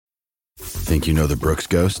Think you know the Brooks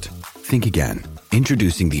Ghost? Think again.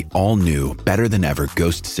 Introducing the all-new, better-than-ever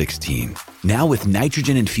Ghost 16. Now with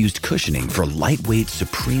nitrogen-infused cushioning for lightweight,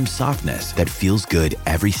 supreme softness that feels good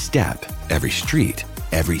every step, every street,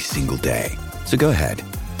 every single day. So go ahead,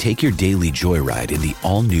 take your daily joyride in the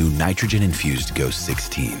all-new nitrogen-infused Ghost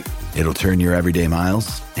 16. It'll turn your everyday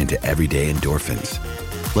miles into everyday endorphins.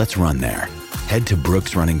 Let's run there. Head to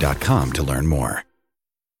brooksrunning.com to learn more.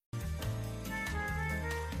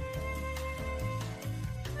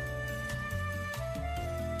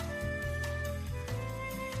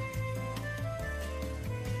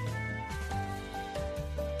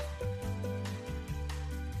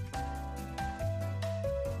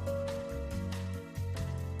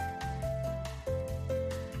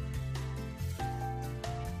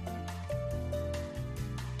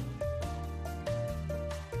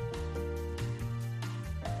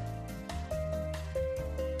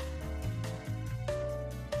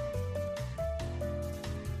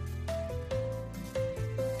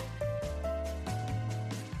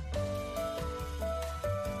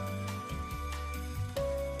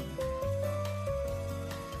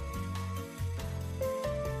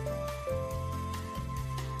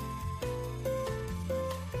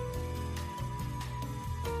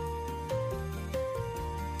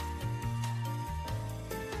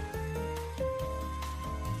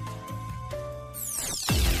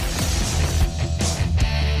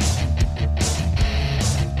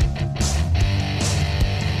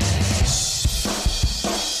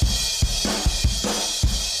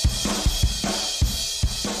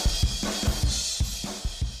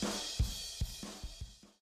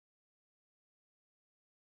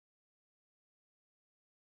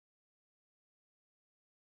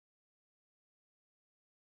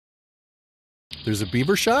 There's a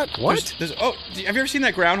beaver shot? What? Have you ever seen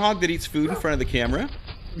that groundhog that eats food in front of the camera?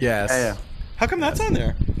 Yes. Yeah. How come that's on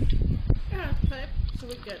there? Yeah, so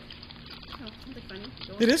we get something funny.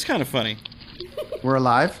 It is kind of funny. We're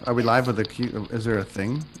alive? Are we live with the cue? Is there a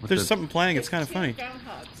thing? There's something playing. It's kind of funny.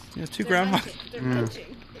 Groundhogs. Yeah, it's two groundhogs. They're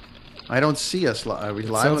munching. I don't see us. Are we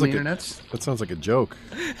live on the internet? That sounds like a joke.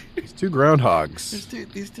 It's two groundhogs. There's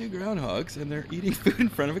these two groundhogs, and they're eating food in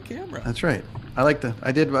front of a camera. That's right.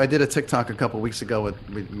 I did a TikTok a couple weeks ago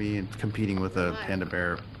with me competing with a panda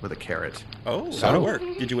bear with a carrot. Oh, how'd it work?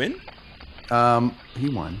 Did you win? He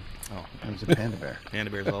won. Oh, it was a panda bear.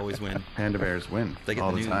 Panda bears always win. Panda bears win They get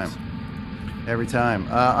all the news. time. Every time.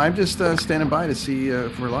 I'm just standing by to see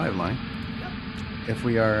if we're live, Line. If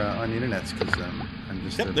we are on the internet, because I'm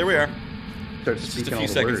just. Yep, there we are. Start Just speaking a few all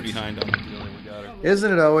the seconds words. behind on the dealing we got her.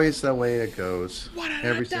 Isn't it always the way it goes?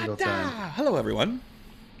 Every single time. Hello, everyone.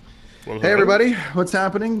 Hey, everybody. What's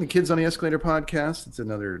happening? The Kids on the Escalator podcast. It's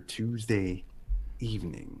another Tuesday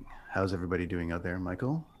evening. How's everybody doing out there,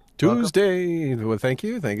 Michael? Tuesday. Well, thank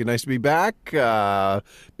you. Thank you. Nice to be back.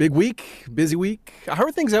 Big week, busy week. How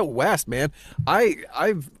are things out west, man?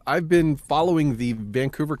 I've been following the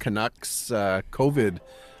Vancouver Canucks COVID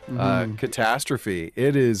catastrophe.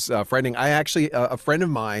 It is frightening. I actually, a friend of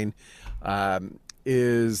mine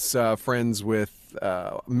is friends with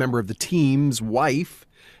a member of the team's wife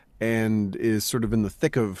and is sort of in the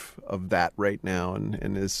thick of that right now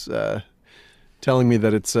and is telling me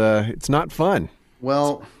that it's not fun.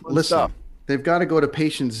 Well, listen, they've got to go to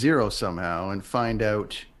patient zero somehow and find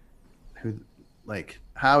out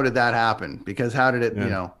how did that happen? Because how did it,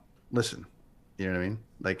 listen, you know what I mean?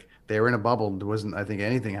 Like, they were in a bubble. There wasn't, I think,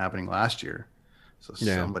 anything happening last year. So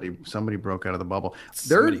somebody broke out of the bubble.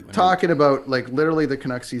 They're talking about literally the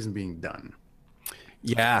Canucks season being done.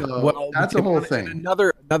 Yeah, so well, that's a whole thing.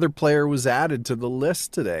 Another player was added to the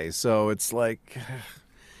list today, so it's like,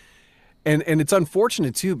 and it's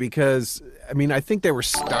unfortunate too because I mean I think they were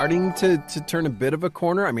starting to turn a bit of a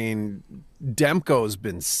corner. I mean, Demko's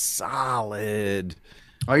been solid.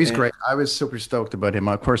 Oh, he's great. I was super stoked about him.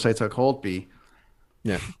 Of course, I took Holtby.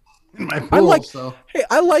 Yeah. I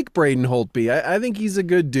like Braden Holtby. I think he's a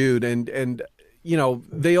good dude, and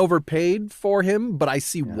they overpaid for him, but I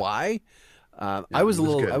see why. I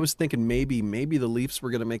was thinking maybe the Leafs were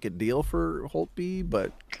going to make a deal for Holtby,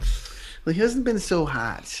 but he hasn't been so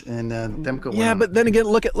hot. And Demko. Yeah, but then again,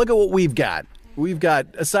 look at what we've got. We've got,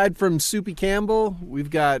 aside from Soupy Campbell, we've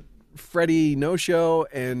got Freddie No-Show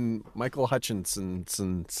and Michael Hutchinson.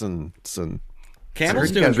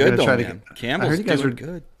 Campbell's doing good though, man. Campbell's doing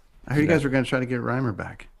good. I heard you guys were going to try to get Reimer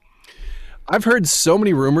back. I've heard so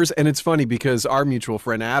many rumors, and it's funny because our mutual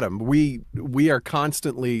friend Adam, we are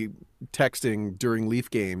constantly texting during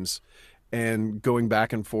Leaf games, and going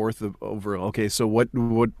back and forth over, okay, so what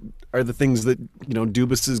are the things that,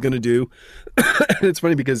 Dubas is going to do? It's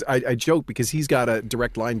funny because I joke because he's got a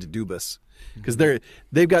direct line to Dubas because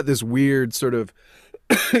they've got this weird sort of,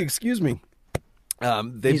 excuse me.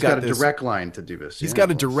 He's got a direct line to Dubas. He's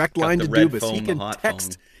got a direct line to Dubas. Phone,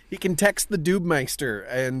 he can text the Dubmeister,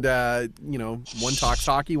 and one talks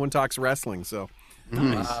hockey, one talks wrestling. So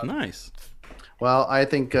nice. Well, I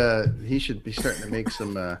think he should be starting to make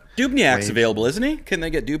some. Dubniak's available, isn't he? Can they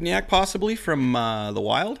get Dubniak possibly from the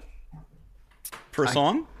Wild for a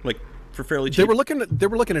song, like for fairly cheap? They were looking at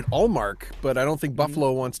Allmark, but I don't think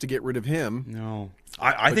Buffalo wants to get rid of him. No,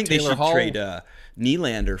 I think Taylor they should Hall, trade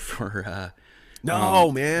Nylander for.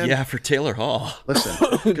 Man. Yeah, for Taylor Hall.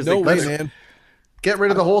 Listen, no way, man. Get rid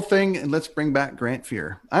of the whole thing and let's bring back Grant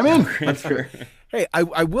Fuhr. I'm in. Hey,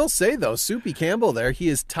 I will say though, Soupy Campbell there, he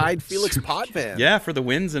has tied Felix Potvin. Yeah, for the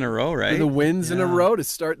wins in a row, right? For the wins in a row to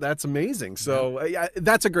start. That's amazing. So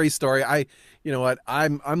that's a great story. You know what?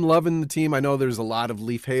 I'm loving the team. I know there's a lot of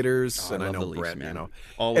Leaf haters, and I know Leafs, Brett. man.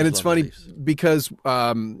 And it's funny because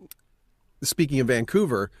speaking of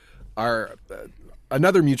Vancouver, our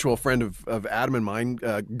another mutual friend of Adam and mine,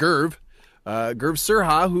 Gerv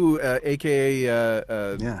Surha, who aka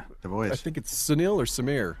the voice. I think it's Sunil or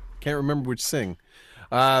Samir. Can't remember which sing.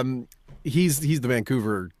 He's the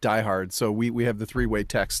Vancouver diehard, so we have the three-way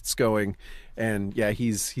texts going, and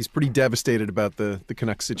he's pretty devastated about the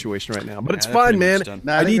Canucks situation right now. But it's fun, man.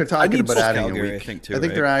 I think they're talking about adding Calgary, a week. I think too,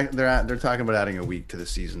 they're talking about adding a week to the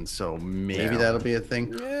season, so maybe that'll be a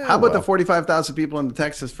thing. Yeah, How about the 45,000 people in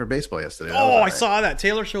Texas for baseball yesterday? I saw that.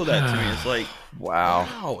 Taylor showed that to me. It's like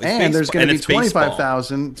wow. And there's going to be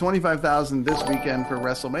 25,000 this weekend for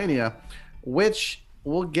Wrestlemania, which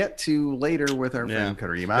we'll get to later with our friend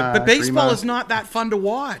Caryma. But baseball is not that fun to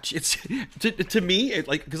watch. It's to me,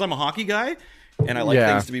 because I'm a hockey guy and I like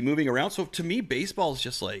things to be moving around. So to me, baseball is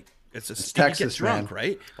just like it's Texas, drunk, man.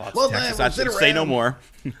 right? Well, Texas. I should say no more.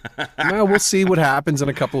 Well, we'll see what happens in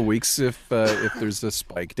a couple of weeks if there's a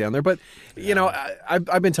spike down there. But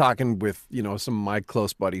I've been talking with some of my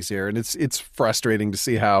close buddies here, and it's frustrating to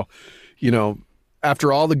see how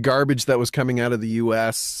after all the garbage that was coming out of the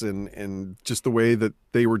U.S. and just the way that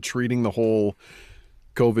they were treating the whole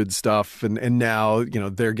COVID stuff, and now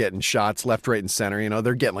they're getting shots left, right, and center.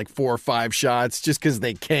 They're getting like 4 or 5 shots just because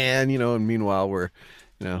they can. And meanwhile we're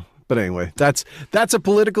But anyway, that's a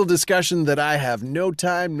political discussion that I have no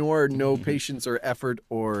time nor no patience or effort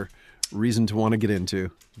or reason to want to get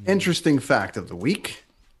into. Interesting fact of the week.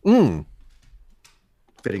 Fitting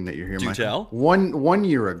that you're here, Do Michael. tell. One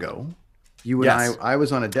year ago. You and I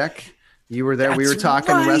was on a deck. You were there. That's we were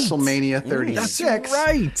talking right. That's WrestleMania 36.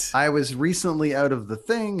 right. I was recently out of the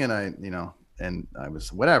thing, and I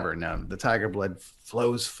was whatever. Now the tiger blood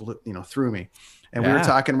flows, through me, and we were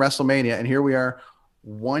talking WrestleMania, and here we are,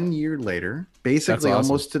 1 year later, basically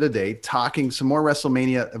almost to the day, talking some more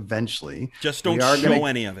WrestleMania. Eventually, just don't show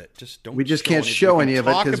any of it. We just can't show any of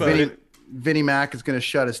it because Vinnie Mac is going to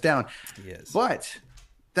shut us down. Yes, but.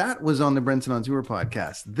 That was on the Brenton on Tour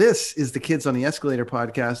podcast. This is the Kids on the Escalator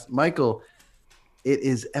podcast. Michael, it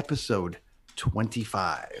is episode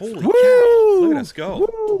 25. Holy cow. Look at us go.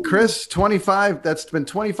 Woo. Chris, 25. That's been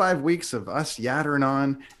 25 weeks of us yattering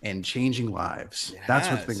on and changing lives. That's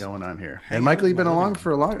what's been going on here. And Michael, you've been along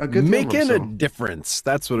for a good making a difference.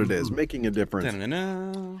 That's what it is. Making a difference.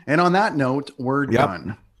 Da-na-na. And on that note, we're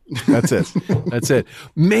done. That's it. That's it.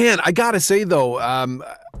 Man, I got to say, though, are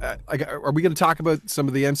we going to talk about some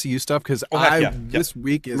of the MCU stuff? Because this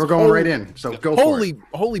week is... We're going right in, so go for it.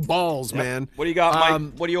 Holy balls, man. What do you got,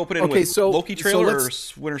 Mike? What are you opening with? So, Loki trailer or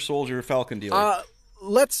Winter Soldier Falcon deal?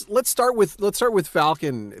 Let's start with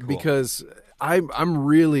Falcon, cool. Because I'm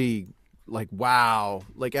really like, wow.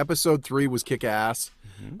 Like, episode 3 was kick-ass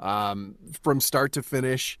from start to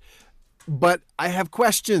finish. But I have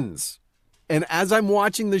questions. And as I'm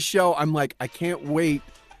watching the show, I'm like, I can't wait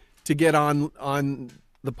to get on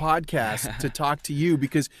the podcast to talk to you,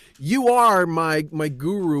 because you are my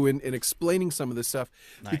guru in explaining some of this stuff.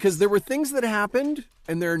 Nice. Because there were things that happened,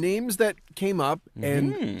 and there are names that came up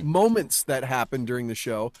and moments that happened during the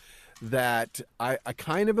show that I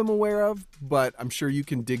kind of am aware of, but I'm sure you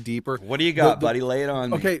can dig deeper. What do you got, buddy? Lay it on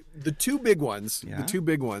me. Okay, the two big ones.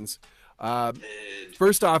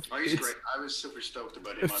 First off, I was super stoked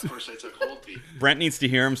about it. First, I took hold beat. Brent needs to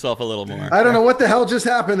hear himself a little more. I don't know what the hell just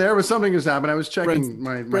happened. There was something just happened. I was checking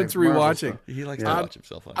Brent's rewatching. He likes to watch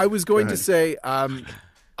himself. I was going to say,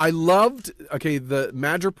 I loved. Okay, the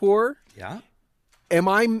Madripoor. Yeah. Am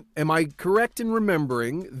I correct in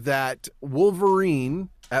remembering that Wolverine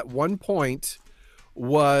at one point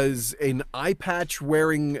was an eye patch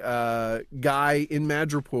wearing guy in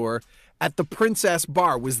Madripoor? at the Princess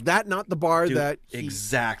Bar. Was that not the bar Dude, that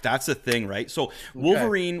exact? That's the thing, right? So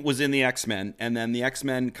Wolverine was in the X-Men, and then the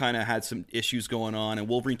X-Men kind of had some issues going on, and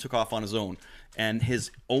Wolverine took off on his own, and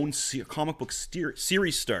his own comic book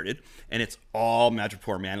series started, and it's all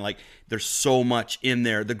Madripoor, man. Like, there's so much in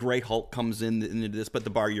there. The Grey Hulk comes into this, but the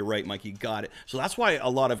bar, you're right, Mike, you got it. So that's why a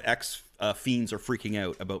lot of X-fiends are freaking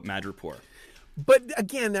out about Madripoor. But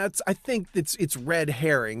again, I think it's red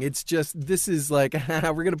herring. It's just, this is like,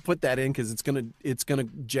 we're gonna put that in because it's gonna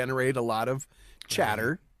generate a lot of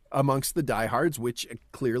chatter amongst the diehards, which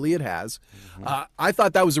clearly it has. I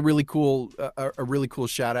thought that was a really cool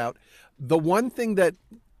shout out. The one thing that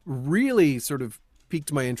really sort of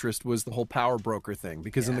piqued my interest was the whole power broker thing,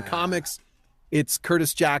 because in the comics, it's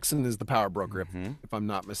Curtis Jackson is the power broker, if I'm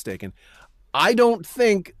not mistaken. I don't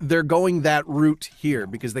think they're going that route here,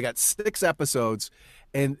 because they got 6 episodes,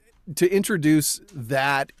 and to introduce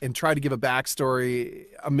that and try to give a backstory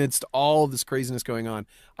amidst all of this craziness going on,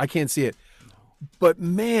 I can't see it. But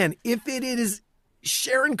man, if it is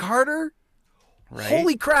Sharon Carter,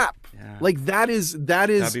 holy crap. Yeah. Like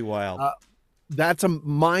that'd be wild. That's a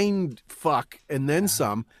mind fuck and then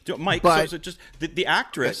some. Mike, so just the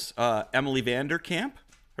actress, Emily Vanderkamp.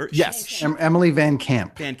 Yes. Emily Van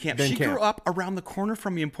Camp. She grew up around the corner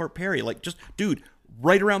from me in Port Perry. Like, just, dude,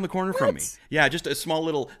 right around the corner from me. Yeah, just a small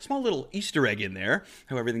little Easter egg in there.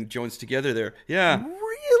 How everything joins together there. Yeah.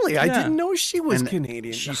 Really? Yeah. I didn't know she was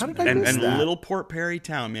Canadian. How did I miss that? And little Port Perry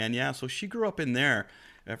town, man. Yeah, so she grew up in there.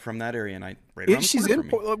 From that area, and right around she's the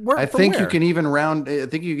corner from me. I think you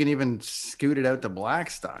can even scoot it out to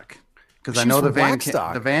Blackstock. Because I know the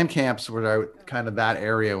Van Camps were out kind of that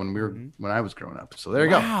area when I was growing up. So there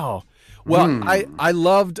you go. Wow. Well, I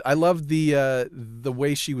loved the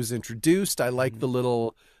way she was introduced. I like the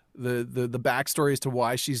little the backstory as to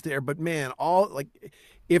why she's there. But man,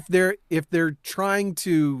 if they're trying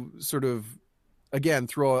to sort of again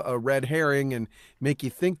throw a red herring and make you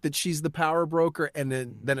think that she's the power broker and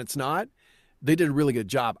then it's not, they did a really good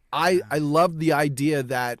job. I love the idea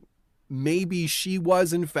that maybe she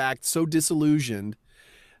was in fact so disillusioned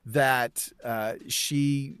that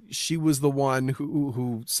she was the one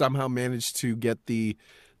who somehow managed to get the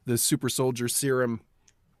super soldier serum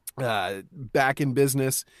back in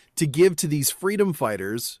business to give to these freedom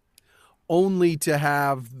fighters, only to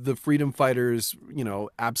have the freedom fighters,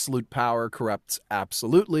 absolute power corrupts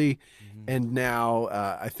absolutely. And now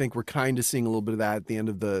I think we're kind of seeing a little bit of that at the end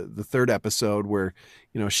of the 3rd episode where,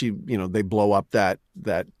 they blow up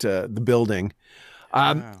the building.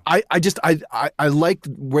 I like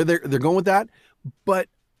where they're going with that, but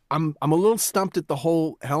I'm a little stumped at the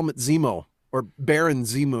whole Helmut Zemo or Baron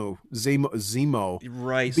Zemo.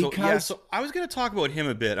 Right. So I was going to talk about him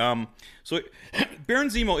a bit. So Baron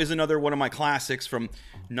Zemo is another one of my classics from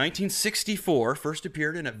 1964. First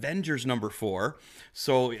appeared in Avengers #4.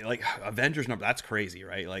 So like Avengers that's crazy,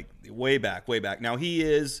 right? Like way back. Now he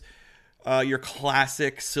is your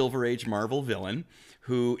classic Silver Age Marvel villain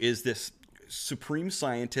who is this supreme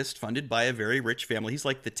scientist funded by a very rich family. He's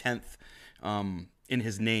like the 10th in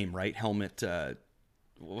his name, right? Helmut. I'm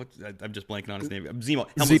just blanking on his name.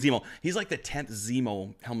 Zemo. He's like the 10th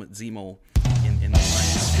Helmut Zemo in the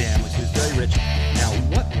Alliance family. So he's very rich. Now,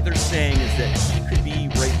 what they're saying is that he could be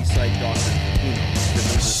right beside Doctor Who. Because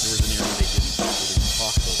there was an area they didn't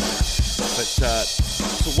talk about that. But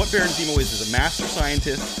so what Baron Zemo is a master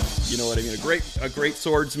scientist. You know what I mean? A great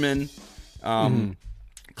swordsman.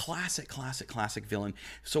 Classic villain.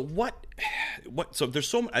 So so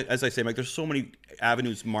there's as I say, Mike, there's so many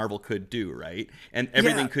avenues Marvel could do, right? And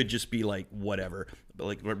everything could just be like whatever,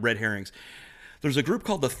 like red herrings. There's a group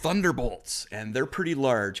called the Thunderbolts, and they're pretty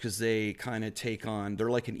large because they kind of they're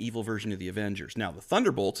like an evil version of the Avengers. Now, the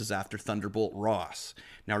Thunderbolts is after Thunderbolt Ross.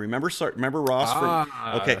 Now, remember Ross?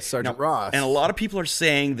 Sergeant Ross. And a lot of people are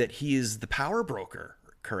saying that he is the power broker.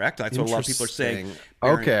 Correct. That's what a lot of people are saying.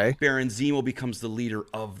 Baron Zemo becomes the leader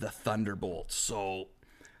of the Thunderbolts. So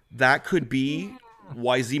that could be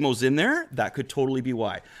why Zemo's in there. That could totally be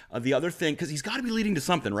why. The other thing, because he's got to be leading to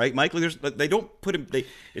something, right, Mike? They don't put him. We're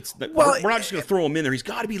not just going to throw him in there. He's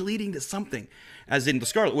got to be leading to something. As in the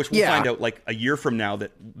Scarlet Witch, we'll find out like a year from now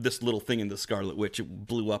that this little thing in the Scarlet Witch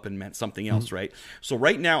blew up and meant something else, right? So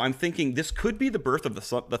right now, I'm thinking this could be the birth of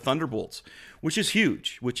the Thunderbolts, which is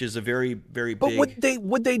huge, which is a very, very big. But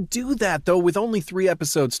would they do that though with only 3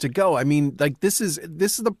 episodes to go? I mean, like this is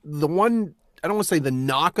the one. I don't want to say the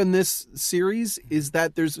knock on this series is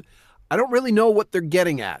that I don't really know what they're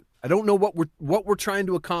getting at. I don't know what we're trying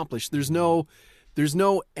to accomplish. There's no there's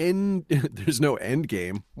no end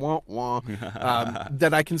game that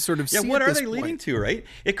I can sort of see. Yeah, what are they point. leading to, right?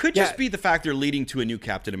 It could just be the fact they're leading to a new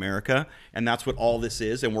Captain America, and that's what all this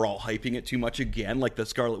is, and we're all hyping it too much again, like the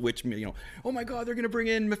Scarlet Witch, oh my God, they're going to bring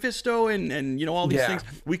in Mephisto and all these things.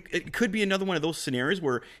 It could be another one of those scenarios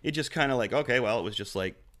where it just kind of like, okay, well, it was just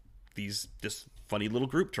like this funny little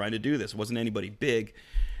group trying to do this. It wasn't anybody big.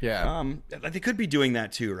 Yeah. They could be doing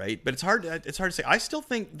that too, right? But it's hard to say. I still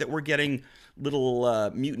think that we're getting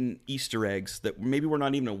little mutant Easter eggs that maybe we're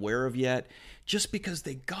not even aware of yet, just because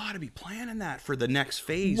they got to be planning that for the next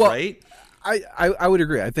phase, right? I would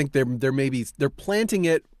agree. I think they're planting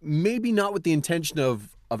it, maybe not with the intention of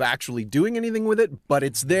actually doing anything with it, but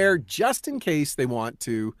it's there just in case they want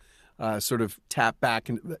to sort of tap back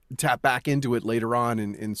into it later on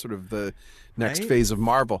in sort of the next phase of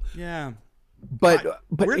Marvel. Yeah. But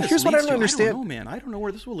here's what I don't understand. I don't know, man. I don't know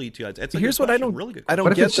where this will lead to. It's here's what I don't really good. I don't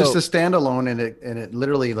what if get. It's just a standalone and it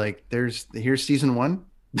literally like here's season 1,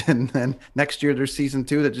 and then next year there's season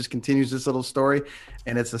 2 that just continues this little story,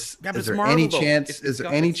 and is there Marvel, any though. chance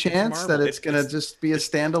that it's gonna just be a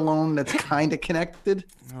standalone that's kind of connected?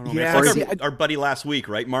 I don't know, it's like our buddy last week,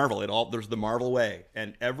 right? Marvel. There's the Marvel way,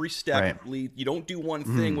 and every step you don't do one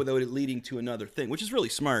thing without it leading to another thing, which is really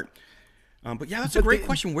smart. But yeah, that's a great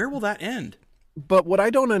question. Where will that end? But what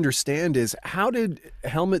I don't understand is how did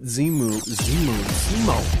Helmut Zemo,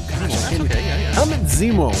 Helmut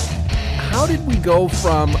Zemo, how did we go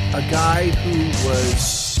from a guy who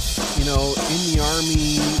was, in the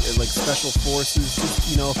army, like special forces,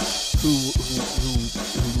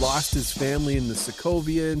 who lost his family in the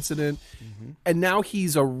Sokovia incident, and now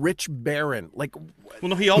he's a rich baron? Like, well,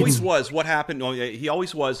 no, he always was. What happened? No, he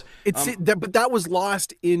always was. But that was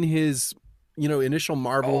lost in his initial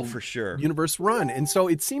Marvel for sure universe run, and so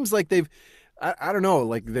it seems like they've I don't know,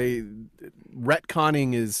 like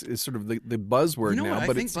retconning is sort of the buzzword now.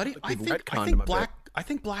 But I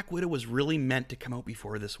think Black Widow was really meant to come out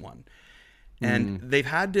before this one, and they've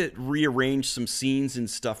had to rearrange some scenes and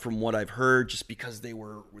stuff from what I've heard, just because they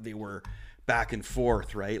were back and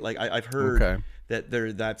forth, right? Like I've heard that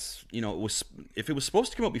it was, if it was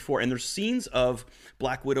supposed to come out before, and there's scenes of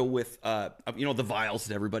Black Widow with the vials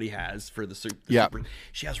that everybody has for the super.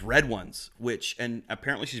 She has red ones, and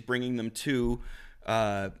apparently she's bringing them to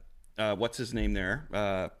what's his name there,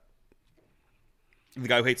 the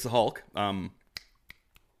guy who hates the Hulk.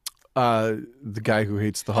 The guy who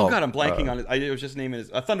hates the Hulk. Oh God, I'm blanking on it. I was just naming it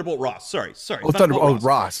Thunderbolt Ross. Sorry. Thunderbolt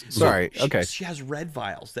Ross. Sorry. Okay. She has red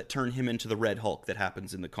vials that turn him into the Red Hulk that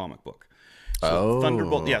happens in the comic book. So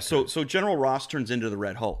Thunderbolt, yeah. So General Ross turns into the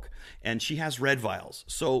Red Hulk, and she has red vials.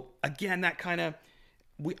 So again, that kind of,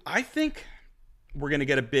 I think we're gonna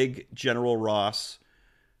get a big General Ross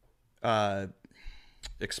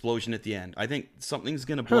explosion at the end. I think something's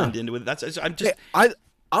gonna blend into it.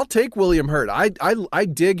 I'll take William Hurt. I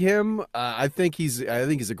dig him. I think he's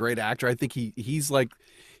a great actor. I think he's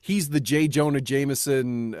the J. Jonah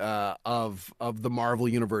Jameson of the Marvel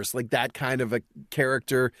universe, like that kind of a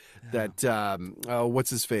character. That what's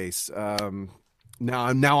his face? Now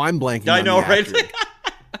I'm blanking. I know, right?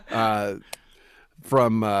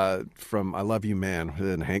 From I Love You, Man,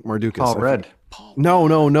 and Hank Mardukas. Paul Rudd. No.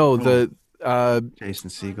 The Jason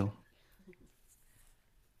Segel.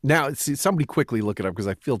 Now, see, somebody quickly look it up because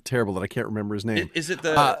I feel terrible that I can't remember his name. Is it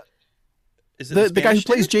the guy who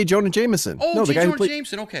plays J. Jonah Jameson? Oh, no, J. Jonah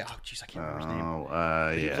Jameson. Okay. Oh, jeez, I can't remember his name.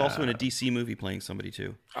 Yeah. He was also in a DC movie playing somebody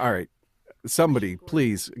too. All right, somebody,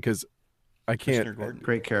 please, because I can't.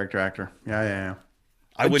 Great character actor. Yeah.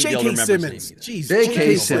 I wouldn't be able to remember his name. Jeez,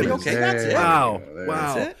 J.K. Simmons. Okay, that's it. Wow.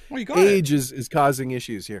 That's it? Well, you got Age is causing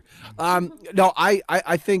issues here. No,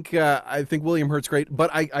 I think William Hurt's great, but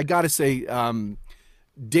I got to say,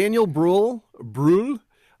 Daniel Bruhl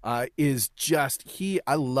is just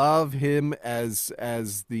I love him as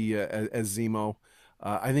Zemo.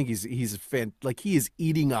 I think he's he is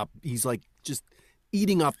eating up. He's like just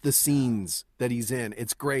eating up the scenes that he's in.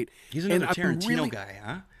 It's great. He's another Tarantino guy,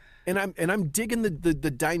 huh? And I'm digging the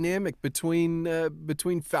dynamic between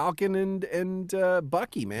Falcon and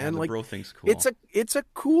Bucky, man. Yeah, like bro thing's cool.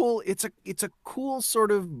 It's a cool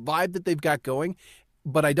sort of vibe that they've got going.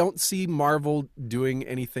 But I don't see Marvel doing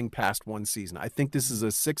anything past one season. I think this is a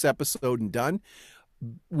 6-episode and done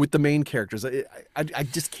with the main characters. I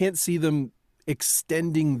just can't see them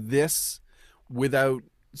extending this without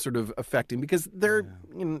sort of affecting because they're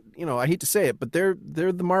I hate to say it, but they're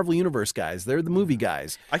the Marvel Universe guys. They're the movie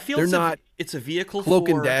guys. I feel they're not. It's a vehicle Cloak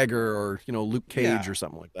for and Dagger or Luke Cage or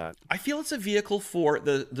something like that. I feel it's a vehicle for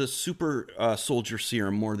the super soldier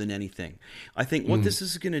serum more than anything. I think what this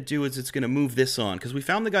is going to do is it's going to move this on, because we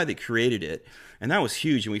found the guy that created it, and that was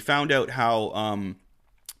huge. And we found out how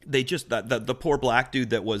they just the poor black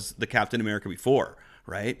dude that was the Captain America before.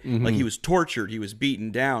 Right? Like he was tortured, he was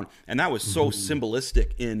beaten down, and that was so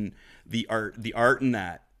symbolistic in the art in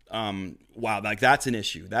that. Wow, like that's an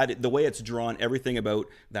issue. That the way it's drawn, everything about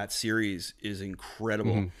that series is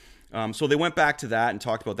incredible. So they went back to that and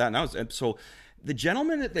talked about that, and so the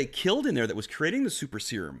gentleman that they killed in there that was creating the super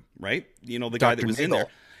serum, right? The guy that was in there.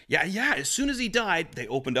 Yeah. As soon as he died, they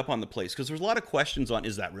opened up on the place, because there's a lot of questions on,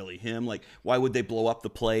 is that really him? Like, why would they blow up the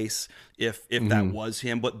place if that was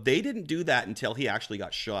him? But they didn't do that until he actually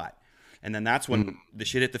got shot. And then that's when the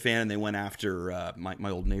shit hit the fan, and they went after my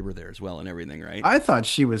old neighbor there as well and everything, right? I thought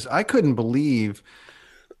I couldn't believe,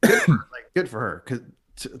 good for her, because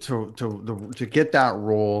to get that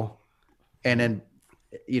role, and then,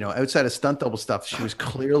 outside of stunt double stuff, she was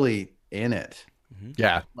clearly in it.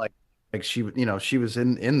 Yeah. Like she was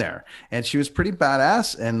in there, and she was pretty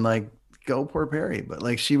badass, and go poor Perry,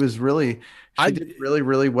 but she was really, did really,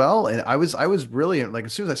 really well. And I was really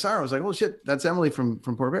as soon as I saw her, I was like, oh shit, that's Emily from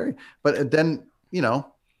Poor Perry. But then,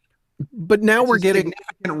 but now we're getting a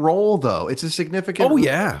significant role though. It's a significant. Oh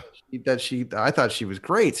yeah. I thought she was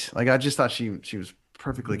great. I just thought she was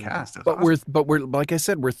perfectly cast. But awesome. we're like I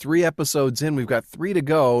said, we're 3 episodes in. We've got 3 to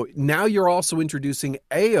go. Now you're also introducing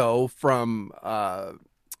Ao from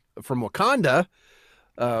Wakanda,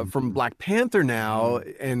 from Black Panther now,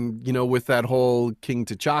 and with that whole King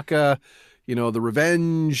T'Chaka, the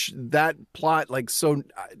revenge, that plot, so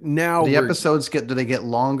now the episodes do they get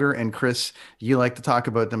longer? And Chris, you like to talk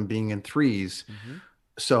about them being in 3s.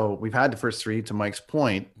 So we've had the first 3, to Mike's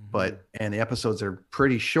point, and the episodes are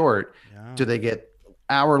pretty short. Do they get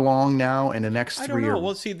hour long now, and the next 3 I don't know.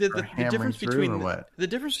 Well, see, the difference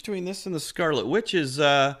between this and the Scarlet Witch is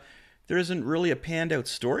there isn't really a panned out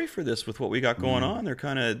story for this with what we got going on.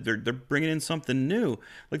 They're bringing in something new.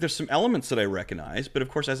 Like, there's some elements that I recognize, but of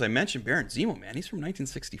course, as I mentioned, Baron Zemo, man, he's from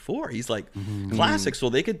 1964. He's classic, so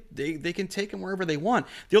they can take him wherever they want.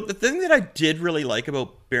 The thing that I did really like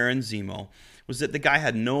about Baron Zemo was that the guy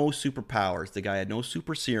had no superpowers. The guy had no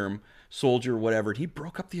super serum, soldier, whatever. And he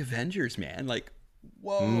broke up the Avengers, man.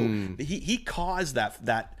 Whoa. He caused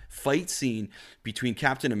that fight scene between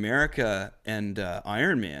Captain America and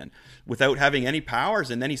Iron Man without having any powers,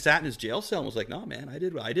 and then he sat in his jail cell and was like, "No, man, I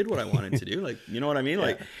did what I wanted to do." You know what I mean?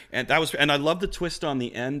 And I love the twist on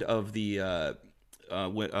the end of the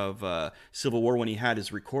Civil War when he had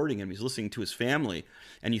his recording and he was listening to his family,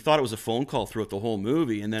 and you thought it was a phone call throughout the whole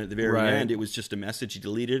movie, and then at the very end it was just a message. He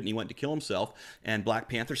deleted it and he went to kill himself, and Black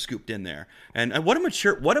Panther scooped in there. And what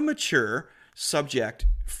a mature subject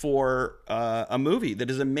for a movie that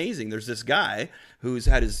is amazing. There's this guy who's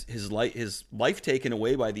had his life taken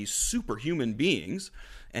away by these superhuman beings,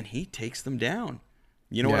 and he takes them down.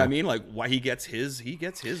 You know what I mean? Why he gets his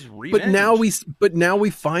revenge. But now we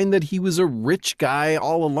find that he was a rich guy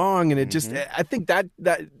all along, and it just I think that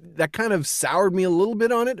kind of soured me a little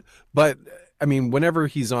bit on it. But I mean, whenever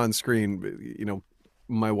he's on screen,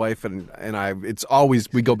 my wife and I, it's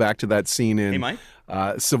always we go back to that scene in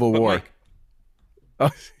Civil War. Mike. Oh,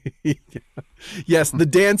 yes, the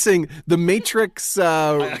dancing, the Matrix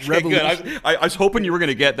revolution. Good. I was hoping you were going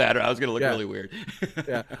to get that, or I was going to look really weird.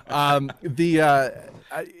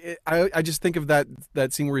 I just think of that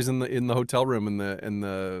scene where he's in the hotel room and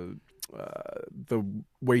the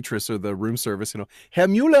waitress or the room service, Herr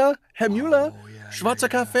Müller, Schwarzer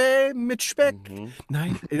Kaffee mit Speck.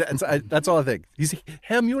 Nice. That's all I think. He's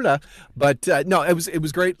Herr Müller, but no, it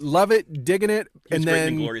was great. Love it, digging it. And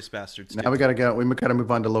then Glorious Bastards. Now we gotta go. We gotta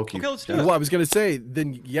move on to Loki. Okay, let's do it. Well, I was gonna say,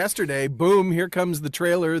 then yesterday, boom, here comes the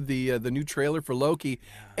trailer, the new trailer for Loki.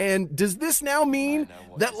 And does this now mean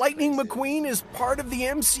that Lightning McQueen is part of the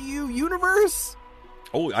MCU universe?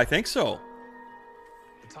 Oh, I think so.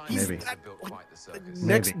 Maybe.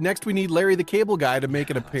 Next we need Larry the Cable Guy to make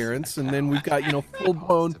an appearance, and then we've got full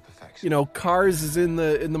blown, Cars is in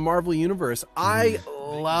the Marvel universe. I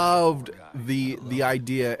loved the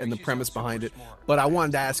idea and the premise behind it, but I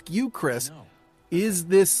wanted to ask you, Chris, is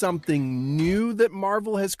this something new that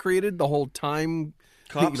Marvel has created? The whole time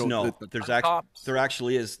cops? No, there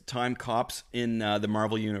actually is time cops in the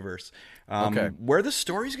Marvel universe. Where the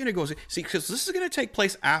story's going to go? See, because this is going to take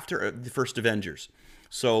place after the first Avengers.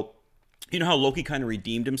 So, you know how Loki kind of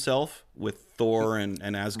redeemed himself with Thor and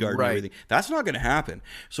Asgard and everything? That's not going to happen.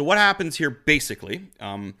 So what happens here, basically,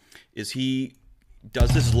 is he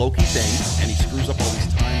does this Loki thing, and he screws up all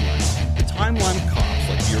these timelines. The timeline cops,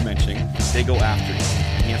 like you're mentioning, they go after him.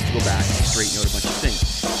 He has to go back and straighten out a bunch of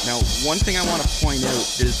things. Now, one thing I want to point out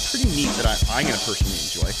that is pretty neat that I'm going to personally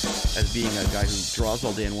enjoy, as being a guy who draws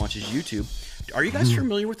all day and watches YouTube. Are you guys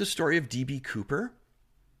familiar with the story of D.B. Cooper?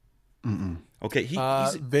 Okay,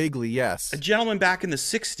 he's vaguely, yes. A gentleman back in the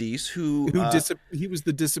 '60s who he was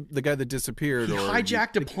the guy that disappeared. He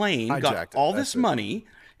hijacked a plane, got all this money,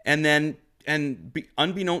 and then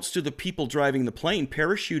unbeknownst to the people driving the plane,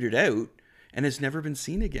 parachuted out and has never been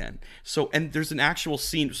seen again. So, and there's an actual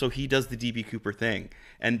scene. So he does the DB Cooper thing,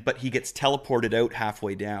 but he gets teleported out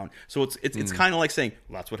halfway down. So it's kind of like saying,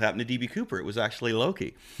 well, that's what happened to DB Cooper. It was actually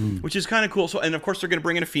Loki, which is kind of cool. So, and of course they're going to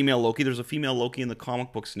bring in a female Loki. There's a female Loki in the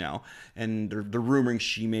comic books now, and they're rumoring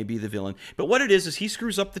she may be the villain. But what it is he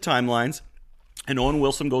screws up the timelines, and Owen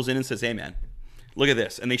Wilson goes in and says, "Hey, man, look at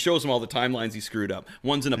this," and they shows him all the timelines he screwed up.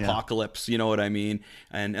 One's an apocalypse, you know what I mean?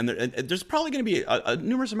 And there's probably going to be a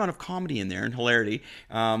numerous amount of comedy in there and hilarity.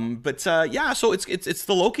 So it's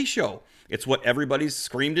the Loki show. It's what everybody's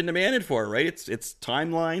screamed and demanded for, right? It's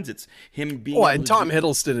timelines. It's him being. Oh, and Tom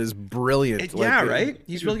Hiddleston is brilliant. Right?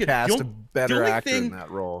 He's really good. Cast a better actor in that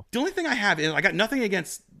role. The only thing I have is I got nothing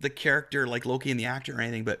against the character like Loki and the actor or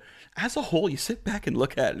anything, but as a whole, you sit back and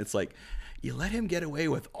look at it, and it's like, you let him get away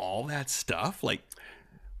with all that stuff? Like,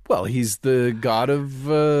 well, he's the god of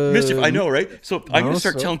mischief. I know, right? So I'm going to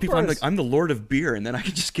start telling people I'm the Lord of Beer, and then I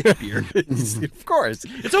can just get beer. Of course.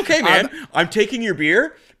 It's okay, man. I'm taking your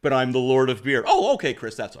beer, but I'm the Lord of Beer. Oh, okay,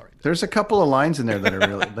 Chris, that's all right. There's a couple of lines in there that are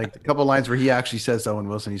really like a couple of lines where he actually says to Owen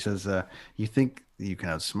Wilson, he says, "You think you can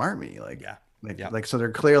outsmart me?" Like so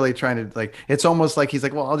they're clearly trying to like. It's almost like he's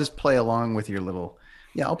like, "Well, I'll just play along with your little."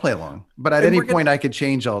 Yeah, I'll play along. But at any point, I could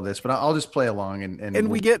change all this. But I'll just play along, and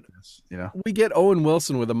we get this, we get Owen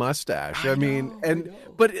Wilson with a mustache.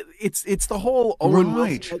 But it's the whole Owen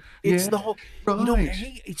Wilson. It's the whole. Right.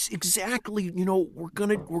 Hey, it's exactly. We're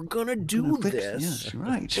gonna do this. Yes,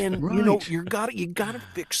 right. And you gotta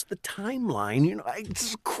fix the timeline.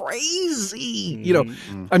 It's crazy.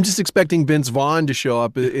 I'm just expecting Vince Vaughn to show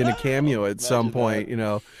up in a cameo at some point.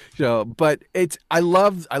 But I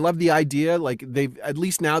love the idea. Like at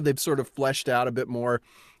least now they've sort of fleshed out a bit more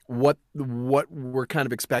what we're kind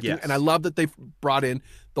of expecting. And I love that they've brought in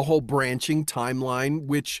the whole branching timeline,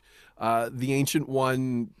 which the Ancient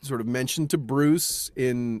One sort of mentioned to Bruce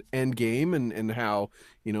in Endgame, and how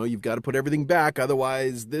you've got to put everything back,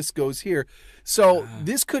 otherwise this goes here. So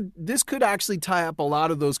this could actually tie up a lot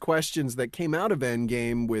of those questions that came out of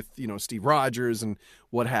Endgame with Steve Rogers and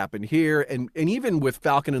what happened here, and even with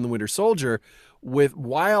Falcon and the Winter Soldier, with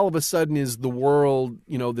why all of a sudden is the world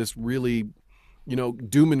this really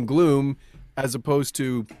doom and gloom, as opposed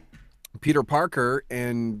to Peter Parker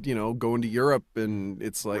and going to Europe, and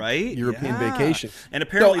it's like European vacation. And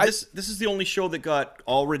apparently this is the only show that got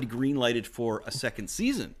already green-lighted for a second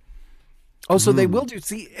season. Oh, so they will do.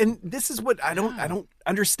 See, and this is what I don't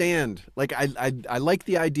understand. Like I like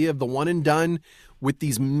the idea of the one and done with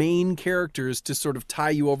these main characters to sort of tie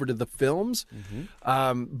you over to the films.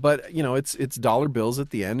 But it's dollar bills at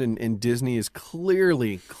the end, and Disney is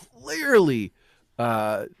clearly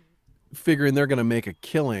figuring they're going to make a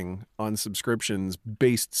killing on subscriptions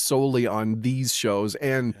based solely on these shows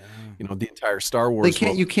and the entire Star Wars.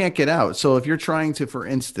 You can't get out. So if you're trying to, for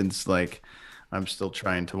instance, like I'm still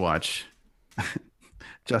trying to watch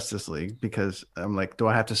Justice League because I'm like, do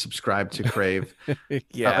I have to subscribe to Crave?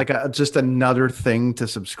 Just another thing to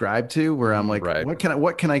subscribe to where I'm like,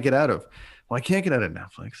 what can I get out of? Well, I can't get out of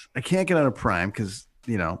Netflix. I can't get out of Prime because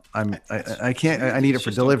I can't. I need it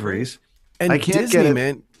for deliveries. And I can't Disney, get it.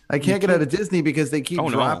 Man, I can't get out of Disney because they keep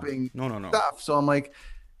dropping stuff. So I'm like,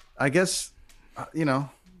 I guess, the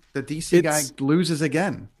DC guy loses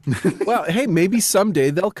again. Well, hey, maybe someday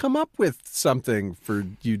they'll come up with something for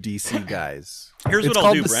you DC guys. Here's what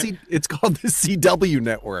I'll do, Brent. It's called the CW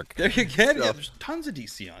Network. There you get it. There's tons of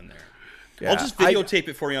DC on there. Yeah, I'll just videotape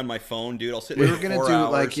it for you on my phone, dude. I'll sit there. We were gonna do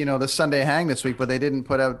hours. The Sunday Hang this week, but they didn't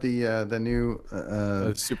put out the new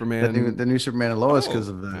Superman, the new Superman and Lois because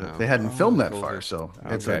of they hadn't filmed that far. So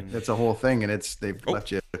it's a whole thing, and they've left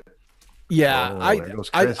you. Yeah,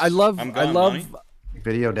 I love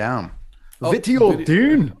video down. Video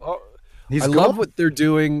down. I love what they're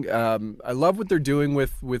doing. I love what they're doing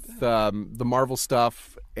with the Marvel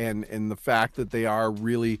stuff, and the fact that they are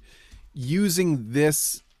really using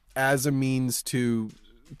this as a means to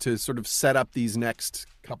sort of set up these next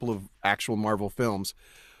couple of actual Marvel films,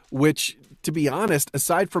 which, to be honest,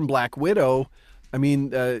 aside from Black Widow, I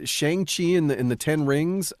mean, Shang-Chi and the Ten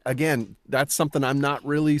Rings, again, that's something I'm not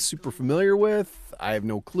really super familiar with. I have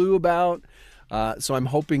no clue about. So I'm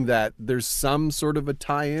hoping that there's some sort of a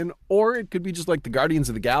tie-in, or it could be just like the Guardians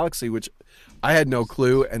of the Galaxy, which I had no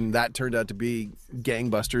clue, and that turned out to be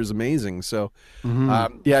gangbusters amazing. So,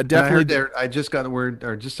 yeah, definitely. I just got word,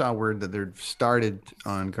 or just saw word that they're started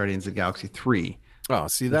on Guardians of the Galaxy 3. Oh,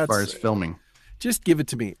 see, that's as far as filming. Just give it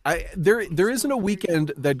to me. There isn't a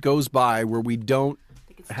weekend that goes by where we don't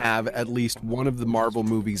have at least one of the Marvel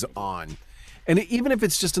movies on, and even if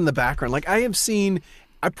it's just in the background. Like I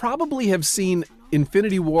probably have seen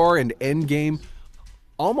Infinity War and Endgame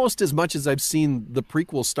almost as much as I've seen the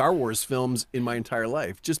prequel Star Wars films in my entire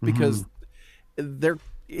life, just because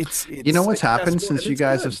it's you know what's happened since you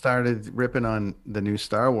guys have started ripping on the new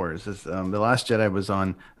Star Wars is The Last Jedi was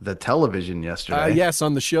on the television yesterday. Yes,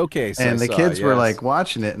 on the showcase. And the kids were like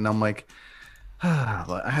watching it, and I'm like,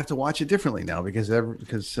 I have to watch it differently now because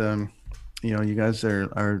you know, you guys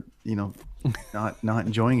are you know, not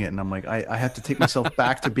enjoying it, and I'm like, I have to take myself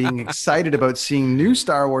back to being excited about seeing new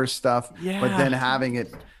Star Wars stuff, but then having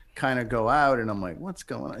it kind of go out, and I'm like, what's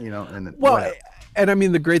going on, you know? And and I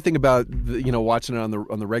mean, the great thing about watching it on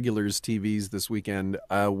the regulars TVs this weekend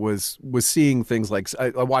was seeing things like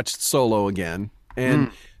I watched Solo again,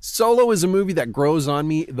 and Solo is a movie that grows on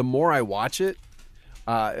me the more I watch it.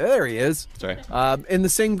 There he is. Sorry. And the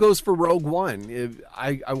same goes for Rogue One.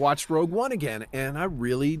 I watched Rogue One again, and I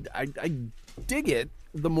dig it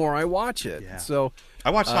the more I watch it. Yeah. So I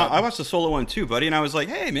watched the Solo one too, buddy, and I was like,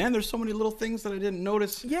 hey man, there's so many little things that I didn't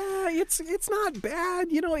notice. Yeah, it's not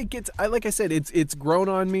bad. You know, it gets like I said, it's grown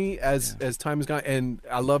on me as time has gone, and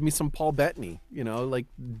I love me some Paul Bettany. You know, like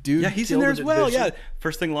dude. Yeah, he's in there as well. Yeah.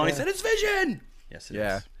 First thing Lonnie said, it's Vision. Yes, it is.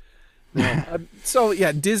 Yeah. So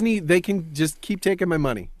yeah, Disney, they can just keep taking my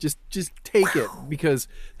money. Just take it, because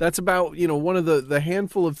that's about, you know, one of the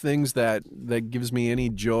handful of things that gives me any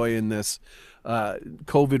joy in this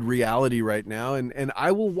COVID reality right now. And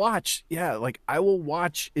I will watch, I will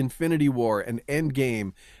watch Infinity War and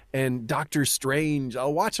Endgame and Doctor Strange.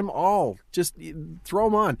 I'll watch them all. Just throw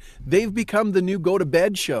them on. They've become the new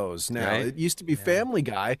go-to-bed shows now. Right? It used to be Family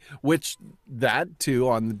Guy, which that too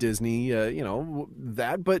on the Disney,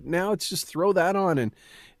 but now it's just throw that on. And,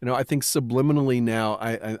 you know, I think subliminally now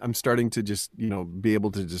I'm starting to just, you know, be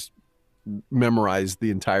able to just memorize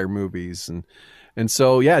the entire movies. And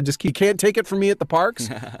so, just you can't take it from me at the parks.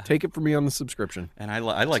 Take it from me on the subscription. And I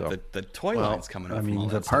like the toy lines coming up. I mean,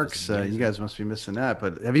 the parks, you guys must be missing that.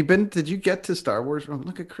 But did you get to Star Wars? Oh,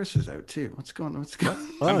 look at Chris is out too. What's going on?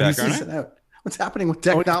 I'm back, aren't I? What's happening with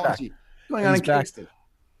technology? What's going on in Kingston?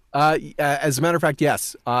 As a matter of fact,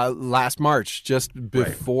 yes. Last March, just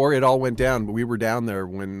before it all went down, we were down there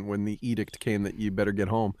when the edict came that you better get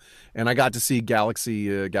home, and I got to see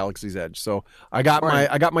Galaxy's Edge. So I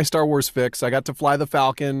got my Star Wars fix. I got to fly the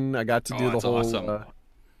Falcon. I got to do the whole awesome.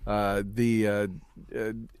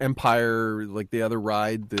 Empire, like the other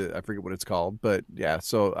ride. I forget what it's called, but yeah.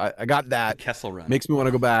 So I got that. The Kessel Run makes me want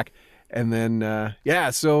to go back. And then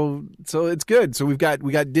so it's good. So we got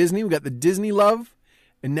Disney. We got the Disney love.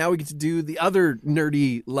 And now we get to do the other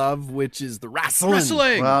nerdy love, which is the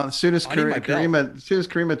wrestling. Well, as soon as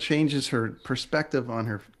Caryma changes her perspective on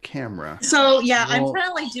her camera. So I'm trying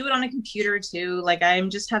to like do it on a computer too. Like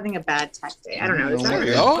I'm just having a bad tech day. I don't know. There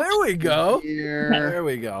we go. There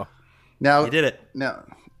we go. Now you did it. Now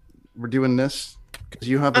we're doing this because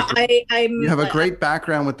you have you have a great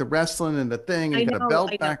background with the wrestling and the thing. And you got a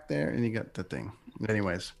belt back there, and you got the thing.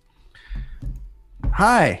 Anyways,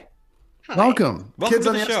 hi. Welcome Kids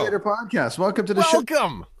on the Escalator podcast. Welcome to the show.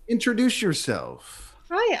 Welcome. Introduce yourself.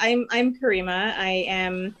 Hi, I'm Caryma. I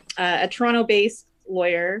am a Toronto-based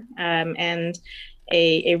lawyer and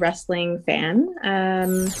a wrestling fan.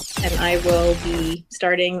 And I will be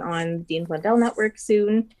starting on Dean Blundell Network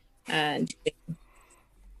soon,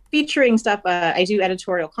 featuring stuff. I do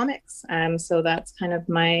editorial comics, so that's kind of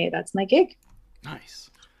my gig. Nice.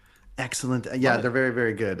 Excellent. Yeah, they're very,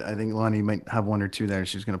 very good. I think Lonnie might have one or two there.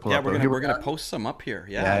 She's going to pull up. We're going to post some up here.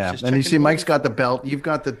 Yeah. And you see Mike's got the belt. You've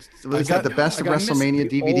got the best of Wrestlemania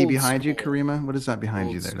DVD behind you, Caryma. What is that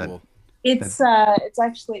behind you there? It's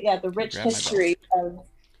actually the rich history of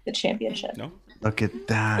the championship. No? Look at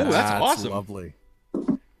that. Oh, that's awesome. Lovely.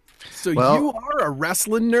 So you are a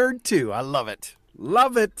wrestling nerd too. I love it.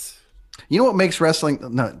 Love it. You know what makes wrestling?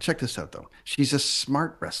 No, check this out though. She's a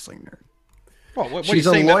smart wrestling nerd. Well, she's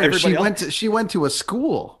a lawyer. She went to a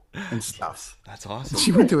school and stuff. That's awesome.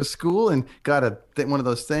 She went to a school and got one of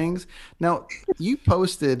those things. Now, you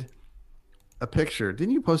posted a picture.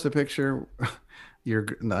 Didn't you post a picture?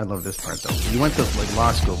 I love this part though. You went to like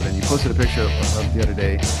law school, but then you posted a picture of the other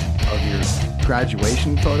day of your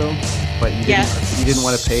graduation photo, but you didn't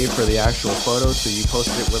want to pay for the actual photo, so you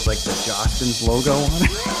posted it with like the Jostens logo on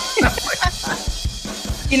it.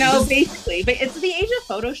 Basically. But it's the age of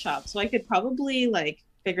Photoshop, so I could probably like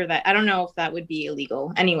figure that. I don't know if that would be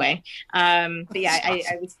illegal. Anyway, but yeah,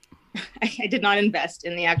 I was. I did not invest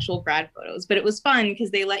in the actual grad photos, but it was fun because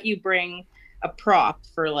they let you bring a prop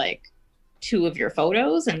for like 2 of your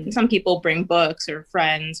photos, and some people bring books or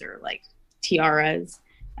friends or like tiaras.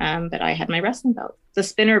 But I had my wrestling belt, the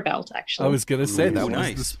spinner belt, actually. I was gonna say that was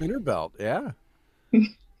nice. the spinner belt. Yeah.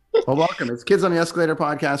 Well, welcome. It's Kids on the Escalator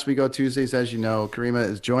podcast. We go Tuesdays, as you know. Caryma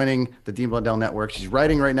is joining the Dean Blundell Network. She's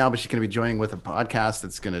writing right now, but she's going to be joining with a podcast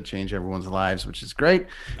that's going to change everyone's lives, which is great.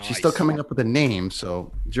 Nice. She's still coming up with a name,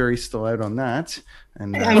 so jury's still out on that.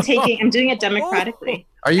 And I'm doing it democratically.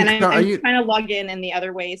 Are you? I'm trying to log in the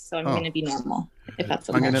other way, so I'm going to be normal. If that's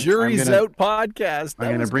okay. Jury's out podcast. I'm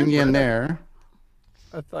going to bring you in there.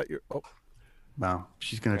 I thought you're. Oh, wow.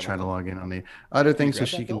 She's going to try to log in on the other thing so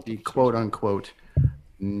she can be quote unquote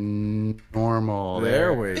normal.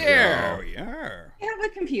 There we go. I have a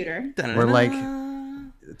computer. We're like,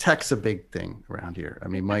 tech's a big thing around here. I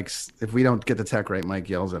mean, if we don't get the tech right,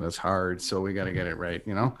 Mike yells at us hard, so we got to get it right,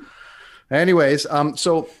 Anyways,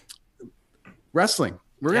 so wrestling.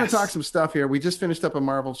 We're going to talk some stuff here. We just finished up a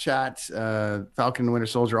Marvel chat, Falcon and Winter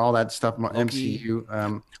Soldier, all that stuff,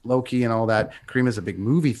 MCU, Loki and all that. Caryma's a big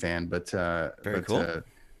movie fan, but cool.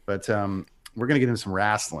 We're going to get into some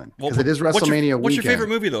wrestling because it is WrestleMania weekend. What's your favorite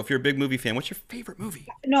movie, though, if you're a big movie fan? What's your favorite movie?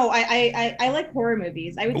 No, I like horror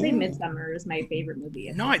movies. I would say Midsommar is my favorite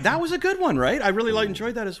movie. No, that was a good one, right? I really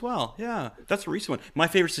enjoyed that as well. Yeah, that's a recent one. My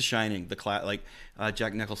favorite's The Shining,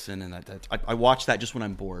 Jack Nicholson, and that. I watch that just when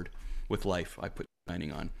I'm bored with life. I put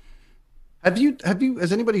Shining on.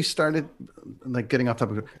 Has anybody started, like, getting off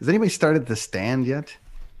topic? Has anybody started The Stand yet?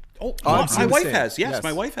 My wife has. Yes,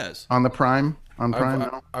 my wife has. On the Prime? On Prime?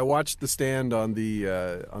 I watched The Stand on the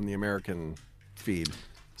American feed.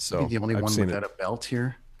 So the only one without a belt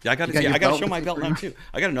here. Yeah, I got to show my belt now too.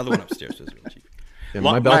 I got another one upstairs. It's really cheap. Yeah,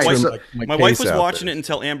 my wife was watching it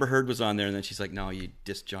until Amber Heard was on there, and then she's like, "No, you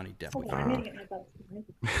dissed Johnny Depp."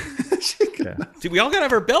 See, we all gotta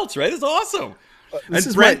have our belts, right? It's awesome.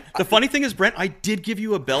 And Brent, the funny thing is, Brent, I did give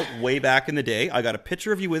you a belt way back in the day. I got a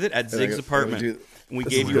picture of you with it at Zig's apartment, and we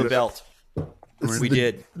gave you a belt. We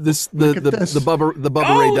did. The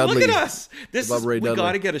Bubba Ray Dudley. Look at us. We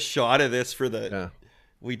got to get a shot of this for the. Yeah.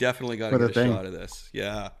 We definitely got to get a shot of this.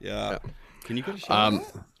 Yeah. Can you get a shot?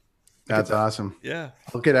 Of that? That's awesome. Yeah.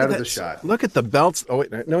 I'll get out of the shot. Look at the belts. Oh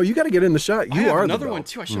wait, no, you got to get in the shot. You are another one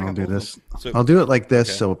too. I'll do this. I'll do it like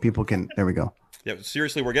this so people can. There we go. Yeah.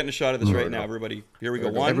 Seriously, we're getting a shot of this right now, everybody. Here we go.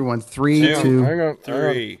 One. Everyone, 3, 2,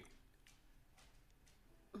 3.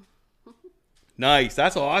 Nice.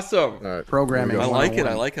 That's awesome. Right. Programming. I like it.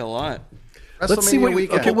 I like it a lot. Let's see what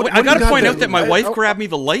weekend. Okay, I got to point out that my wife grabbed me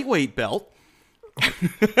the lightweight belt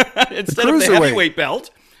instead of the heavyweight belt.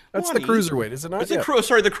 That's the cruiserweight, is it not? It's the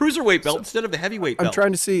cruiserweight belt instead of the heavyweight belt. I'm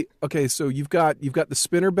trying to see. Okay, so you've got the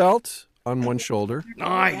spinner belt on one shoulder.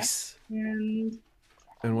 Nice. And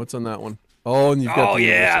what's on that one? Oh, and you've got. Oh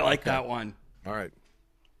yeah, I like that one. All right.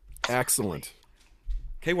 Excellent.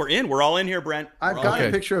 Okay, we're in. We're all in here, Brent. I've got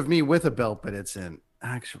a picture of me with a belt, but it's an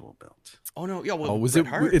actual belt. Oh no, yeah. Well, was it?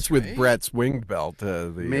 It's with Brett's winged belt.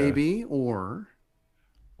 Maybe or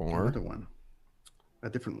another one, a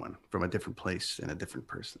different one from a different place and a different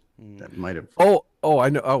person that might have. Oh, I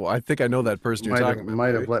know. Oh, I think I know that person you're talking about.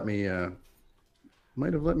 Might have let me.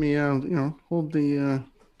 Hold the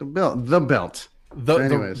belt. The belt.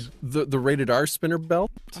 The rated R spinner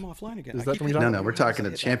belt. I'm offline again. Is that the No, we're talking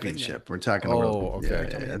a championship. We're talking. Okay.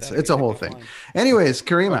 It's a whole thing. Anyways,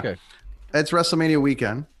 Caryma, it's WrestleMania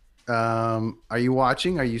weekend. Are you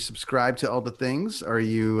watching? Are you subscribed to all the things? Are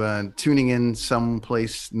you tuning in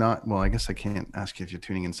someplace not? Well, I guess I can't ask you if you're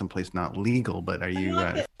tuning in someplace not legal, but are you?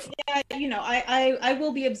 I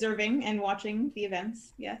will be observing and watching the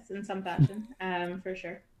events. Yes, in some fashion, for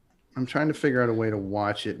sure. I'm trying to figure out a way to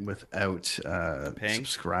watch it without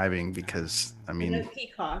subscribing because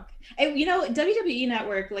Peacock. WWE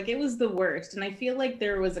Network, like, it was the worst, and I feel like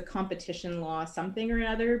there was a competition law, something or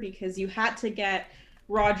another, because you had to get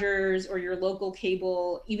Rogers or your local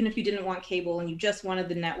cable, even if you didn't want cable and you just wanted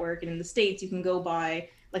the network. And in the States, you can go buy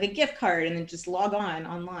like a gift card and then just log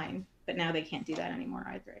online. But now they can't do that anymore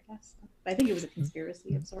either, I guess. I think it was a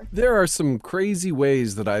conspiracy of sorts. There are some crazy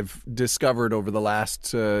ways that I've discovered over the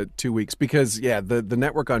last 2 weeks because, the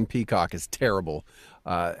network on Peacock is terrible.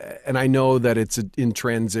 And I know that it's in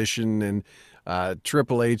transition, and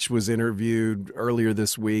Triple H was interviewed earlier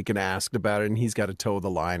this week and asked about it, and he's got to toe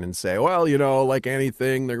the line and say, well, like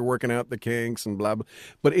anything, they're working out the kinks and blah, blah.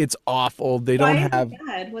 But it's awful. They don't have... Why is it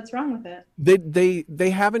bad? What's wrong with it? They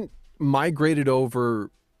haven't migrated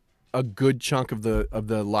over a good chunk of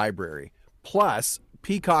the library. Plus,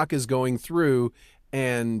 Peacock is going through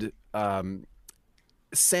and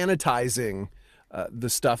sanitizing the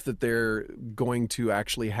stuff that they're going to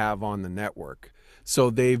actually have on the network. So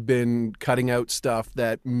they've been cutting out stuff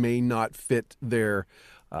that may not fit their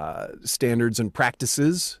standards and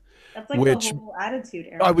practices. That's like the whole attitude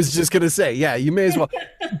era. I was just going to say, yeah, you may as well.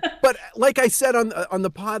 But like I said on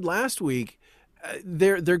the pod last week,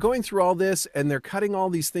 they're going through all this and they're cutting all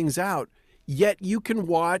these things out. Yet you can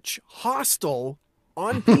watch Hostel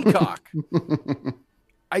on Peacock.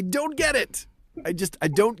 I don't get it. I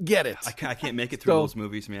don't get it. I can't make it through those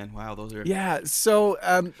movies, man. Wow, those are... Yeah, so...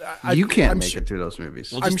 you can't make it through those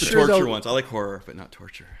movies. Well, just the torture ones. I like horror, but not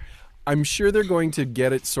torture. I'm sure they're going to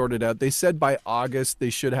get it sorted out. They said by August they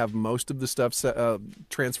should have most of the stuff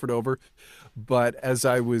transferred over. But as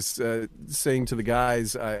I was saying to the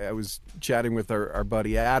guys, I was chatting with our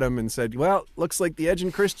buddy Adam and said, well, looks like the Edge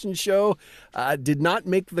and Christian show did not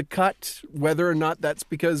make the cut, whether or not that's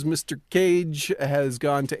because Mr. Cage has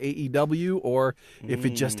gone to AEW or if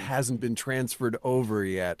it just hasn't been transferred over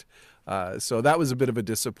yet. So that was a bit of a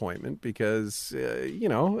disappointment because,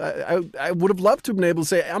 I would have loved to have been able to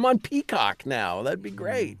say, I'm on Peacock now. That'd be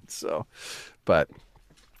great. So, but...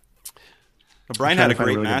 Brian had a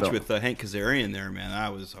great match with Hank Kazarian there, man.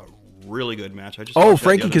 That was a really good match. Frankie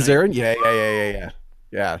Kazarian?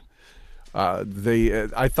 Yeah.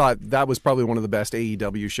 I thought that was probably one of the best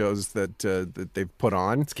AEW shows that they've put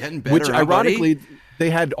on. It's getting better. Which, ironically, they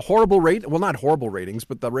had horrible not horrible ratings,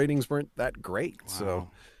 but the ratings weren't that great. Wow. So,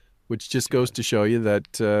 which just goes to show you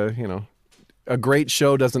that a great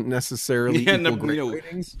show doesn't necerily equal great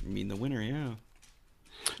ratings. I mean, the winner, yeah.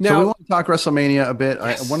 Now, so we want to talk WrestleMania a bit.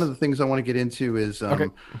 Yes. One of the things I want to get into is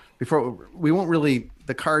before we won't really,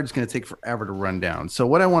 the card's going to take forever to run down. So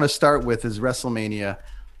what I want to start with is WrestleMania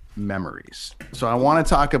memories. So I want to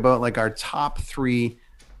talk about like our top 3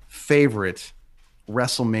 favorite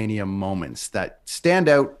WrestleMania moments that stand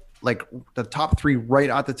out, like the top 3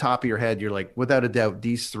 right at the top of your head. You're like, without a doubt,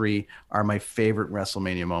 these 3 are my favorite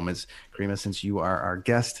WrestleMania moments. Caryma, since you are our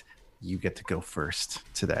guest, you get to go first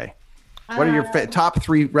today. What are your top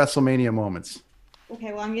 3 WrestleMania moments?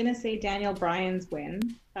 Okay, well, I'm going to say Daniel Bryan's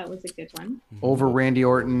win. That was a good one. Over Randy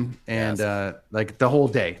Orton and like the whole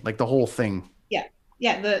day, like the whole thing. Yeah.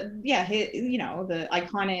 The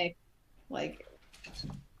iconic, like,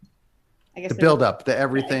 I guess. The build up, the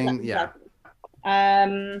everything. Yeah.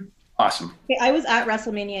 Awesome. Okay, I was at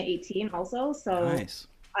WrestleMania 18 also, so nice.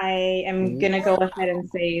 I am going to go ahead and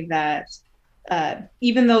say that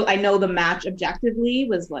even though I know the match objectively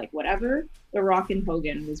was like whatever, The Rock and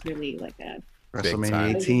Hogan was really like a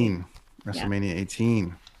WrestleMania 18. WrestleMania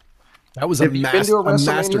 18. That was a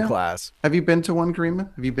masterclass. Have you been to one,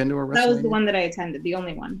 Caryma? Have you been to a WrestleMania? That was the one that I attended, the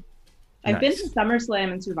only one. I've been to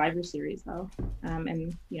SummerSlam and Survivor Series though,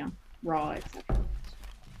 and Raw, etc.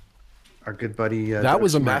 Our good buddy. That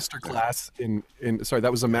was a masterclass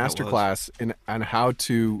that was a masterclass in on how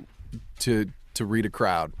to read a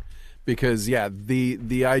crowd. Because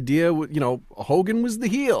the idea, Hogan was the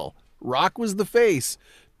heel, Rock was the face,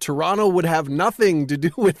 Toronto would have nothing to do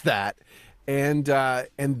with that, and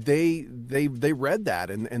they read that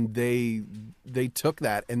and they took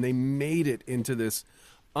that and they made it into this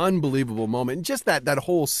unbelievable moment. And just that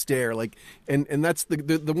whole stare, like, and that's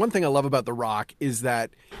the one thing I love about The Rock is that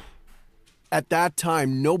at that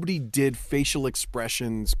time nobody did facial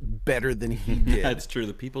expressions better than he did. That's true.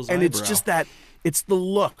 The people's and eyebrow. It's just that it's the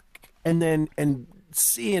look. And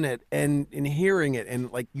seeing it and hearing it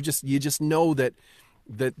and like you just know that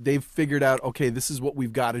they've figured out, okay, this is what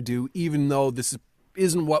we've got to do, even though this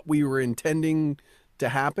isn't what we were intending to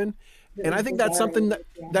happen. And I think that's something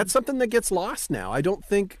that gets lost now. I don't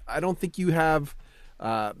think you have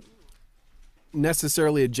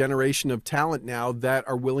necessarily a generation of talent now that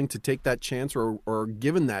are willing to take that chance or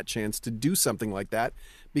given that chance to do something like that.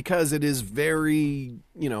 Because it is very,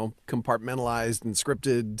 compartmentalized and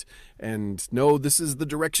scripted and no, this is the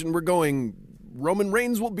direction we're going. Roman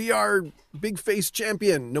Reigns will be our big face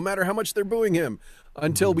champion, no matter how much they're booing him,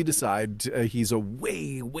 until we decide he's a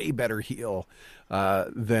way, way better heel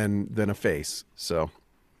than a face. So,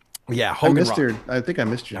 yeah, Hogan. I think I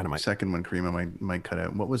missed your second one, Caryma might cut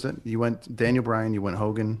out. What was it? You went Daniel Bryan, you went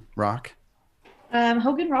Hogan, Rock?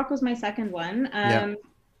 Hogan Rock was my second one.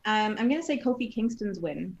 I'm going to say Kofi Kingston's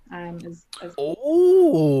win.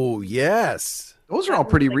 Oh, yes. Those are all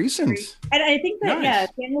pretty recent. And I think that,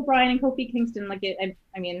 Daniel Bryan and Kofi Kingston,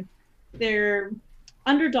 they're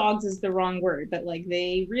underdogs is the wrong word, but like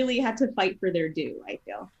they really had to fight for their due, I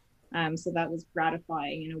feel. So that was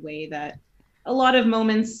gratifying in a way that a lot of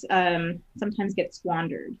moments sometimes get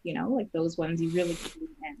squandered, like those ones you really can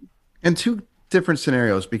win. And two different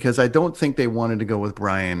scenarios because I don't think they wanted to go with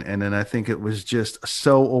Brian, and then I think it was just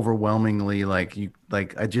so overwhelmingly I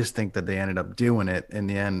just think that they ended up doing it in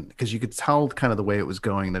the end because you could tell kind of the way it was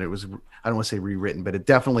going that it was, I don't want to say rewritten, but it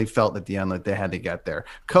definitely felt at the end like they had to get there.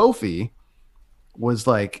 Kofi was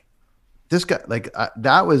like this guy,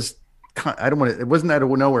 that was, I don't want to, it wasn't out of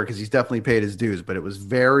nowhere because he's definitely paid his dues, but it was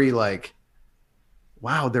very like,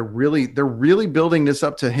 wow, they're really building this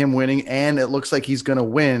up to him winning, and it looks like he's going to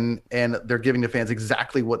win, and they're giving the fans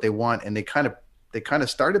exactly what they want, and they kind of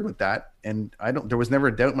started with that, and there was never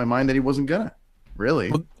a doubt in my mind that he wasn't gonna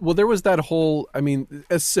really. Well, there was that whole, I mean,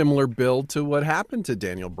 a similar build to what happened to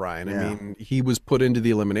Daniel Bryan. I mean, he was put into the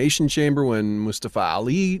Elimination Chamber when Mustafa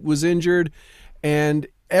Ali was injured, and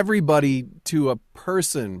everybody to a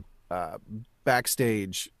person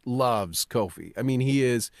backstage loves Kofi. I mean,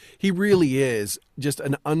 he really is just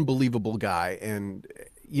an unbelievable guy. And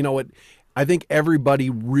you know what? I think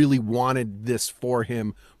everybody really wanted this for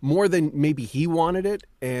him more than maybe he wanted it.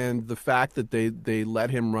 And the fact that they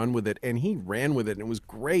let him run with it, and he ran with it, and it was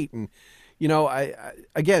great. And, you know, I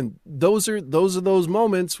again, those are those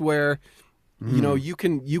moments where, you know, you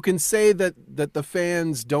can say that the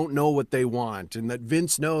fans don't know what they want and that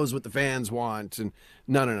Vince knows what the fans want. And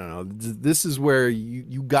no. This is where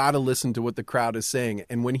you got to listen to what the crowd is saying.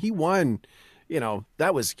 And when he won, you know,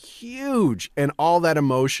 that was huge. And all that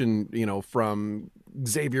emotion, you know, from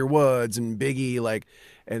Xavier Woods and Biggie,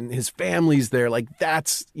 and his family's there,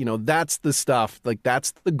 that's the stuff,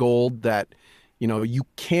 that's the gold that, you know, you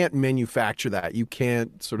can't manufacture that. You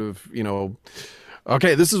can't sort of, you know,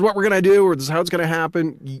 okay, this is what we're going to do, or this is how it's going to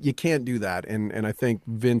happen. You can't do that. And I think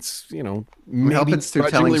Vince, you know, maybe it's through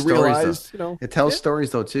telling stories, you know, it tells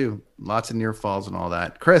stories though too. Lots of near falls and all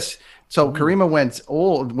that. Chris, so Caryma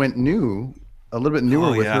went new, a little bit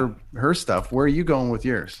newer with her stuff. Where are you going with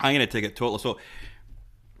yours? I'm going to take it total. So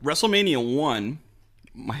WrestleMania 1,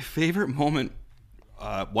 my favorite moment,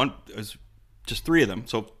 one is just 3 of them.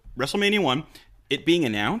 So WrestleMania 1, it being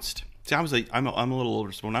announced. See, I'm a little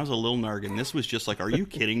older, so when I was a little nargan, this was just like, are you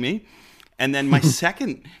kidding me? And then my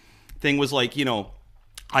second thing was like, you know,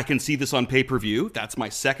 I can see this on pay-per-view. That's my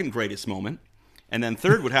second greatest moment. And then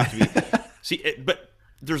third would have to be, but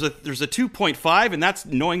there's a 2.5, and that's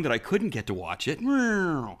knowing that I couldn't get to watch it.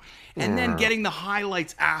 And then getting the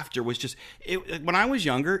highlights after was just, when I was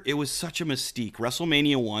younger, it was such a mystique.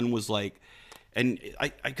 WrestleMania 1 was like, and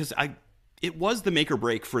it was the make or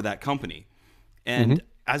break for that company. And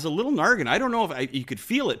as a little nargan, I don't know if you could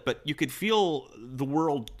feel it, but you could feel the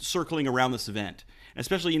world circling around this event. And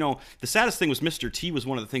especially, you know, the saddest thing was Mr. T was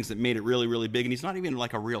one of the things that made it really, really big. And he's not even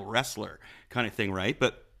like a real wrestler kind of thing, right?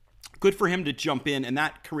 But good for him to jump in. And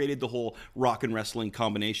that created the whole rock and wrestling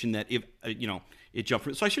combination that, if you know, it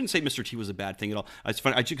jumped. So I shouldn't say Mr. T was a bad thing at all. It's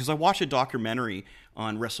funny because I watched a documentary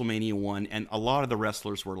on WrestleMania 1, and a lot of the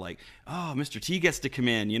wrestlers were like, "Oh, Mr. T gets to come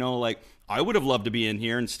in," you know, like I would have loved to be in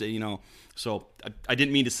here and stay, you know. So I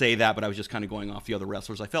didn't mean to say that, but I was just kind of going off the other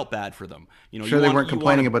wrestlers. I felt bad for them, you know. Sure, they weren't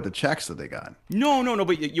complaining about the checks that they got. No.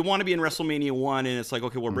 But you want to be in WrestleMania 1, and it's like,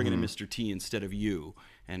 okay, we're bringing in Mr. T instead of you.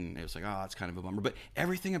 And it was like, oh, it's kind of a bummer. But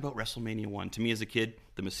everything about WrestleMania 1, to me as a kid,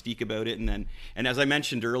 the mystique about it, and as I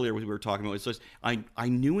mentioned earlier, we were talking about, it's just, I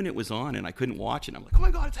knew when it was on, and I couldn't watch it. I'm like, oh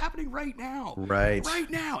my God, it's happening right now. Right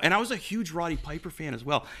now. And I was a huge Roddy Piper fan as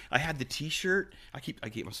well. I had the T-shirt. I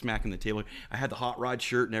keep smacking the table. I had the Hot Rod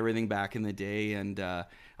shirt and everything back in the day, and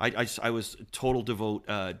I was a total devout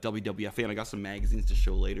WWF fan. I got some magazines to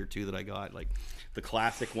show later, too, that I got, like the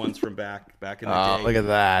classic ones from back in the day. Oh, look at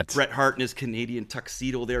that. Bret Hart in his Canadian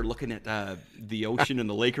tuxedo there, looking at the ocean and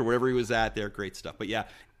the lake or wherever he was at there. Great stuff. But yeah,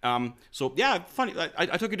 funny.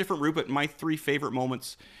 I took a different route, but my 3 favorite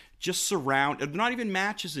moments just surround, not even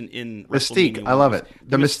matches in mystique. I love it.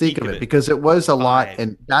 The mystique of it, because it was a lot,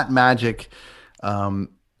 and that magic.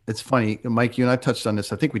 It's funny, Mike, you and I touched on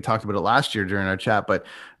this. I think we talked about it last year during our chat, but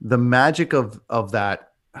the magic of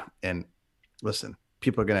that, and listen,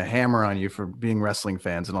 people are going to hammer on you for being wrestling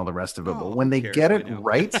fans and all the rest of it. But when they get it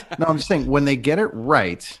right, no, I'm just saying, when they get it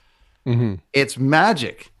right, it's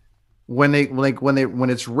magic. When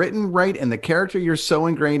it's written right and the character you're so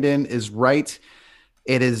ingrained in is right,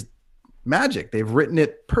 it is magic. They've written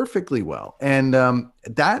it perfectly well. And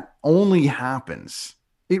that only happens.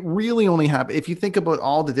 It really only happens if you think about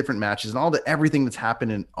all the different matches and everything that's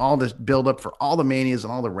happened and all this build up for all the manias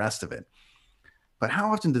and all the rest of it. But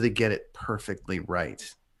how often do they get it perfectly right?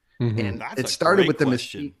 And it started with the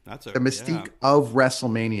mystique. The mystique of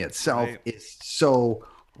WrestleMania itself is so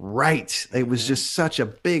right. It was just such a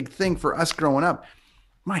big thing for us growing up.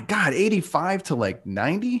 My God, 85 to like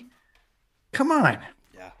 90? Come on.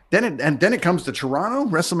 Then it comes to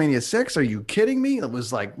Toronto, WrestleMania 6. Are you kidding me? It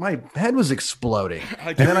was like my head was exploding.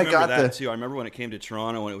 I do remember that too. I remember when it came to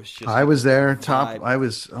Toronto and it was just. I was there. I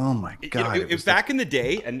was. Oh my god! It was back in the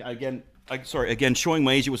day, and again, showing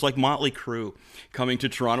my age, it was like Motley Crue coming to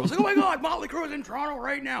Toronto. It was like, oh my god, Motley Crue is in Toronto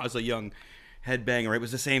right now. As a young headbanger, right? It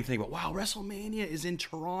was the same thing. But wow, WrestleMania is in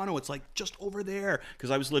Toronto. It's like just over there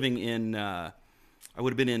because I was living in. I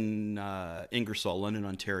would have been in Ingersoll, London,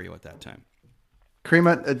 Ontario at that time.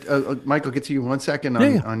 Caryma, Michael, get to you 1 second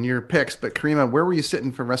on your picks, but Caryma, where were you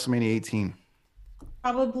sitting for WrestleMania 18?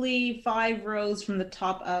 Probably 5 rows from the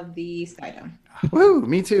top of the Skydome. Woo,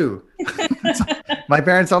 me too. My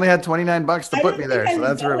parents only had $29 to put me there, so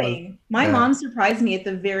that's where it was. My mom surprised me at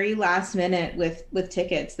the very last minute with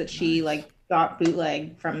tickets that she got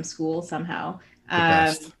bootleg from school somehow.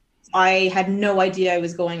 I had no idea I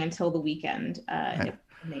was going until the weekend. It was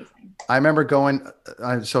amazing. I remember going.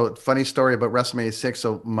 So funny story about WrestleMania 6.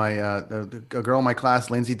 So my a girl in my class,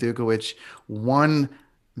 Lindsay Dukowich, won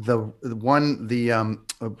the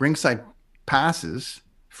ringside passes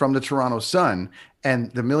from the Toronto Sun,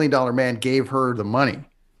 and the $1 Million Man gave her the money.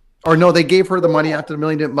 Or no, they gave her the money after the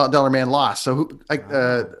 $1 Million Man lost. So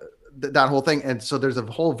that whole thing, and so there's a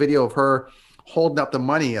whole video of her holding up the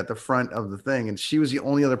money at the front of the thing, and she was the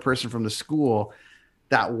only other person from the school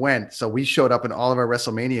that went. So we showed up in all of our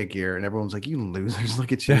WrestleMania gear, and everyone's like, "You losers,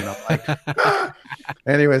 look at you!" And I'm like, ah.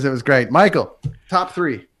 Anyways, it was great. Michael, top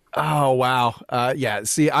 3. Oh wow, yeah.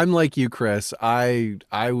 See, I'm like you, Chris. I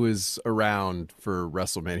was around for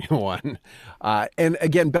WrestleMania 1, and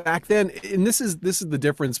again back then. And this is the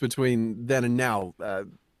difference between then and now.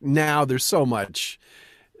 Now there's so much.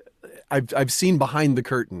 I've seen behind the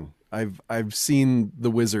curtain. I've seen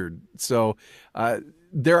the wizard. So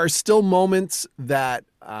there are still moments that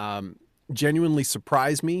genuinely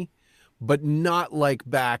surprise me, but not like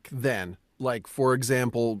back then. Like, for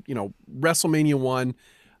example, WrestleMania 1,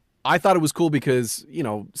 I thought it was cool because,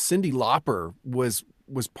 Cyndi Lauper was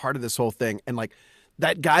part of this whole thing. And like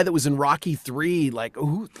that guy that was in Rocky 3, like,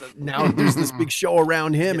 now there's this big show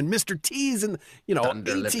around him and Mr. T's and,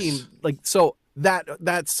 A-Team. Like, so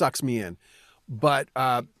that sucks me in. But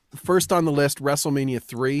first on the list, WrestleMania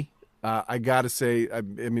 3. I gotta say, I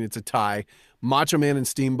mean, it's a tie. Macho Man and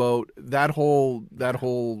Steamboat. That whole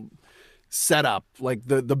setup, like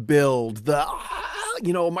the build,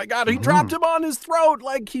 oh my God, he dropped him on his throat,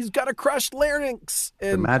 like he's got a crushed larynx.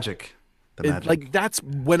 And the magic. Like that's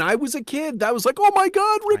when I was a kid. That was like, oh my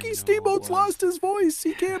God, Ricky Steamboat's lost his voice.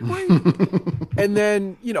 He can't breathe. And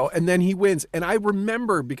then he wins. And I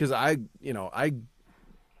remember because I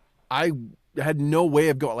had no way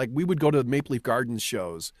of going. Like we would go to the Maple Leaf Gardens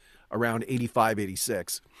shows around 85,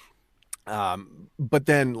 86. But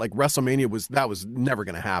then like WrestleMania was never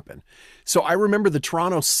going to happen. So I remember the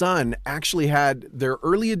Toronto Sun actually had their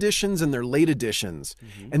early editions and their late editions.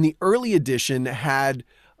 And the early edition had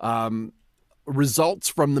results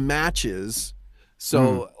from the matches.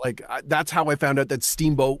 So that's how I found out that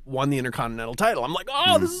Steamboat won the Intercontinental title. I'm like,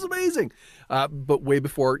 oh, this is amazing. But way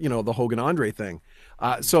before, the Hogan Andre thing.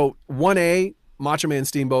 So 1A, Macho Man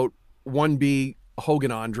Steamboat, 1B,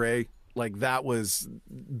 Hogan Andre. Like that was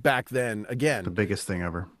back then, again, the biggest thing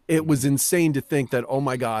ever. It was insane to think that, oh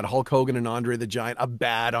my God, Hulk Hogan and Andre the Giant, a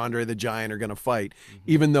bad Andre the Giant, are going to fight.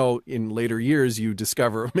 Even though in later years you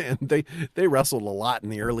discover, man, they wrestled a lot in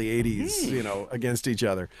the early 80s, against each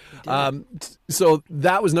other. So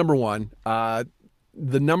that was number 1. The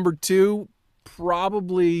number 2,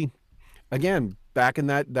 probably, again, back in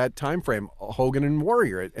that time frame, Hogan and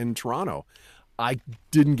Warrior in Toronto. I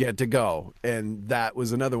didn't get to go, and that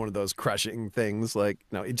was another one of those crushing things. Like,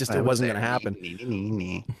 no, it wasn't going to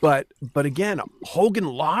happen. But again, Hogan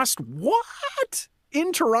lost. What?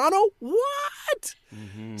 In Toronto? What?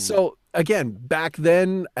 So again, back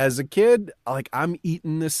then as a kid, like I'm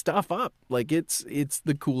eating this stuff up. Like it's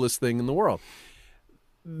the coolest thing in the world.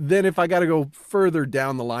 Then if I got to go further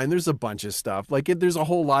down the line, there's a bunch of stuff. Like there's a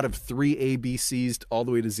whole lot of 3 ABCs all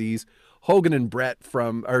the way to Z's. Hogan and Brett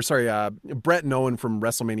Brett and Owen from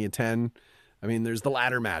WrestleMania 10. I mean, there's the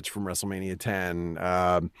ladder match from WrestleMania 10.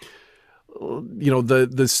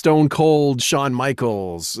 The Stone Cold Shawn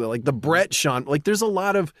Michaels, like the Brett Shawn. Like there's a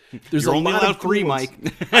lot of. You're only allowed 3, Mike.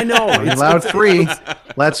 I know. You're allowed 3.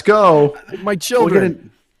 Let's go. My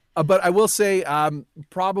children. But I will say,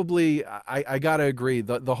 probably I gotta agree.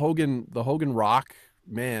 The Hogan Rock,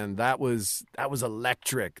 man, that was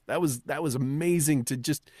electric. That was amazing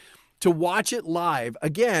to watch it live.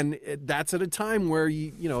 Again, that's at a time where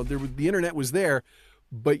the internet was there,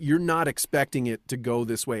 but you're not expecting it to go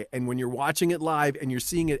this way. And when you're watching it live and you're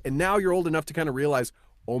seeing it, and now you're old enough to kind of realize,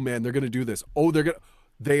 oh man, they're gonna do this. Oh,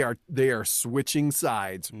 they are switching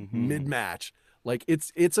sides mid-match. Like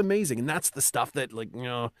it's amazing. And that's the stuff that, like, you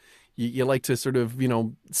know, you like to sort of, you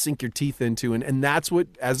know, sink your teeth into. And that's what,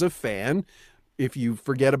 as a fan, if you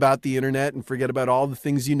forget about the internet and forget about all the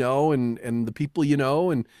things you know and the people you know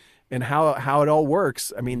and how it all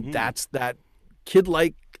works, I mean, that's that kid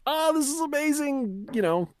like, oh, this is amazing, you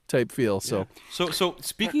know, type feel. So so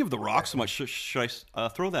speaking of The Rock so much, should I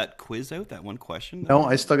throw that quiz out, that one question? No,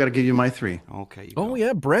 I still got to give you my 3. Okay. Oh,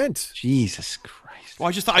 yeah, Brent. Jesus Christ. Well,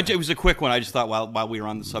 I just thought it was a quick one. I just thought while we were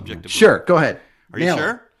on the subject of Sure, go ahead. Are you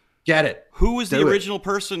sure? Get it. Who was the original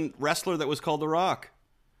wrestler that was called The Rock?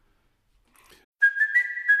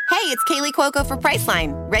 Hey, it's Kaylee Cuoco for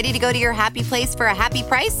Priceline. Ready to go to your happy place for a happy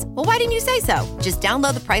price? Well, why didn't you say so? Just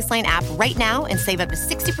download the Priceline app right now and save up to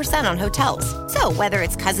 60% on hotels. So whether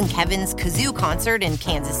it's Cousin Kevin's Kazoo Concert in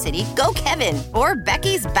Kansas City, go Kevin, or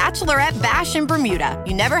Becky's Bachelorette Bash in Bermuda,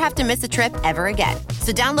 you never have to miss a trip ever again.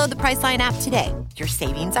 So download the Priceline app today. Your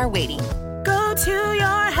savings are waiting. Go to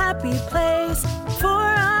your happy place for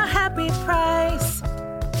a happy price.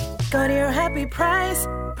 Go to your happy price,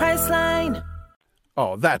 Priceline.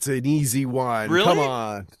 Oh, that's an easy one. Really? Come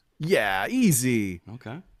on. Yeah, easy.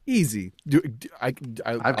 Okay. Easy. I've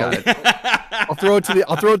got it. I'll throw it to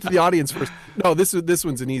the audience first. No, this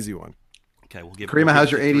one's an easy one. Okay, we'll give Caryma, how's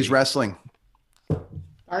your 80s wrestling?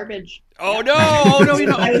 Garbage. Oh no, you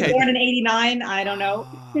know. I was Okay. born in '89. I don't know.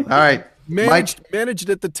 All right. Managed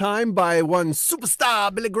at the time by one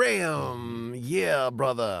superstar, Billy Graham. Yeah,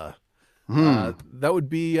 brother. That would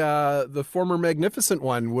be the former Magnificent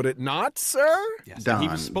One, would it not, sir? Yes. Don, He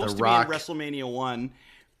was supposed to Rock. be in WrestleMania 1,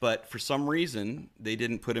 but for some reason they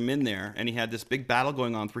didn't put him in there, and he had this big battle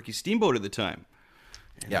going on with Ricky Steamboat at the time.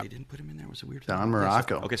 And they didn't put him in there. It was a weird thing. Don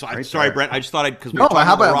Morocco. Okay, so Right I'm sorry, there. Brent. I just thought because No,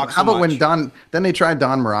 how about when Don? Then they tried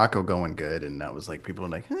Don Morocco going good, and that was like people were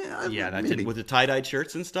like, that maybe. did with the tie-dyed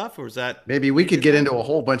shirts and stuff, or was that? Maybe we could get into a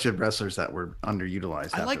whole bunch of wrestlers that were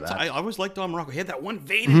underutilized. I always liked Don Morocco. He had that one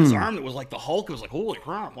vein in his arm that was like the Hulk. It was like, holy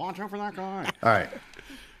crap! Watch out for that guy. All right.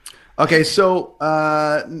 Okay, so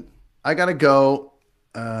I gotta go.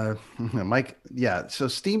 Mike, yeah. So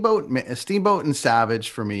Steamboat and Savage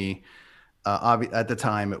for me. At the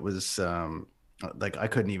time, it was like I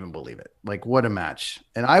couldn't even believe it. Like, what a match!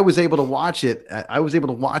 And I was able to watch it. I was able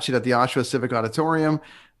to watch it at the Oshawa Civic Auditorium.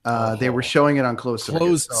 They were showing it on closed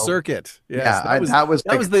circuit. Yes, yeah, that was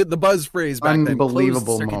the buzz phrase back then.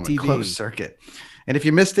 Unbelievable Closed moment. TV. Closed circuit. And if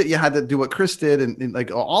you missed it, you had to do what Chris did, and like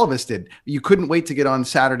all of us did. You couldn't wait to get on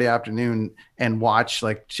Saturday afternoon and watch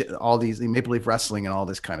like all these Maple Leaf Wrestling and all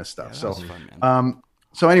this kind of stuff. Yeah, so, fun,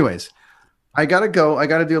 so anyways. I gotta go. I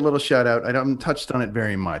gotta do a little shout out. I haven't touched on it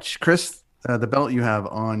very much. Chris, the belt you have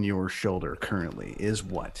on your shoulder currently is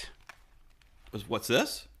what? What's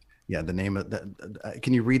this? Yeah, the name of that.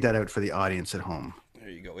 Can you read that out for the audience at home? There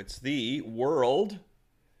you go. It's the World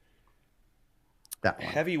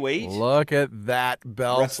Heavyweight. Look at that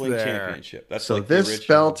belt Wrestling there. Championship. That's so like this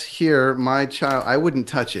belt here, my child, I wouldn't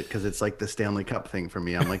touch it because it's like the Stanley Cup thing for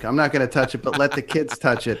me. I'm like, I'm not gonna touch it, but let the kids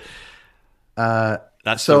touch it.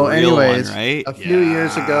 That's so. The real Anyways, one, right? A few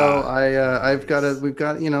years ago, we've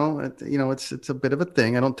got it's a bit of a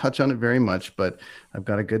thing. I don't touch on it very much, but I've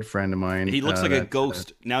got a good friend of mine. He looks like a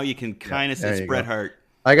ghost. Now you can kind of see it's Bret Hart.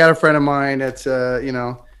 I got a friend of mine that's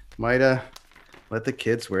might let the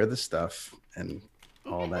kids wear the stuff and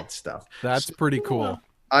all that stuff. That's pretty cool.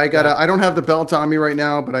 I don't have the belt on me right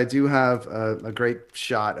now, but I do have a great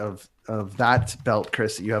shot of that belt,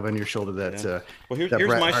 Chris, that you have on your shoulder. Well, here's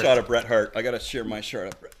my shot of Bret Hart. I got to share my shot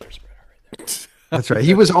of Bret. There's Bret Hart right there. That's right.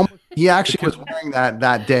 He actually was wearing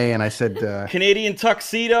that day, and I said Canadian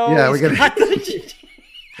tuxedo. Yeah, we got.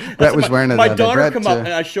 Bret was wearing my daughter come up,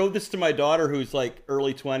 and I showed this to my daughter, who's like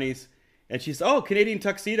early 20s, and she's, oh, Canadian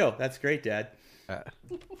tuxedo. That's great, Dad.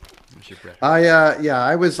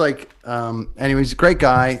 I was like, anyways, great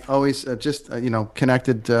guy. Always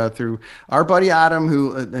connected through our buddy Adam,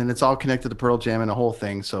 who and it's all connected to Pearl Jam and the whole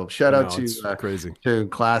thing. So shout out to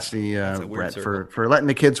Classy Bret for letting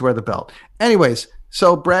the kids wear the belt. Anyways,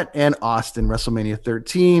 so Bret and Austin, WrestleMania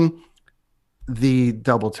 13, the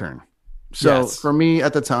double turn. So for me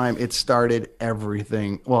at the time, it started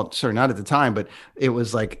everything. Well, sorry, not at the time, but it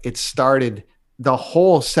was like it started the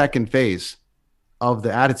whole second phase of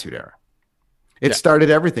the Attitude Era. It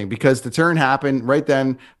started everything because the turn happened right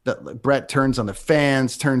then. Bret turns on the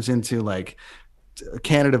fans, turns into like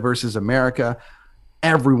Canada versus America.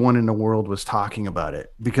 Everyone in the world was talking about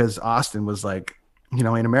it because Austin was like, in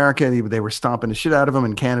America, they were stomping the shit out of him.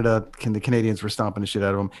 In Canada, the Canadians were stomping the shit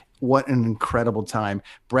out of him. What an incredible time.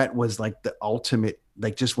 Bret was like the ultimate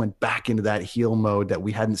like just went back into that heel mode that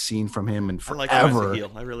we hadn't seen from him in forever. I like him as a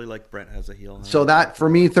heel. I really like Brent as a heel. So that for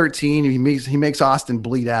me, 13, he makes Austin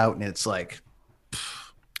bleed out, and it's like,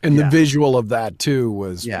 and the visual of that too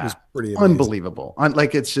was pretty amazing. Unbelievable.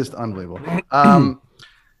 Like it's just unbelievable.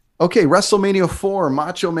 Okay, WrestleMania 4,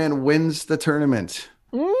 Macho Man wins the tournament,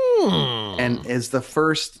 and is the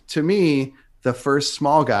first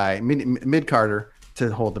small guy, mid Carter,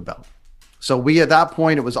 to hold the belt. So at that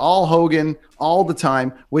point, it was all Hogan all the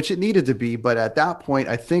time, which it needed to be. But at that point,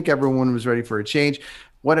 I think everyone was ready for a change.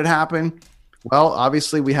 What had happened? Well,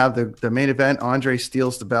 obviously, we have the main event. Andre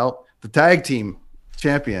steals the belt. The tag team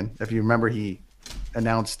champion, if you remember, he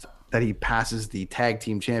announced that he passes the tag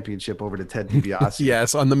team championship over to Ted DiBiase.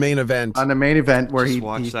 Yes, on the main event. On the main event where he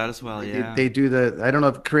watched that as well. Yeah, they do I don't know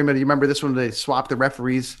if Caryma, do you remember this one? They swap the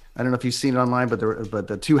referees. I don't know if you've seen it online, but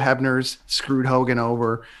the two Hebners screwed Hogan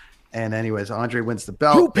over. And anyways, Andre wins the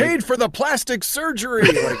belt. Who paid for the plastic surgery?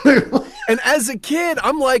 And as a kid,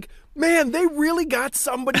 I'm like, man, they really got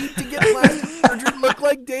somebody to get plastic surgery look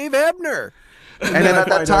like Dave Hebner. And then at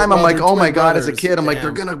that time, I'm like, oh my God, as a kid, I'm like,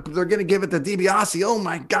 they're gonna give it to DiBiase. Oh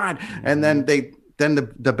my God. And then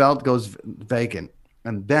the belt goes vacant.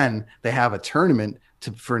 And then they have a tournament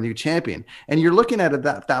for a new champion. And you're looking at it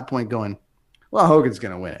at that point going, well, Hogan's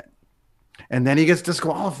gonna win it. And then he gets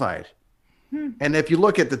disqualified. And if you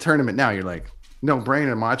look at the tournament now, you're like, no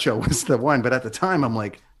brainer, Macho was the one. But at the time, I'm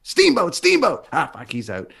like, Steamboat. Fuck, he's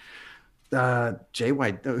out. Jay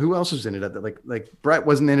White. Who else was in it at that? Like Brett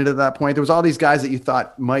wasn't in it at that point. There was all these guys that you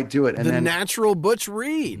thought might do it. And the natural Butch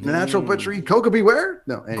Reed. Coco Beware.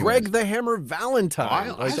 No, anyways. Greg the Hammer Valentine.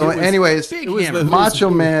 It was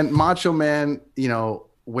Macho Man,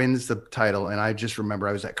 wins the title. And I just remember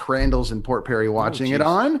I was at Crandall's in Port Perry watching it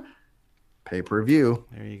on pay-per-view.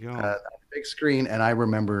 There you go. Big screen, and I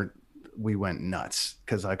remember we went nuts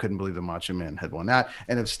because I couldn't believe the Macho Man had won that,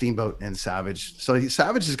 and of Steamboat and Savage. So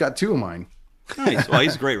Savage has got two of mine. Nice. Well,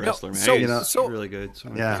 he's a great wrestler, man. He's really good.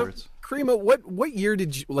 So Caryma, what year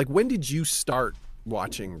did you when did you start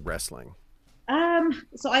watching wrestling?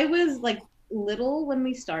 So I was like little when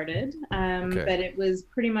we started, but it was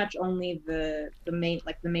pretty much only the main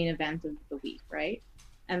event of the week, right?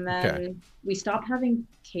 And then we stopped having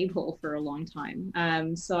cable for a long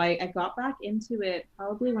time. So I got back into it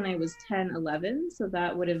probably when I was 10, 11. So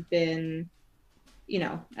that would have been,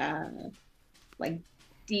 like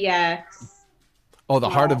DX. Oh, the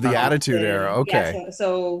Heart of the Attitude Era. Okay. Yeah,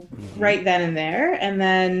 so right then and there. And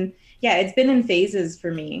then, it's been in phases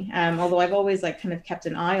for me. Although I've always like kind of kept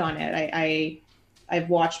an eye on it. I've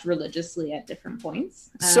watched religiously at different points.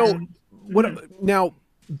 So now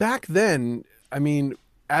back then, I mean,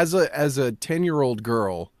 as a 10-year-old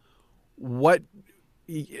girl, what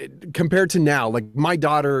compared to now, like my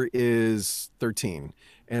daughter is 13,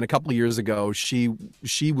 and a couple of years ago, she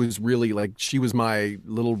was really like, she was my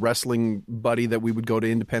little wrestling buddy that we would go to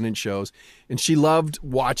independent shows, and she loved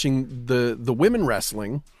watching the women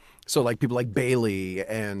wrestling. So like people like Bayley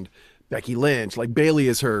and Becky Lynch, like Bayley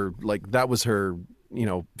is her, like that was her,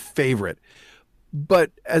 favorite.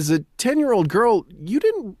 But as a 10-year-old girl, you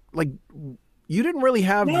didn't really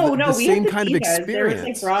have the same kind of experience. There was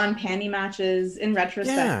like bra and panty matches. In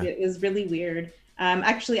retrospect, it was really weird.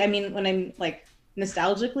 Actually, I mean, when I'm like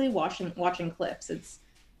nostalgically watching clips, it's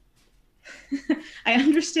I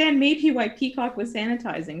understand maybe why Peacock was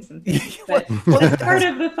sanitizing some things, but that's part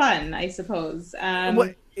of the fun, I suppose. I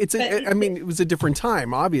mean, it was a different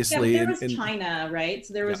time, obviously. Yeah, there was China, right?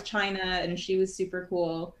 So there was China, and she was super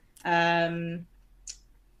cool.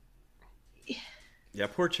 Yeah,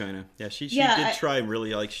 poor China. Yeah, she did try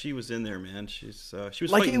really, like, she was in there, man. She was like,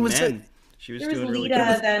 fighting men. She was doing really good. There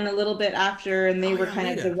was Lita then a little bit after, and they were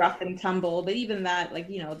kind of the rough and tumble. But even that, like,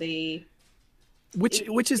 they...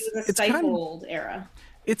 Which is a stifled era.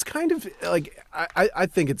 It's kind of like, I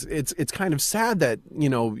think it's kind of sad that,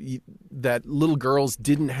 that little girls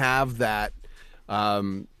didn't have that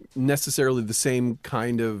necessarily the same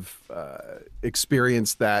kind of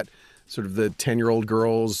experience that sort of the 10-year-old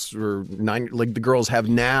girls or the girls have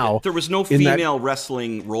now. There was no female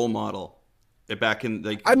wrestling role model back in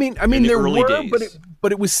the there early were, days.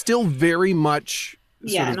 but it was still very much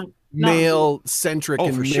male centric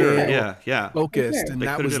and male focused, and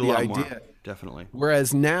that was the idea. More, definitely.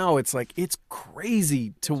 Whereas now it's like, it's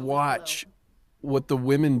crazy to watch what the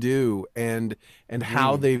women do and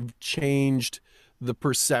how they've changed the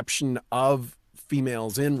perception of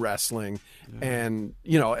females in wrestling. And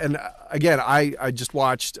and again, I just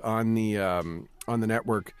watched on the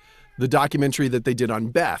network the documentary that they did on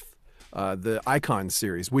Beth, the Icon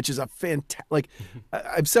series, which is a fantastic. Like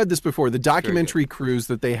I've said this before, the documentary crews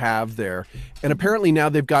that they have there, and apparently now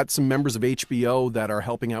they've got some members of HBO that are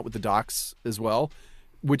helping out with the docs as well,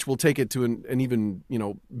 which will take it to an even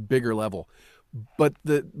bigger level. But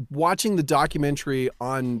watching the documentary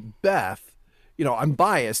on Beth, I'm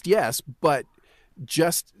biased, yes, but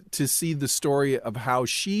just to see the story of how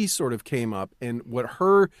she sort of came up and what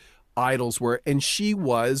her idols were, and she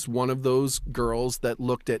was one of those girls that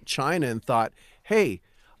looked at China and thought, "Hey,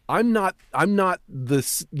 I'm not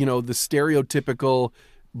this the stereotypical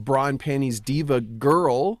bra and panties diva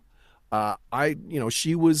girl.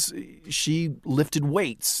 She lifted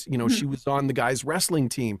weights. She was on the guys' wrestling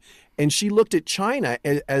team, and she looked at China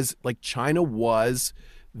as like China was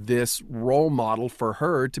this role model for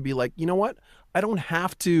her to be like, you know what? I don't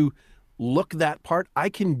have to look that part. I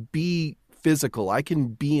can be physical. I can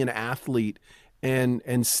be an athlete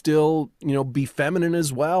and still, be feminine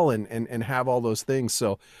as well and have all those things.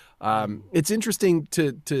 So it's interesting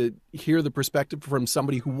to hear the perspective from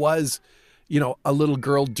somebody who was, a little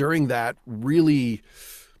girl during that really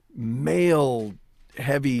male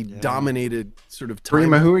heavy dominated sort of time.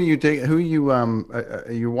 Caryma, who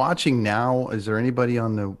are you watching now? Is there anybody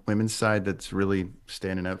on the women's side that's really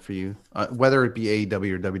standing out for you? Whether it be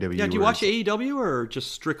AEW or WWE. Yeah, do you watch AEW or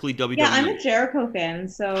just strictly WWE? Yeah, I'm a Jericho fan,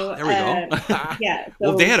 so there we go. Yeah. So,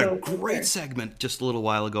 well, they had a great segment just a little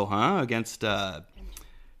while ago, against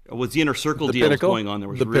was the Inner Circle deal was going on. There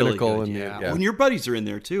was really good. And your buddies are in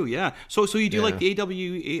there too. Yeah. So you do like the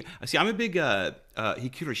AW? See, I'm a big Hikaru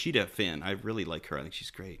Shida fan. I really like her. I think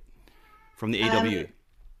she's great from the AW.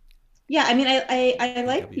 Yeah, I mean, I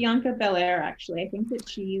like Bianca Belair actually. I think that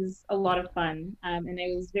she's a lot of fun, and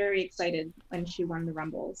I was very excited when she won the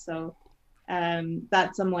Rumble. So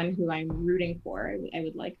that's someone who I'm rooting for. I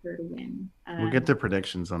would like her to win. We'll get the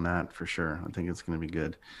predictions on that for sure. I think it's going to be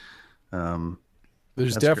good.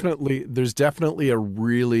 There's definitely a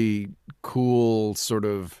really cool sort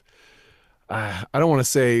of I don't want to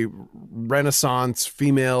say Renaissance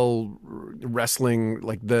female wrestling,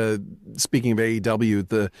 like speaking of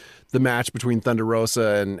AEW, the match between Thunder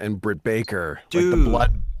Rosa and Britt Baker, dude.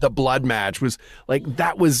 Like the blood match was like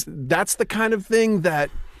that's the kind of thing that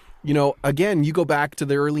again, you go back to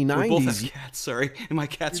the early 90s. We both have cats, sorry. And my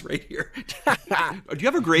cat's right here. Do you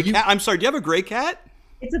have a gray cat? I'm sorry, do you have a gray cat?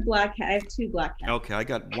 It's a black cat. I have two black cats. Okay, I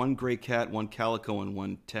got one gray cat, one calico, and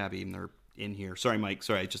one tabby, and they're in here. Sorry, Mike.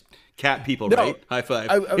 Sorry, just cat people, right? High five.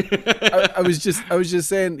 I was just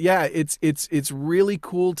saying, yeah, it's really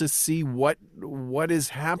cool to see what is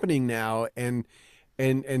happening now, and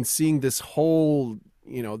seeing this whole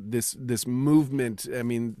this movement. I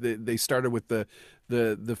mean, they started with the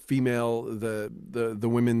female the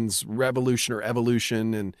women's revolution or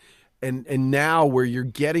evolution, and now where you're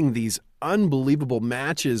getting these unbelievable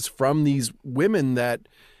matches from these women that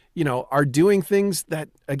are doing things that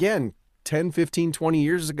again 10 15 20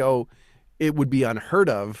 years ago it would be unheard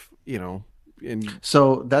of, and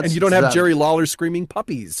so that's and you don't have Jerry Lawler screaming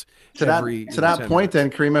puppies to that point.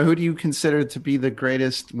 Then Caryma, who do you consider to be the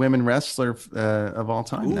greatest women wrestler of all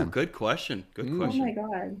time? Ooh, good question. Oh my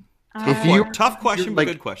god. Tough question, but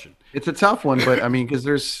good question. It's a tough one, but I mean, because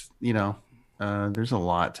there's there's a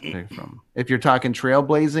lot to pick from. If you're talking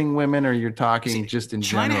trailblazing women, or you're talking just in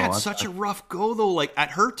China general. China had such a rough go, though. Like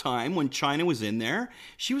at her time, when China was in there,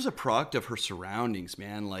 she was a product of her surroundings,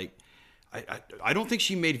 man. Like I don't think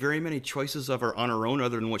she made very many choices on her own,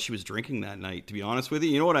 other than what she was drinking that night. To be honest with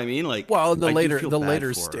you, you know what I mean? Like, well, the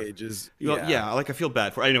later stages, yeah. Like I feel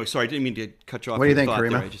bad for. Anyway, sorry, I didn't mean to cut you off. What do you think,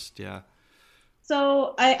 Caryma?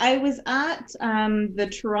 So I was at the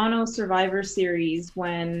Toronto Survivor Series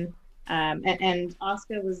when. And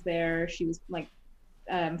Asuka was there. She was like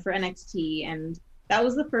for NXT, and that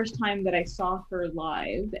was the first time that I saw her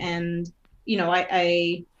live. And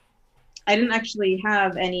I didn't actually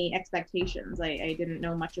have any expectations. I didn't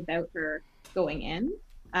know much about her going in,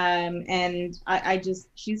 and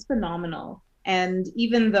she's phenomenal. And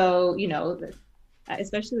even though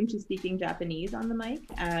especially when she's speaking Japanese on the mic,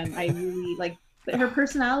 I really like. But her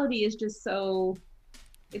personality is just so.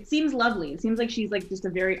 It seems lovely. It seems like she's like just a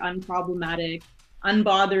very unproblematic,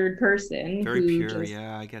 unbothered person very who pure. just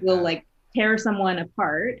Yeah, I get will that. like tear someone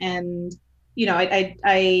apart. And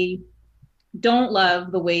I don't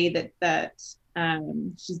love the way that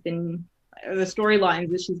she's been, the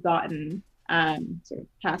storylines that she's gotten sort of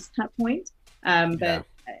past that point. But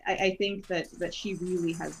I think that she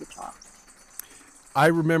really has the chops. I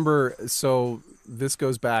remember, so this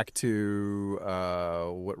goes back to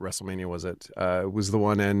what WrestleMania was it? It was the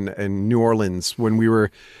one in New Orleans when we were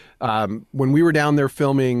down there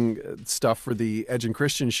filming stuff for the Edge and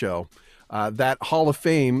Christian show. that Hall of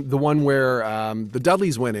Fame, the one where the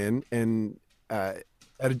Dudleys went in and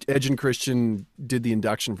Edge and Christian did the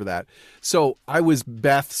induction for that. So I was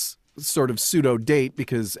Beth's sort of pseudo date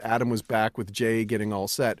because Adam was back with Jay getting all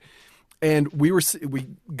set. And we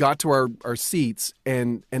got to our seats,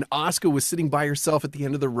 and Asuka was sitting by herself at the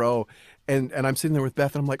end of the row, and I'm sitting there with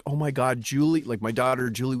Beth, and I'm like, oh my God, Julie, like my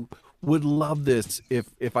daughter Julie would love this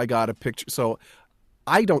if I got a picture. So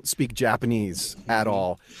I don't speak Japanese at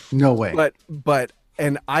all. No way. But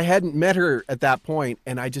and I hadn't met her at that point,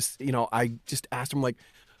 and I just asked him like,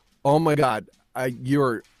 oh my God,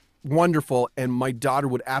 you're wonderful, and my daughter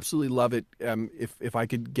would absolutely love it if I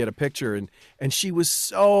could get a picture, and she was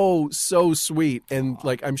so sweet, and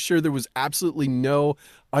like I'm sure there was absolutely no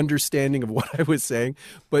understanding of what I was saying,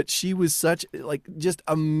 but she was such like just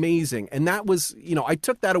amazing, and that was I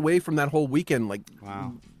took that away from that whole weekend, like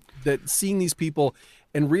wow, that seeing these people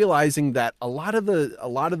and realizing that a lot of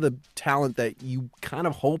the talent that you kind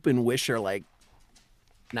of hope and wish are like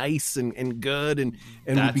nice and good and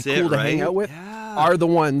would be cool to hang out with are the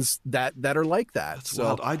ones that are like that. That's so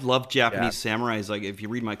wild. I love Japanese samurais. Like if you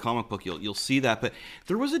read my comic book, you'll see that. But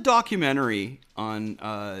there was a documentary on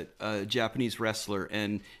a Japanese wrestler,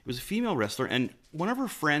 and it was a female wrestler, and one of her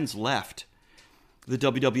friends left the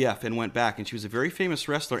WWF and went back, and she was a very famous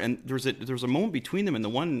wrestler, and there was a moment between them, and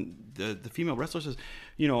the female wrestler says,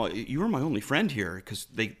 you were my only friend here, because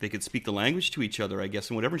they could speak the language to each other, I guess,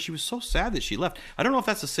 and whatever. And she was so sad that she left. I don't know if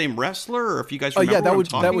that's the same wrestler or if you guys remember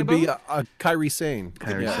that would be Kairi Sane.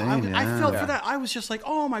 I felt for that. I was just like,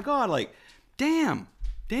 oh my God, like damn,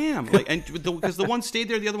 like, and because the one stayed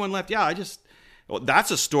there, the other one left. Yeah,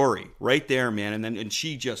 that's a story right there, man. And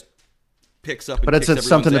she just picks up, but it's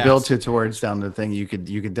something to build towards down the thing. You could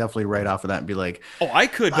definitely write off of that and be like, oh, I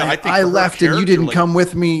could, but I think I left and you didn't come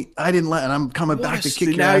with me. I didn't let, and I'm coming back to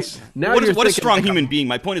kick ass. Now what a strong human being.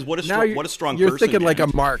 My point is, what a strong person. You're thinking like a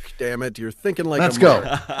Mark. Damn it, you're thinking like. Let's go.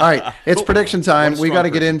 All right, it's prediction time. We got to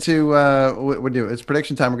get into what do. It's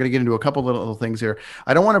prediction time. We're going to get into a couple little things here.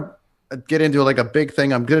 I don't want to get into like a big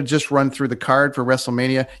thing. I'm going to just run through the card for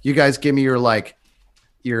WrestleMania. You guys give me your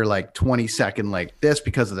 20-second like this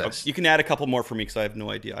because of this. You can add a couple more for me because I have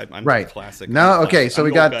no idea. I'm right. Classic. No, okay. So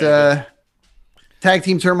we got Tag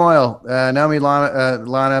Team Turmoil, Naomi,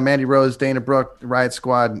 Lana, Mandy Rose, Dana Brooke, Riot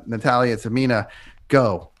Squad, Natalia, Tamina.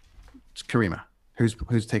 Go. It's Caryma.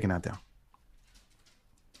 Who's taking that down?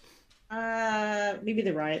 Maybe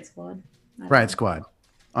the Riot Squad. Riot Squad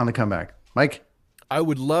on the comeback. Mike? I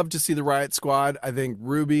would love to see the Riot Squad. I think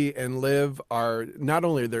Ruby and Liv are not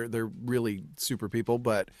only they're really super people,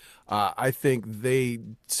 but I think they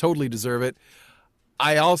totally deserve it.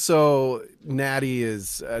 I also Natty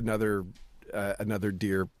is another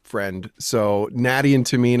dear friend. So Natty and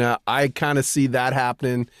Tamina, I kind of see that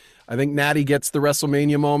happening. I think Natty gets the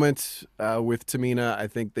WrestleMania moment with Tamina. I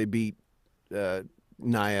think they beat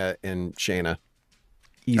Nia and Shayna.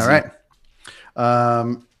 Easy. All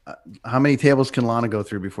right. How many tables can Lana go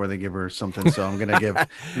through before they give her something? So I'm going to give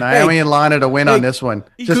Naomi and Lana to win on this one.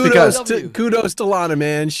 Just kudos to Lana,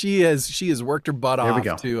 man. She has worked her butt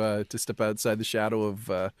off to step outside the shadow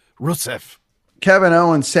of Rusev. Kevin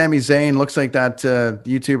Owens, Sami Zayn. Looks like that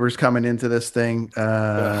YouTuber's coming into this thing.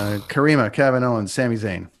 Caryma, Kevin Owens, Sami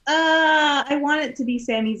Zayn. I want it to be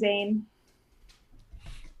Sami Zayn.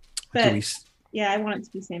 But yeah, I want it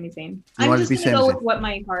to be Sami Zayn. I'm just going to go with what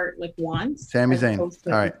my heart wants. Sami Zayn. All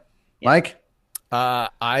right. Yeah. Mike?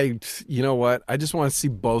 You know what? I just want to see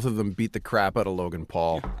both of them beat the crap out of Logan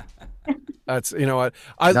Paul. That's, you know what?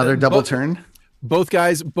 Another double turn? Both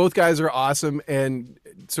guys are awesome. And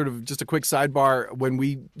sort of just a quick sidebar, when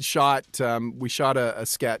we shot a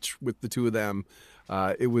sketch with the two of them.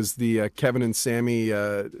 It was the Kevin and Sammy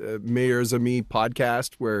Mayors of Me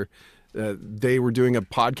podcast where they were doing a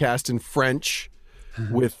podcast in French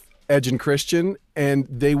with Edge and Christian, and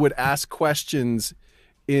they would ask questions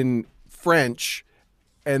in French,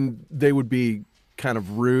 and they would be kind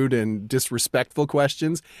of rude and disrespectful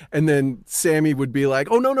questions. And then Sammy would be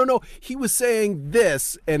like, oh, no, he was saying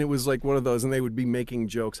this. And it was like one of those, and they would be making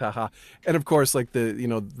jokes, haha. And of course, like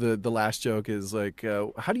the last joke is like,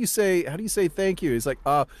 how do you say thank you? He's like,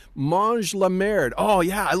 mange la merde. Oh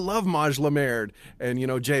yeah, I love mange la merde.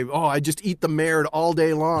 And Jay, oh, I just eat the merde all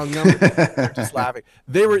day long. No, they're just laughing.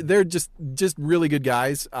 They're just really good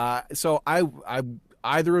guys. So I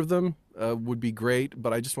either of them would be great,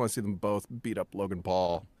 but I just want to see them both beat up Logan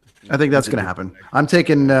Paul. I think that's going to happen. I'm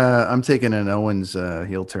taking an Owens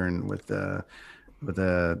heel turn with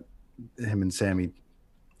him and Sammy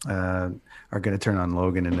are going to turn on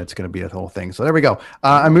Logan, and it's going to be a whole thing. So there we go.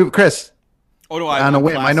 I move Chris. Oh no, on a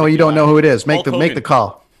whim. I know you don't know who it is. Make the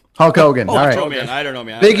call. Hulk Hogan. All right. Man. I don't know,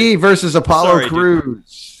 man. Big E versus Apollo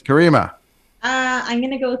Crews. Caryma. I'm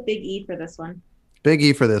gonna go with Big E for this one. Big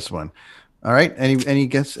E for this one. All right. Any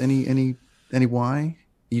guess? Any why?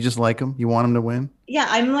 You just like him? You want him to win? Yeah,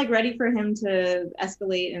 I'm like ready for him to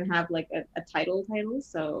escalate and have like a title.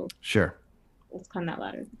 So sure. Let's climb that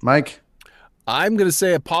ladder. Mike. I'm going to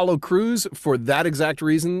say Apollo Crews for that exact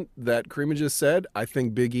reason that Caryma just said. I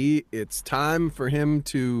think Big E, it's time for him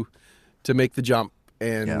to make the jump.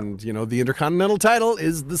 And, the Intercontinental title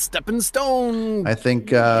is the stepping stone. I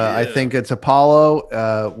think it's Apollo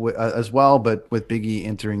as well, but with Big E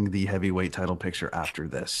entering the heavyweight title picture after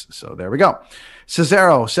this. So there we go.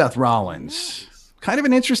 Cesaro, Seth Rollins. Kind of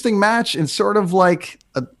an interesting match and sort of like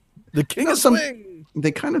the King of Swing.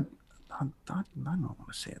 They kind of, I don't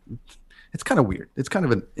want to say it. It's kind of weird. It's kind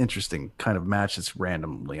of an interesting kind of match that's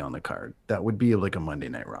randomly on the card. That would be like a Monday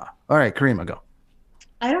Night Raw. All right, Caryma, go.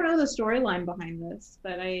 I don't know the storyline behind this,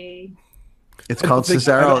 but It's called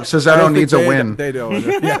Cesaro. Cesaro needs a win. They don't.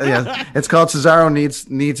 Yeah. It's called Cesaro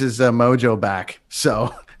needs his mojo back.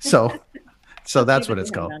 So that's what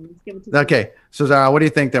it's called. Okay, Cesaro, what do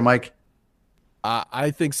you think there, Mike?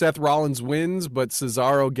 I think Seth Rollins wins, but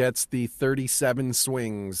Cesaro gets the 37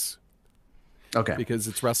 swings. Okay. Because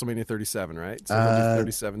it's WrestleMania 37, right? So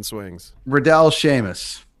 37 swings. Riddell,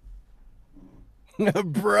 Sheamus.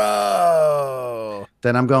 Bro.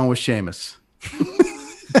 Then I'm going with Sheamus.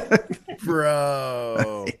 Bro.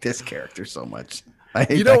 I hate this character so much. I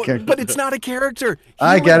hate that character. But it's not a character.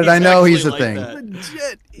 I get it. I know he's a thing.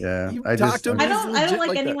 Legit. Yeah. I don't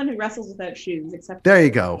like anyone who wrestles without shoes except. There you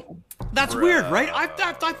go. That's weird, right? I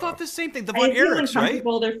thought the same thing. The Von Erichs, right?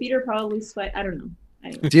 Their feet are probably sweat. I don't know.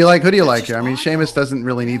 Who do you like here? I mean, Sheamus doesn't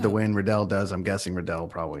really need the win. Riddell does. I'm guessing Riddell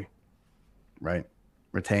probably, right?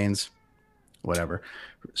 Retains, whatever.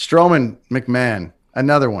 Strowman, McMahon,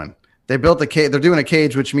 another one. They built a cage. They're doing a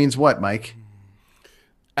cage, which means what, Mike?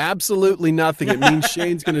 Absolutely nothing. It means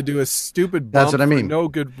Shane's going to do a stupid bump. That's what I mean. For no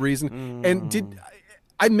good reason. And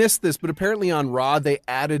I missed this, but apparently on Raw they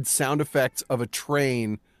added sound effects of a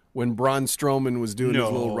train when Braun Strowman was doing his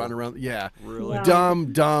little run around. Yeah. Really?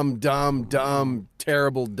 Dumb,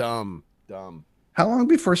 terrible, dumb. How long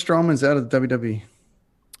before Strowman's out of the WWE?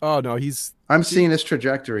 Oh, no, I'm seeing his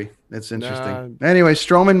trajectory. It's interesting. Anyway,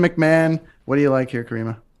 Strowman, McMahon. What do you like here,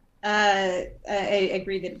 Caryma? I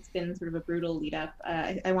agree that it's been sort of a brutal lead up.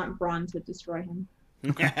 I want Braun to destroy him.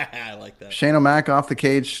 I like that. Shane O'Mac off the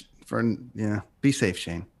cage be safe,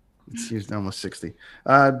 Shane. He's almost 60.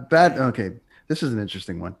 Okay. This is an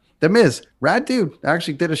interesting one. The Miz, rad dude,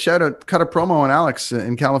 actually did cut a promo on Alex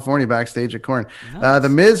in California backstage at Korn. Nice. The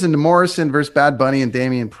Miz and Morrison versus Bad Bunny and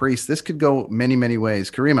Damian Priest. This could go many, many ways.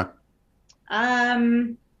 Caryma.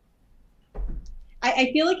 I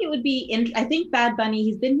feel like it would be. I think Bad Bunny.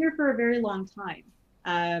 He's been here for a very long time.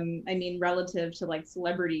 I mean, relative to like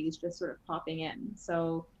celebrities just sort of popping in.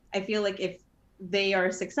 So I feel like if they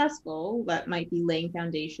are successful, that might be laying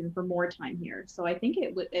foundation for more time here. So I think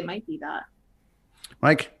it might be that.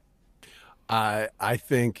 Mike? I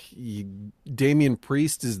think Damian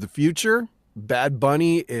Priest is the future. Bad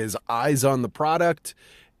Bunny is eyes on the product,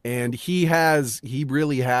 and he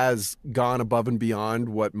really has gone above and beyond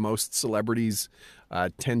what most celebrities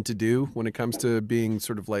tend to do when it comes to being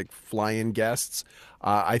sort of like fly-in guests.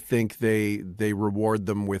 I think they reward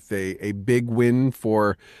them with a big win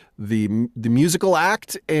for the musical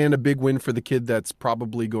act and a big win for the kid that's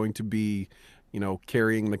probably going to be,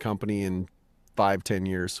 carrying the company in 5-10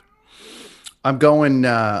 years. I'm going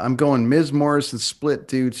Miz Morrison split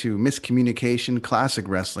due to miscommunication. Classic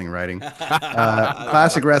wrestling writing.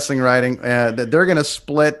 Classic wrestling writing. They're going to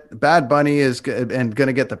split. Bad Bunny is going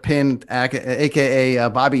to get the pin, aka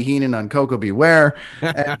Bobby Heenan on Coco Beware,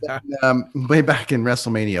 and, way back in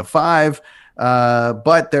WrestleMania 5.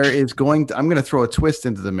 But there is I'm going to throw a twist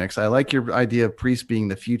into the mix. I like your idea of Priest being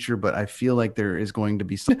the future, but I feel like there is going to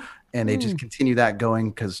be some, and they just continue that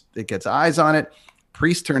going because it gets eyes on it.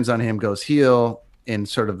 Priest turns on him, goes heel in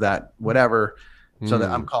sort of that whatever. So that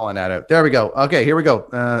I'm calling that out. There we go. Okay, here we go.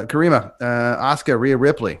 Caryma, Asuka, Rhea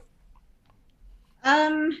Ripley.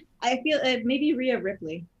 I feel maybe Rhea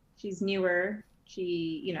Ripley. She's newer.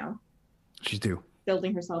 She's due.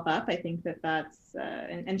 Building herself up. I think that's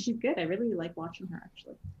and she's good. I really like watching her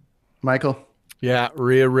actually. Michael? Yeah,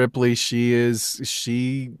 Rhea Ripley.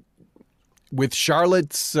 She with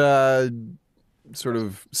Charlotte's sort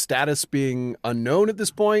of status being unknown at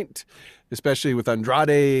this point, especially with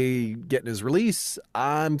Andrade getting his release,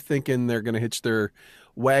 I'm thinking they're going to hitch their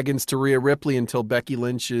wagons to Rhea Ripley until Becky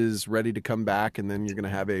Lynch is ready to come back, and then you're going to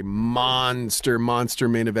have a monster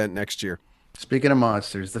main event next year. Speaking of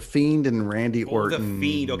monsters, the Fiend and Randy Orton. The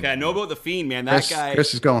Fiend. Okay, I know about the Fiend, man. That guy.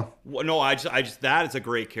 Chris is going. Well, no, I just that is a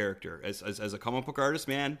great character as a comic book artist,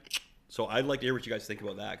 man. So I'd like to hear what you guys think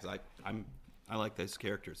about that because I like those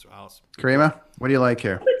characters. Caryma, what do you like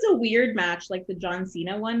here? It's a weird match, like the John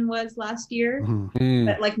Cena one was last year,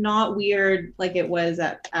 but like not weird like it was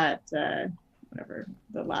at whatever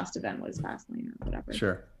the last event was, Fastlane or whatever.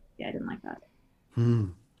 Sure. Yeah, I didn't like that.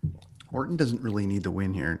 Orton doesn't really need the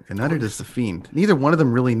win here, and neither does the Fiend. Neither one of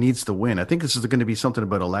them really needs to win. I think this is going to be something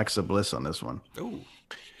about Alexa Bliss on this one. Ooh.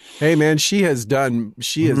 Hey man, she has done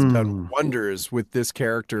wonders with this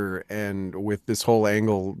character and with this whole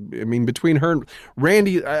angle. I mean, between her and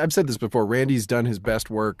Randy, I've said this before, Randy's done his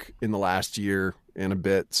best work in the last year and a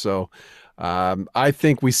bit. So I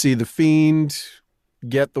think we see the Fiend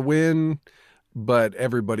get the win, but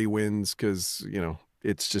everybody wins because,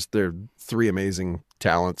 it's just they're three amazing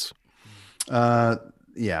talents.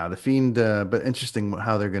 Yeah, the Fiend, but interesting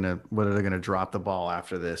whether they're gonna drop the ball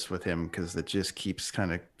after this with him because it just keeps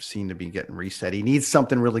kind of seem to be getting reset. He needs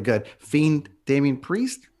something really good. Fiend, Damian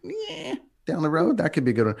Priest, down the road that could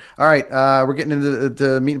be a good one. All right, we're getting into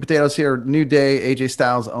the meat and potatoes here. New Day, AJ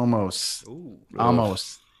Styles, Amos. Go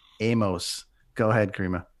ahead,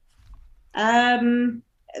 Caryma.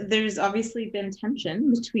 There's obviously been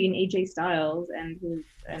tension between AJ Styles and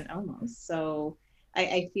Omos, so.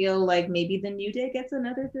 I feel like maybe the New Day gets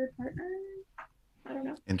another third partner. I don't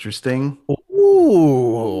know. Interesting.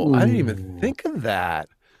 Ooh, I didn't even think of that.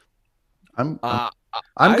 I'm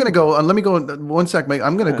gonna go. Let me go 1 sec, Mike.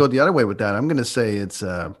 I'm gonna go the other way with that. I'm gonna say it's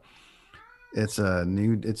a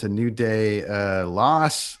New Day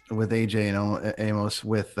loss with AJ and Amos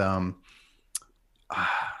with the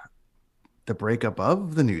breakup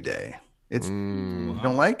of the New Day. It's you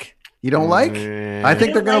don't like. You don't like? I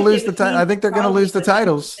think they're going to lose the title. I think they're going to lose the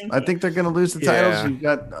titles. I think they're going to lose the titles.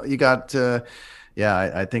 You got.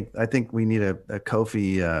 I think we need a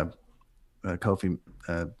Kofi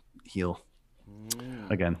heel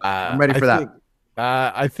again. I'm ready for that.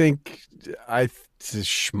 I think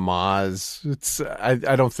schmaz.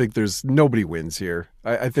 I don't think nobody wins here.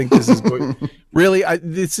 I think this is really.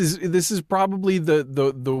 This is probably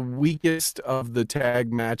the weakest of the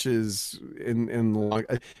tag matches in the long.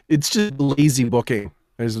 It's just lazy booking.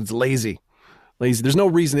 It's lazy. There's no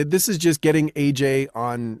reason. This is just getting AJ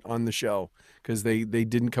on the show because they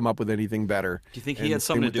didn't come up with anything better. Do you think he had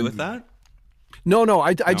something to do with that? No.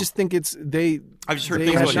 I just think it's they. I've just heard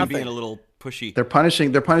things about him being a little pushy. They're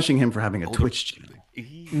punishing him for having a Twitch channel.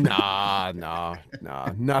 Nah,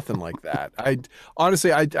 nothing like that. I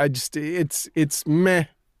just it's meh.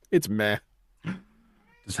 It's meh.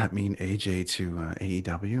 Does that mean AJ to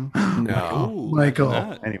AEW? No, Michael.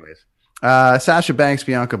 Anyways, Sasha Banks,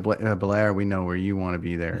 Bianca Belair. We know where you want to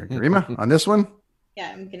be there, Caryma, on this one.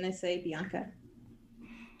 Yeah, I'm gonna say Bianca.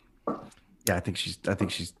 Yeah, I think she's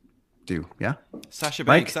due. Yeah, Sasha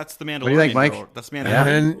Banks. Mike? That's the Mandalorian. What do you think, Mike? That's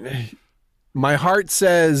Mandalorian. And my heart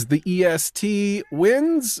says the EST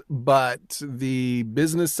wins, but the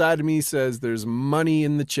business side of me says there's money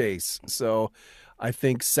in the chase. So I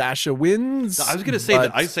think Sasha wins. I was going to say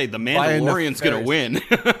that. I say the Mandalorian's going to win,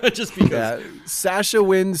 just because. Sasha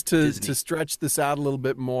wins to stretch this out a little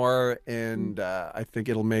bit more, and I think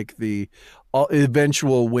it'll make the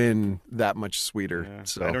eventual win that much sweeter. Yeah.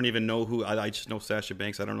 So I don't even know who. I just know Sasha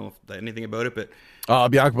Banks. I don't know anything about it, but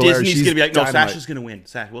Bianca Belair, Disney's going to be like, no, Sasha's going to win.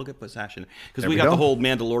 We'll put Sasha in because we got the whole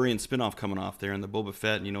Mandalorian spinoff coming off there, and the Boba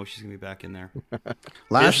Fett, and she's going to be back in there.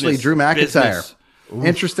 Lashley, Drew McIntyre.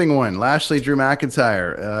 Interesting one. Lashley, Drew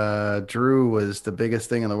McIntyre. Drew was the biggest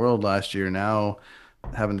thing in the world last year. Now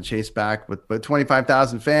having to chase back with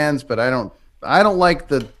 25,000 fans, but I don't like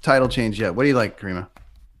the title change yet. What do you like, Caryma?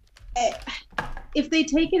 If they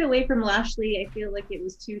take it away from Lashley, I feel like it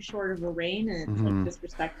was too short of a reign and it's like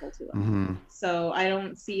disrespectful to him. So I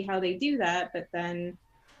don't see how they do that. But then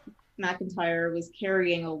McIntyre was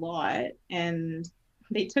carrying a lot and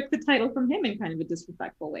they took the title from him in kind of a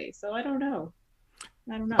disrespectful way. So I don't know.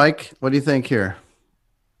 Mike, what do you think here?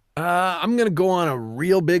 I'm going to go on a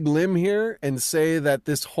real big limb here and say that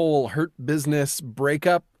this whole Hurt Business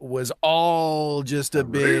breakup was all just a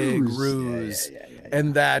big ruse. Yeah.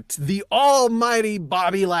 And that the almighty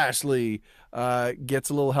Bobby Lashley gets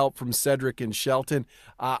a little help from Cedric and Shelton.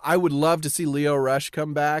 I would love to see Leo Rush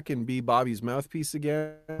come back and be Bobby's mouthpiece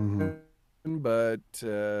again. But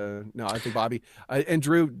no, I think Bobby and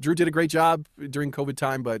Drew did a great job during COVID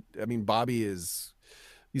time. But I mean, Bobby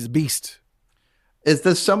he's a beast.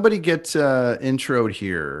 Does somebody get introed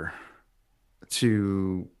here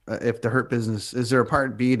to if the Hurt Business, is there a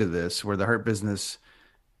part B to this where the Hurt Business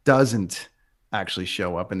doesn't actually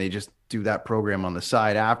show up and they just do that program on the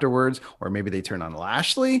side afterwards, or maybe they turn on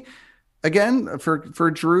Lashley again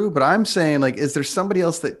for Drew. But I'm saying, like, is there somebody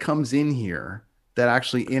else that comes in here that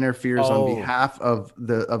actually interferes on behalf of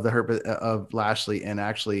Lashley, and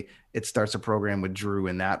actually it starts a program with Drew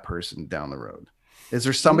and that person down the road? Is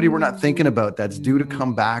there somebody we're not thinking about that's due to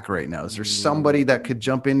come back right now? Is there somebody that could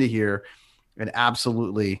jump into here and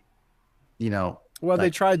absolutely, Well, they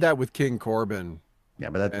tried that with King Corbin. Yeah,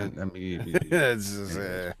 but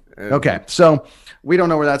okay. So we don't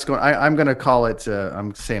know where that's going. I'm going to call it.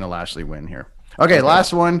 I'm saying a Lashley win here. Okay.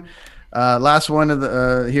 Last one of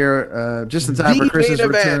the here. Just in time for Chris's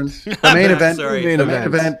return. The main event. Main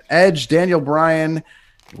event. Edge, Daniel Bryan,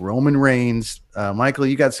 Roman Reigns. Michael,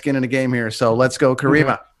 you got skin in the game here, so let's go,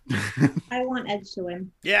 Caryma. I want Edge to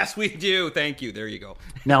win. Yes, we do. Thank you. There you go.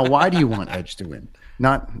 Now, why do you want Edge to win?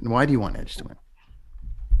 Why do you want Edge to win?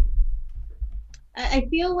 I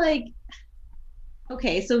feel like,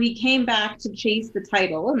 okay, so he came back to chase the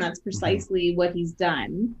title, and that's precisely what he's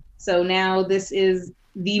done. So now this is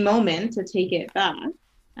the moment to take it back.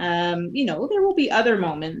 There will be other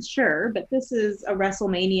moments, sure, but this is a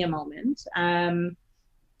WrestleMania moment. And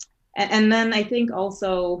then I think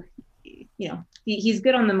also, he's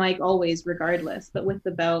good on the mic always, regardless, but with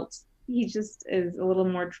the belt, he just is a little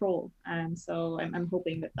more troll. So I'm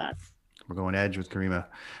hoping that's. We're going Edge with Caryma.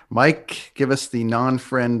 Mike, give us the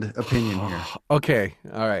non-friend opinion here. Okay.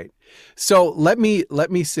 All right. So let me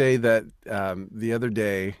say that the other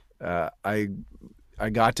day I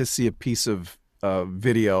got to see a piece of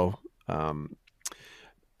video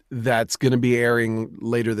that's going to be airing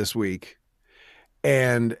later this week.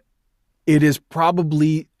 And it is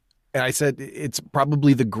probably, and I said, it's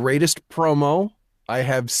probably the greatest promo I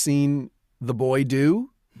have seen the boy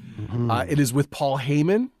do. It is with Paul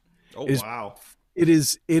Heyman. Oh, wow. It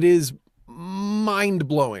is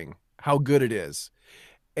mind-blowing how good it is.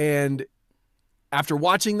 And after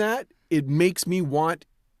watching that, it makes me want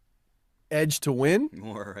Edge to win.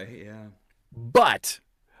 More, right? Yeah. But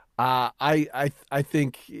I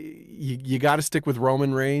think you got to stick with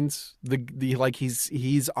Roman Reigns.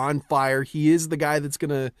 He's on fire. He is the guy that's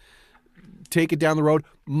going to take it down the road.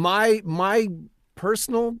 My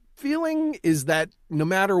personal feeling is that no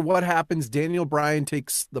matter what happens, Daniel Bryan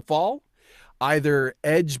takes the fall. Either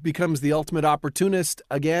Edge becomes the ultimate opportunist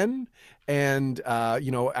again, and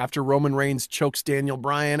after Roman Reigns chokes Daniel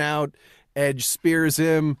Bryan out, Edge spears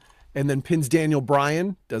him and then pins Daniel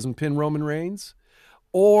Bryan, doesn't pin Roman Reigns,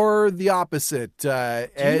 or the opposite. Do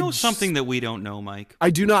you know something that we don't know, Mike?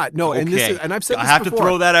 I do not. No, okay. and I've said this I have before. To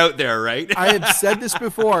throw that out there, right? I have said this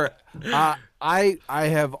before. I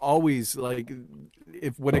have always,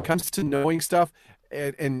 when it comes to knowing stuff,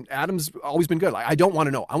 and Adam's always been good. I don't want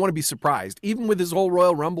to know. I want to be surprised. Even with his whole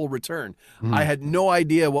Royal Rumble return, I had no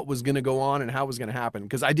idea what was going to go on and how it was going to happen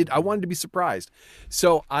because I wanted to be surprised.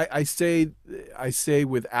 So I say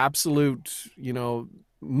with absolute,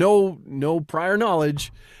 no prior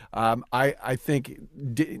knowledge. I think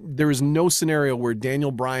there is no scenario where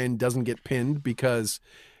Daniel Bryan doesn't get pinned because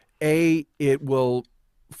it will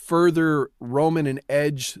further Roman and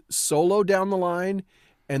Edge solo down the line,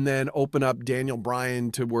 and then open up Daniel Bryan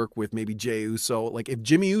to work with maybe Jey Uso. Like if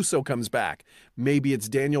Jimmy Uso comes back, maybe it's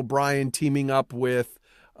Daniel Bryan teaming up with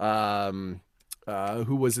who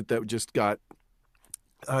was it that just got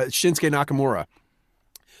Shinsuke Nakamura.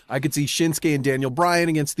 I could see Shinsuke and Daniel Bryan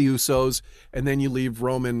against the Usos, and then you leave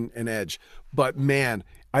Roman and Edge. But man,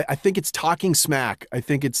 I think it's talking smack. I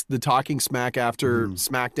think it's the talking smack after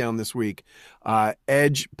SmackDown this week.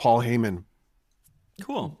 Edge, Paul Heyman.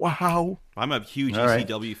 Cool. Wow. I'm a huge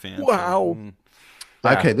ECW fan. Wow. So,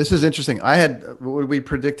 okay, this is interesting. We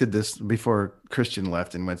predicted this before Christian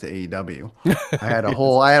left and went to AEW. I had a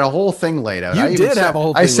whole thing laid out.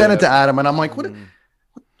 I sent it to Adam, and I'm like, what?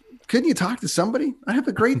 Couldn't you talk to somebody? I have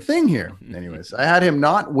a great thing here. Anyways, I had him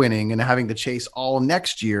not winning and having to chase all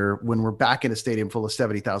next year when we're back in a stadium full of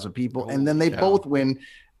 70,000 people, and then they both win.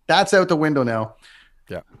 That's out the window now.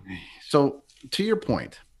 Yeah. So to your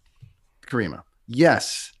point, Caryma,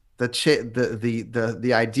 yes,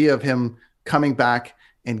 the idea of him coming back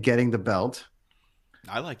and getting the belt,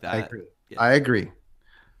 I like that. I agree. Yeah. I agree.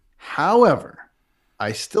 However,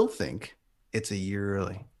 I still think it's a year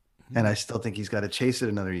early. And I still think he's got to chase it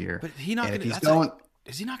another year. But is he not going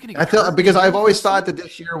to? I feel because I've always thought that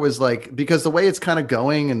this year was because the way it's kind of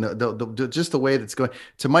going and just the way that's going.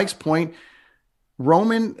 To Mike's point,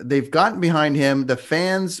 Roman, they've gotten behind him. The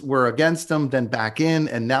fans were against him, then back in,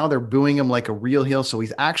 and now they're booing him like a real heel. So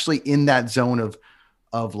he's actually in that zone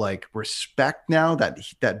of respect now.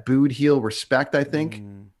 That booed heel respect. I think.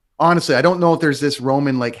 Honestly, I don't know if there's this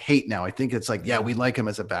Roman hate now. I think it's we like him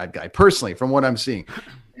as a bad guy personally, from what I'm seeing.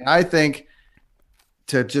 And I think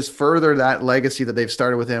to just further that legacy that they've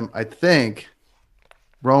started with him, I think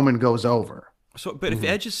Roman goes over. So, but if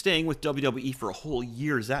Edge is staying with WWE for a whole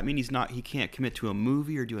year, does that mean he can't commit to a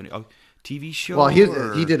movie or do a TV show? Well, he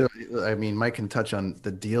did. Mike can touch on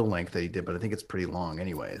the deal length that he did, but I think it's pretty long,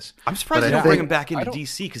 anyways. I'm surprised they don't bring him back into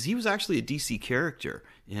DC because he was actually a DC character.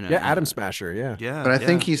 Adam Smasher, yeah. But I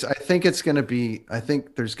think it's going to be. I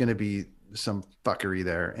think there's going to be some fuckery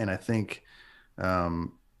there, and I think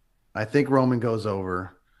Roman goes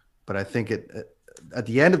over, but I think at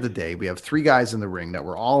the end of the day, we have 3 guys in the ring that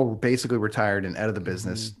were all basically retired and out of the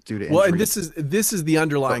business due to injury. Well, and this is the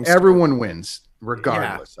underlying. So everyone wins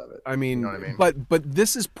regardless of it. I mean, you know what I mean? But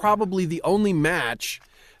this is probably the only match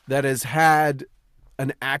that has had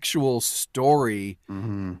an actual story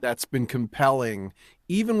that's been compelling,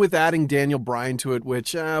 even with adding Daniel Bryan to it,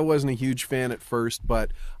 which I wasn't a huge fan at first,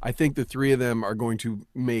 but I think the 3 of them are going to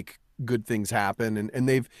make good things happen, and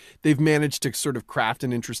they've managed to sort of craft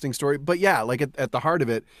an interesting story. But yeah, like at the heart of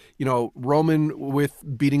it, Roman with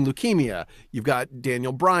beating leukemia, you've got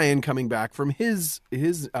Daniel Bryan coming back from his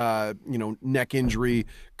neck injury,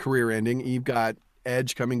 career ending. You've got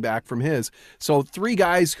Edge coming back from his. So 3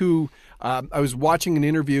 guys who I was watching an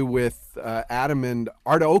interview with Adam and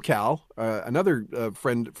Arda Ocal, another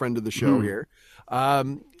friend of the show here.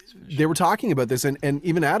 They were talking about this, and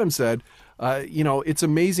even Adam said, it's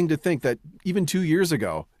amazing to think that even 2 years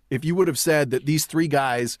ago, if you would have said that these 3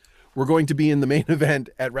 guys were going to be in the main event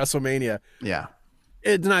at WrestleMania,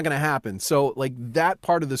 it's not going to happen. So like that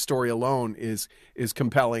part of the story alone is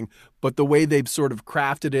compelling, but the way they've sort of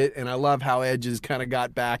crafted it, and I love how Edge has kind of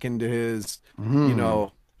got back into his,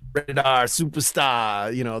 rated R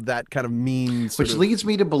superstar, that kind of mean, which leads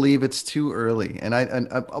me to believe it's too early.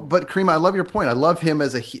 But Caryma, I love your point. I love him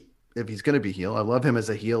as if he's going to be heel. I love him as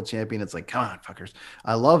a heel champion. It's like, come on, fuckers.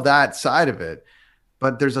 I love that side of it,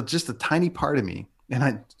 but there's just a tiny part of me.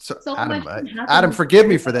 And Adam, forgive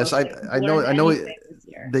me for this. I know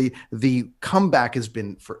the comeback has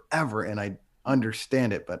been forever, and I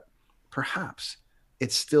understand it, but perhaps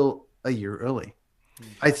it's still a year early.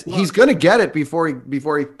 He's going to get it before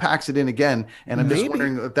he packs it in again. And I'm just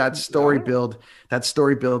wondering if that story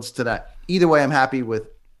builds to that. Either way, I'm happy with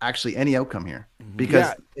actually any outcome here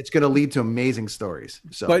because it's going to lead to amazing stories.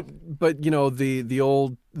 So, but the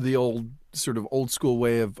old sort of old school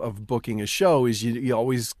way of booking a show is you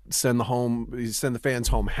always send the fans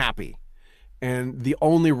home happy. And the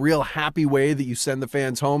only real happy way that you send the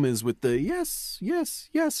fans home is with the yes, yes,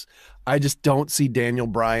 yes. I just don't see Daniel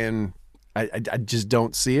Bryan. I just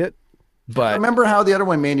don't see it. But remember how the other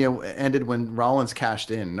one, Mania, ended when Rollins cashed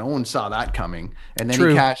in. No one saw that coming. And then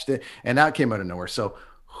he cashed it, and that came out of nowhere. So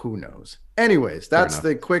who knows? Anyways, that's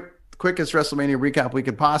the quickest WrestleMania recap we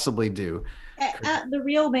could possibly do. At the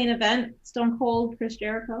real main event, Stone Cold, Chris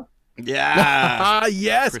Jericho. Yeah.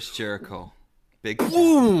 Yes. Chris Jericho. Big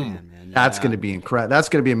boom. Man. Yeah. That's going to be incredible. That's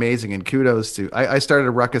going to be amazing. And kudos to I started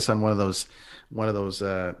a ruckus on one of those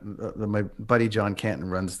my buddy John Canton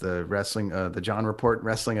runs the wrestling the John Report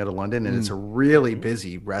Wrestling out of London, and it's a really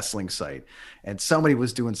busy wrestling site, and somebody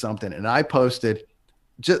was doing something, and I posted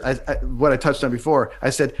just what I touched on before.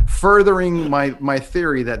 I said, furthering my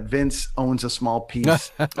theory that Vince owns a small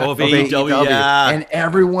piece of AEW, and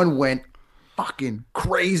everyone went fucking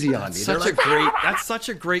crazy on me. That's such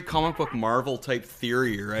a great comic book Marvel type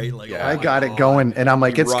theory, right? Like, I got it going, and I'm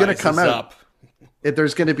like, it's gonna come out.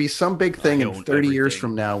 There's going to be some big thing in 30 years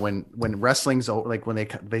from now when wrestling's like when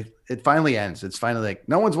it finally ends. It's finally like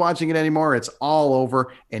no one's watching it anymore. It's all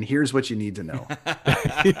over, and here's what you need to know.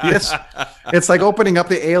 It's like opening up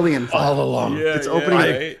the Alien file. All along. It's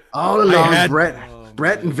opening all along.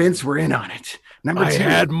 Brett and Vince were in on it. Number 2, I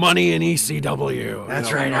had money in ECW.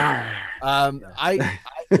 That's right. I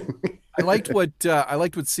liked what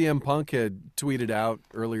CM Punk had tweeted out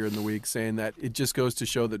earlier in the week, saying that it just goes to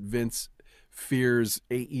show that Vince fears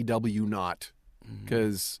AEW not,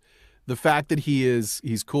 because the fact that he's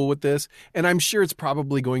cool with this, and I'm sure it's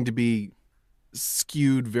probably going to be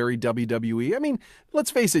skewed very WWE. I mean,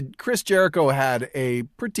 let's face it, Chris Jericho had a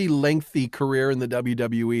pretty lengthy career in the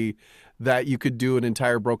WWE that you could do an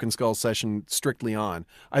entire Broken Skull session strictly on.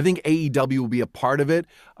 I think AEW will be a part of it.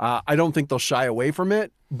 I don't think they'll shy away from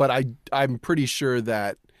it, but I'm pretty sure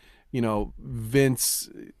that Vince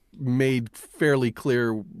made fairly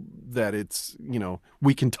clear that it's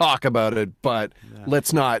we can talk about it, but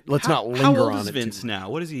let's not linger on it. How old is Vince now?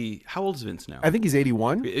 What is he? How old is Vince now? I think he's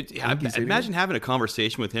 81. Imagine having a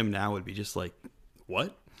conversation with him now would be just like,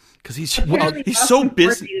 what? Because he's so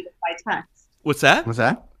busy. By text. What's that?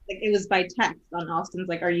 Like, it was by text on Austin's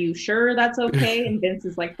like, are you sure that's okay? And Vince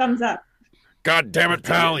is like, thumbs up. God damn it,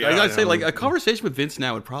 pal! I gotta say, like a conversation with Vince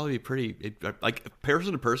now would probably be pretty, like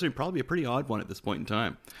person to person, would probably be a pretty odd one at this point in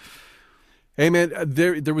time. Hey man,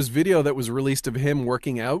 there was video that was released of him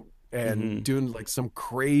working out and doing like some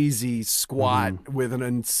crazy squat with an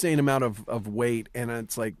insane amount of weight, and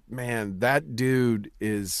it's like, man, that dude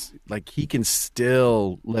is like, he can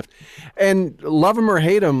still lift. And love him or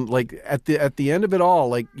hate him, like at the end of it all,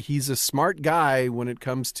 like he's a smart guy when it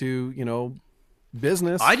comes to, you know,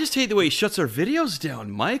 business. I just hate the way he shuts our videos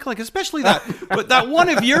down, Mike. Like, especially that, but that one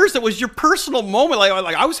of yours that was your personal moment. Like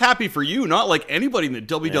I was happy for you, not like anybody in the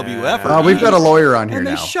WWF. We've got a lawyer on here and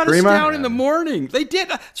now. And they shut us down in the morning. They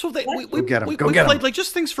did. So we get him. We get played him. like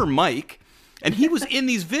just things for Mike, and he was in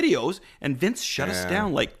these videos, and Vince shut us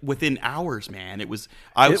down like within hours. Man, it was.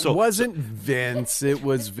 It wasn't Vince. It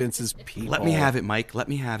was Vince's people. Let me have it, Mike. Let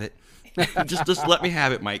me have it. just let me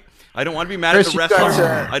have it, Mike. I don't want to be mad at the wrestlers.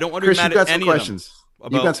 I don't want to be mad at any of them.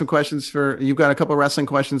 You've got some questions you've got a couple of wrestling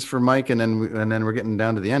questions for Mike, and then we're getting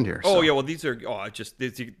down to the end here. So. Oh yeah, well these are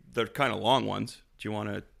they're kind of long ones. How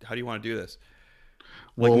do you want to do this?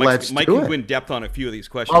 Like well, Mike can go in depth on a few of these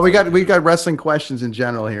questions. Oh, we got wrestling questions in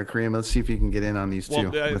general here, Caryma. Let's see if you can get in on these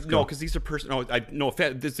too. No, because these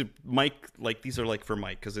are this is Mike. Like these are like for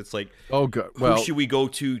Mike, because it's like, oh good. Well, who should we go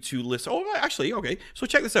to listen? Oh, actually, okay. So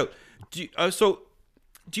check this out.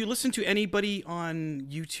 Do you listen to anybody on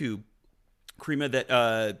YouTube, Caryma,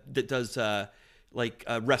 that does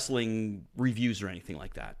wrestling reviews or anything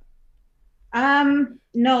like that?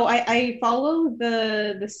 No, I follow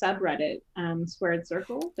the subreddit, Squared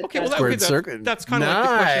Circle. Okay, well, that's kind of like the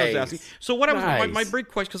question I was asking. So what my big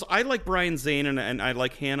question, because I like Brian Zane and I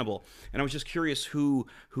like Hannibal, and I was just curious who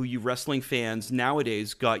you wrestling fans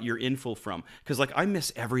nowadays got your info from, because like I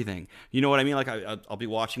miss everything. You know what I mean? Like I'll be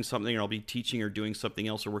watching something, or I'll be teaching or doing something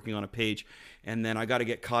else or working on a page, and then I got to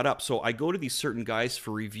get caught up. So I go to these certain guys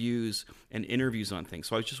for reviews and interviews on things.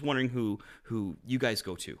 So I was just wondering who you guys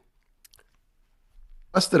go to.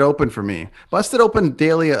 Busted Open for me. Busted Open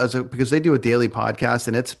daily because they do a daily podcast,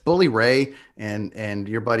 and it's Bully Ray and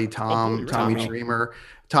your buddy Tommy Dreamer.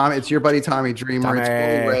 It's your buddy Tommy Dreamer. It's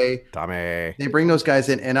Bully Ray. Tommy. They bring those guys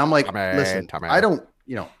in, and I'm like, listen, I don't,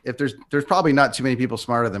 if there's probably not too many people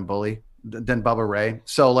smarter than Bully than Bubba Ray.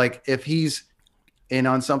 So like if he's in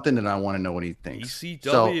on something, then I want to know what he thinks.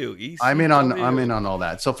 ECW. I'm in on all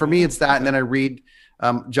that. So for me, it's that, and then I read.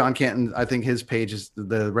 John Canton, I think his page is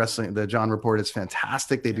the John Report is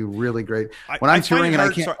fantastic. They do really great. When I'm touring and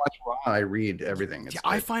I can't watch Raw, I read everything.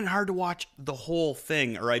 I find it hard to watch the whole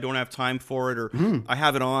thing, or I don't have time for it, or I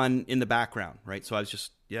have it on in the background, right? So I was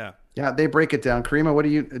just, yeah, they break it down. Caryma, what do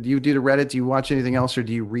you do to Reddit? Do you watch anything else, or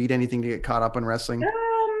do you read anything to get caught up in wrestling?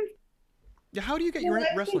 Yeah, how do you get your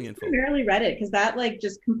wrestling info? Primarily Reddit, because that like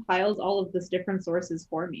just compiles all of this different sources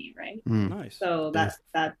for me, right? Nice. So that's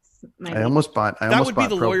my. I almost bought. That would be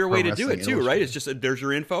the lawyer way to do it too, right? It's just there's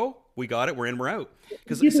your info. We got it. We're in. We're out.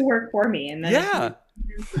 Because do the work for me, and then yeah.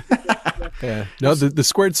 No, the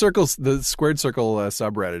Squared Circles, the Squared Circle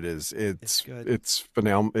subreddit it's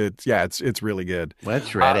phenomenal. It's really good. Let's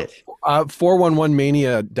Reddit.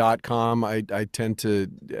 411mania.com. I tend to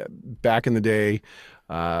back in the day.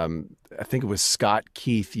 I think it was Scott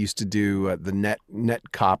Keith used to do the net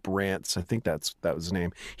cop rants. I think that was his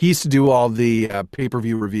name. He used to do all the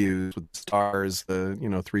pay-per-view reviews with stars,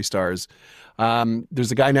 3 stars.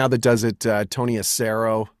 There's a guy now that does it, Tony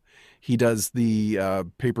Acero. He does the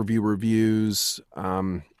pay-per-view reviews.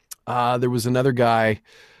 There was another guy.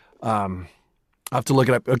 I'll have to look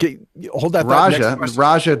it up. Okay, hold that.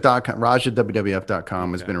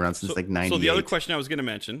 Raja.wwf.com has been around since like 98. So the other question I was going to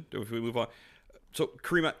mention, if we move on. So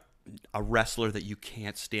Caryma, a wrestler that you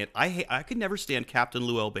can't stand. I could never stand Captain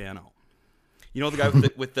Lou Albano. You know, the guy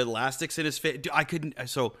with the elastics in his face. I couldn't.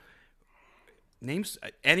 So names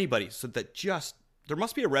anybody. So that just there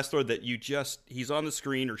must be a wrestler that he's on the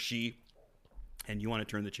screen or she, and you want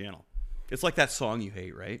to turn the channel. It's like that song you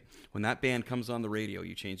hate, right? When that band comes on the radio,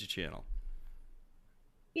 you change the channel.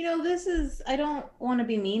 You know, I don't want to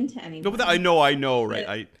be mean to anyone. No, but I know,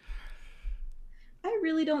 right? I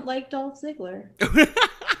really don't like Dolph Ziggler.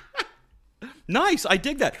 Nice. I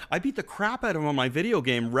dig that. I beat the crap out of him on my video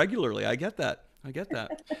game regularly. I get that.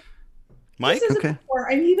 Mike? Okay.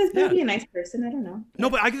 He was maybe a nice person. I don't know. No,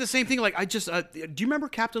 but I get the same thing. Like, I just, do you remember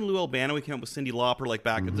Captain Lou Albano? He came up with Cyndi Lauper, like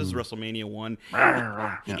back at this is WrestleMania 1.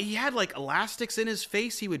 He had like elastics in his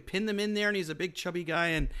face. He would pin them in there, and he's a big chubby guy.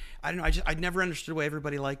 And I don't know. I never understood why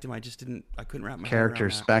everybody liked him. I couldn't wrap my head around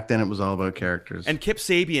that. Back then, it was all about characters. And Kip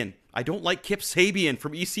Sabian. I don't like Kip Sabian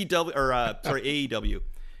from ECW AEW.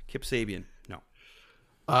 Kip Sabian. No.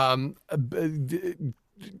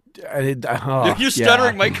 You're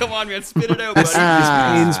stuttering, Mike. Come on, man, spit it out, buddy. This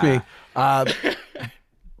pains me.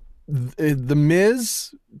 The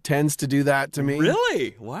Miz tends to do that to me.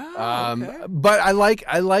 Really? Wow. Okay. But I like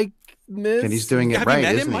Miz. And he's doing it Have right. you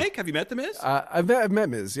met isn't him, he? Mike? Have you met the Miz? I've met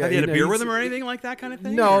Miz. Yeah, have you had a beer with him or anything like that kind of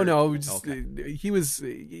thing? No. Just, he was.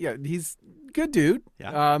 He's a good dude.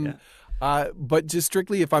 Yeah. But just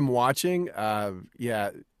strictly if I'm watching,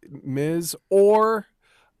 Miz or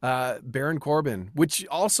Baron Corbin, which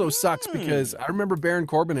also sucks because I remember Baron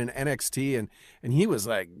Corbin in NXT and he was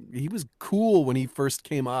cool when he first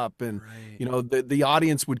came up, and the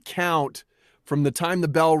audience would count from the time the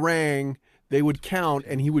bell rang. They would count,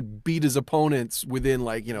 and he would beat his opponents within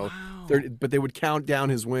 30, but they would count down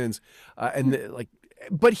his wins,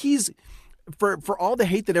 but he's. For all the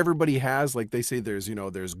hate that everybody has, like they say there's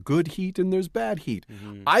good heat and there's bad heat.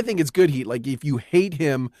 Mm-hmm. I think it's good heat. Like if you hate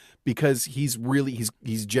him because he's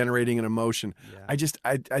generating an emotion. Yeah.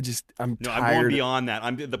 I'm tired. I'm going beyond that.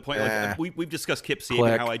 I'm the point. Like, we've discussed Kip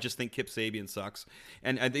Sabian, how I just think Kip Sabian sucks.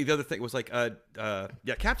 And the other thing was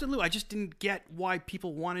Captain Lou. I just didn't get why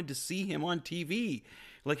people wanted to see him on TV,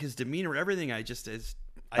 like his demeanor, everything.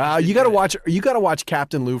 You got to watch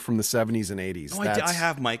Captain Lou from the 70s and 80s. No, I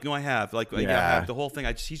have, Mike. No, I have. I have the whole thing.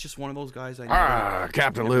 He's just one of those guys.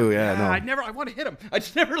 Captain Lou. Yeah, no. I want to hit him. I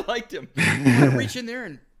just never liked him. I want to reach in there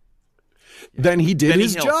and. Then he did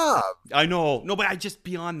his job. I know. No, but I just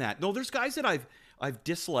beyond that. No, there's guys that I've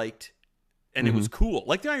disliked, and it was cool.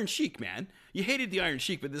 Like the Iron Sheik, man. You hated the Iron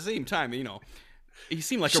Sheik, but at the same time, he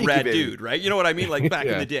seemed like a rad dude, right? You know what I mean? Like back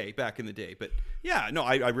in the day. But yeah, no,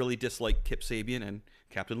 I really dislike Kip Sabian and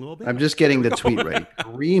Captain Lou. I'm just getting the tweet right.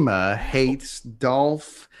 Caryma hates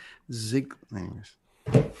Dolph Ziggler.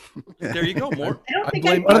 There you go. More.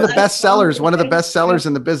 One of the best sellers. One of the best sellers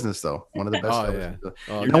in the business, though. One of the best sellers.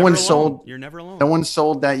 Yeah. No one sold. You're never alone. No one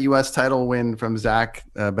sold that U.S. title win from Zach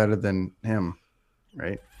better than him.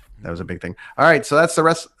 Right. That was a big thing. All right. So that's the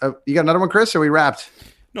rest. You got another one, Chris? Or are we wrapped?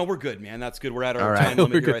 No, we're good, man. That's good. We're at our time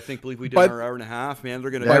limit here. I believe we did our hour and a half, man.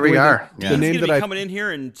 They're gonna. There we are. The name that coming in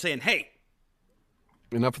here and saying, "Hey."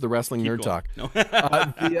 Enough of the wrestling nerd talk. No.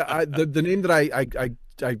 The name that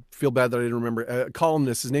I feel bad that I didn't remember.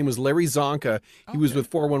 Columnist. His name was Larry Zonka. He was with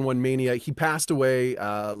 411 Mania. He passed away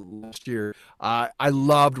last year. I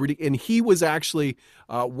loved reading, and he was actually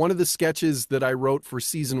one of the sketches that I wrote for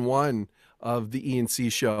season 1 of the E&C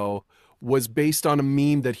show was based on a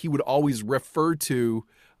meme that he would always refer to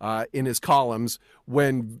in his columns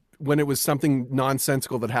when it was something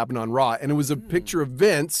nonsensical that happened on Raw, and it was a picture of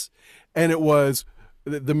Vince, and it was.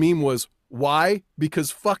 The meme was, why? Because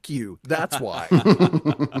fuck you. That's why.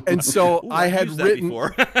 And so I had written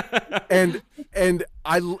and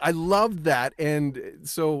I loved that. And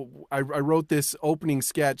so I wrote this opening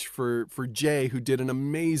sketch for Jay, who did an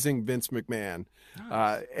amazing Vince McMahon.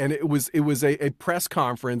 Nice. And it was a press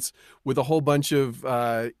conference with a whole bunch of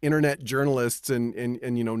internet journalists and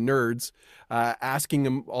nerds asking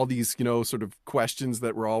him all these sort of questions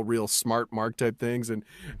that were all real smart Mark type things, and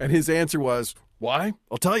his answer was, why?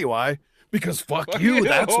 I'll tell you why. Because fuck you.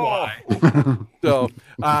 That's why. So,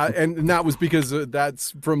 and that was because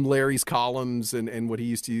that's from Larry's columns and what he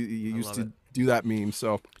used to do that meme.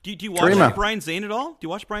 So, do you watch Brian Zane at all? Do you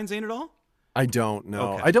watch Brian Zane at all? I don't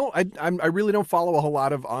know. Okay. I really don't follow a whole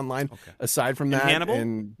lot of online aside from that.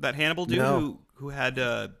 Hannibal? That Hannibal dude who had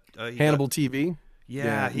Hannibal TV.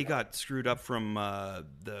 Yeah, he got screwed up from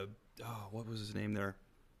what was his name there?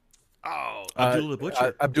 Oh, Abdullah the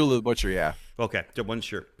Butcher. Abdullah the Butcher, yeah. Okay, I wasn't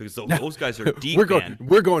sure because those guys are deep. We're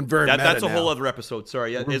going very meta that's a now. whole other episode.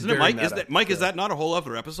 Sorry, isn't it, Mike? Is that not a whole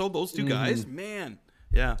other episode? Those two guys, man.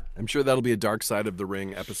 Yeah, I'm sure that'll be a Dark Side of the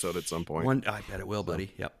Ring episode at some point. I bet it will,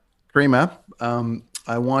 buddy. Yep. Caryma,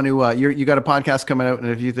 I want to. You got a podcast coming out and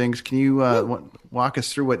a few things. Can you walk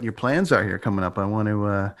us through what your plans are here coming up? I want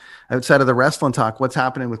to outside of the wrestling talk. What's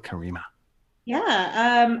happening with Caryma?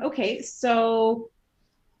 Yeah. Okay. So.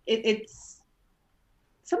 It's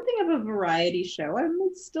something of a variety show. I'm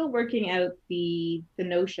still working out the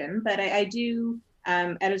notion, but I do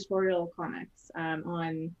editorial comics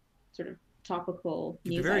on sort of topical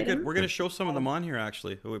news very items. Good. We're going to show some of them on here,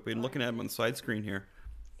 actually. We've been looking at them on the side screen here.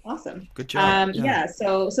 Awesome. Good job.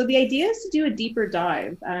 So the idea is to do a deeper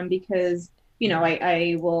dive because,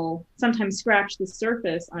 I will sometimes scratch the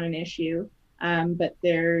surface on an issue, but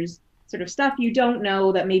there's sort of stuff you don't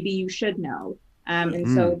know that maybe you should know. And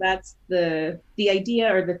so that's the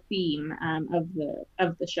idea or the theme of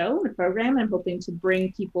the show, the program. I'm hoping to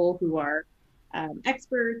bring people who are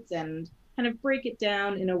experts and kind of break it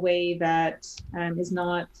down in a way that is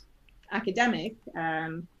not academic,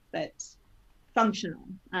 but functional.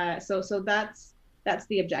 So that's that's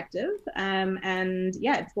the objective. And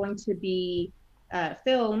yeah, it's going to be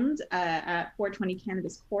filmed at 420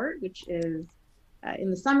 Cannabis Court, which is in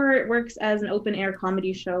the summer. It works as an open air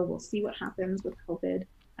comedy show. We'll see what happens with COVID.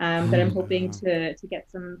 But I'm hoping to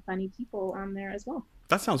get some funny people on there as well.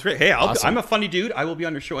 That sounds great. Hey, I'm a funny dude. I will be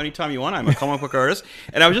on your show anytime you want. I'm a comic book artist.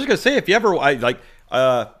 And I was just going to say, if you ever, I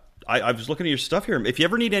was looking at your stuff here. If you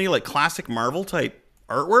ever need any like classic Marvel type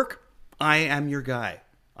artwork, I am your guy.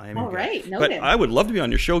 All right. But I would love to be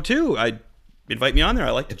on your show too. Invite me on there.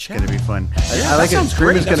 I like to chat. It's going to be fun. Yeah, I like it.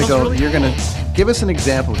 Caryma's going to go. Really You're going to give us an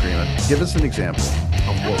example, Caryma. Give us an example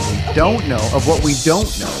of what we don't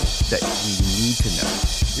know, that we need to know.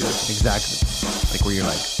 Exactly. Like where you're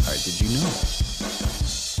like, all right, did you know?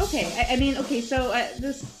 Okay. I mean, okay. So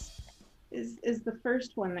this is the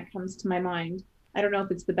first one that comes to my mind. I don't know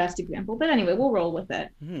if it's the best example, but anyway, we'll roll with it.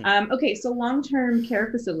 Okay. So long-term care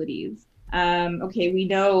facilities. Okay, we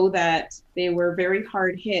know that they were very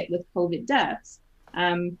hard hit with COVID deaths,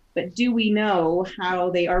 but do we know how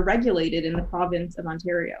they are regulated in the province of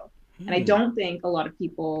Ontario? And I don't think a lot of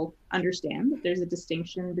people understand that there's a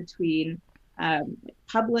distinction between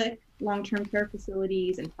public long-term care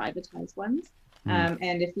facilities and privatized ones.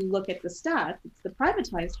 And if you look at the stats, it's the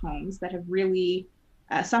privatized homes that have really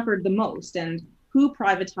suffered the most. And who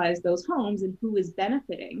privatized those homes and who is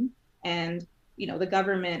benefiting? And the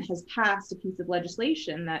government has passed a piece of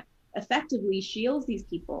legislation that effectively shields these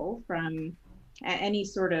people from any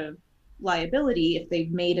sort of liability if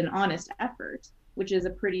they've made an honest effort, which is a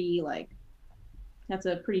pretty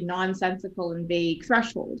nonsensical and vague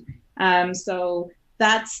threshold. So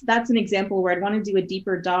that's an example where I'd want to do a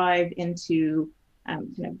deeper dive into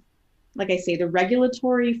like I say, the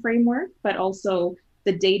regulatory framework, but also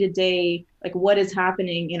the day-to-day, like what is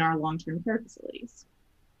happening in our long-term care facilities.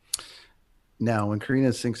 Now, when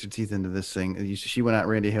Karina sinks her teeth into this thing, she went at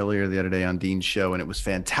Randy Hillier the other day on Dean's show, and it was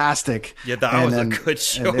fantastic. Yeah, that was a good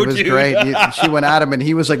show, it was great. She went at him, and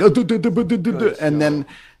he was like, and then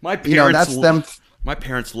my parents, that's them. My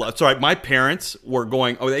parents loved. Sorry, my parents were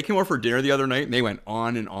going. Oh, they came over for dinner the other night, and they went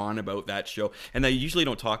on and on about that show. And they usually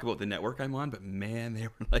don't talk about the network I'm on, but man, they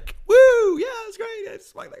were like, "Woo, yeah, it's great."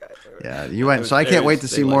 It's like that guy. Yeah, you went. So I can't wait to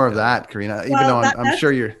see more of that, Karina. Even though I'm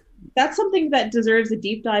sure you're. That's something that deserves a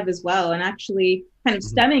deep dive as well. And actually, kind of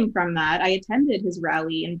stemming from that, I attended his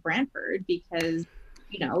rally in Brantford because,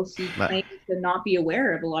 he claimed to not be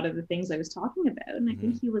aware of a lot of the things I was talking about. And I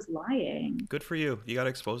think he was lying. Good for you. You got to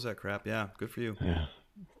expose that crap. Yeah, good for you. Yeah.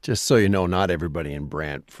 Just so you know, not everybody in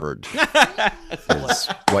Brantford is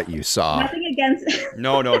what you saw. Nothing against.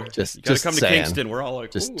 No. Just come to Kingston. We're all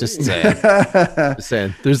like, just saying. Just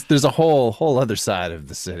saying. There's a whole other side of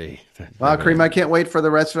the city. Wow, Caryma, I can't wait for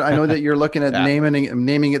the rest of it. I know that you're looking at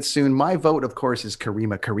naming it soon. My vote, of course, is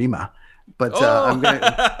Caryma. But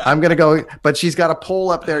I'm gonna go. But she's got a poll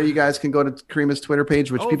up there. You guys can go to Karyma's Twitter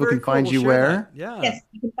page, which people can find you where. Yeah. Yes,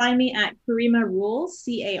 you can find me at Caryma Rules,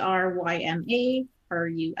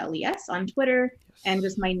 CarymaRules on Twitter, and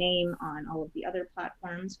just my name on all of the other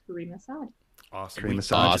platforms, Caryma Saad.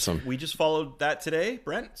 Awesome. We just followed that today,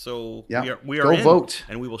 Brent. So we are go in, vote,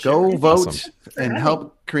 and we will go vote and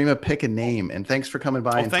help Caryma pick a name. And thanks for coming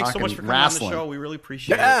by. And thanks talking so much for coming wrestling. on the show. We really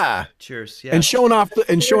appreciate it. Cheers. Yeah. And showing off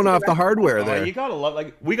the hardware there. You gotta love.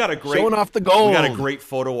 Like we got a great showing off the gold. We got a great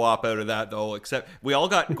photo op out of that though. Except we all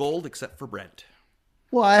got gold except for Brent.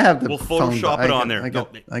 Well, I have the. We'll Photoshop it on there. I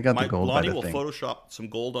got the gold. Lonnie will Photoshop some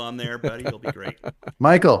gold on there, buddy. It'll be great.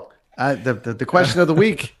 Michael, the question of the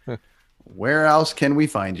week. Where else can we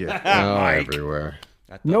find you? Everywhere.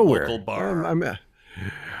 At the Nowhere. Local bar. I'm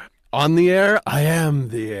on the air. I am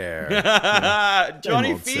the air.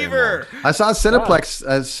 Johnny Fever. I saw Cineplex.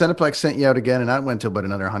 Cineplex sent you out again, and that went to about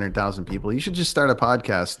another 100,000 people. You should just start a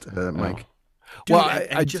podcast, Mike. Dude,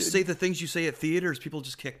 I just say the things you say at theaters. People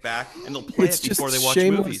just kick back and they'll play it before they watch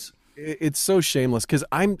movies. It's so shameless because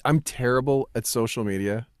I'm terrible at social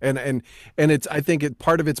media, and it's I think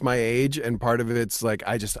part of it's my age, and part of it's like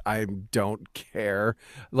I don't care,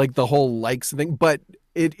 like the whole likes thing. But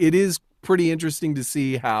it is pretty interesting to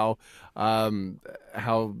see how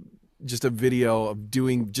just a video of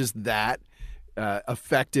doing just that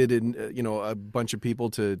affected a bunch of people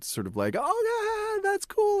to sort of like, oh yeah, that's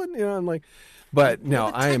cool, and I'm like, but no,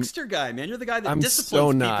 you're the texter guy, man. You're the guy that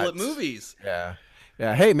disciplines people at movies. Yeah.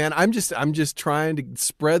 Yeah, hey man, I'm just trying to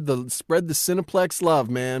spread the Cineplex love,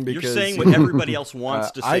 man. Because you're saying what everybody else wants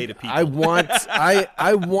to say to people. I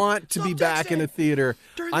want to be back in a theater.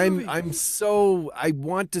 I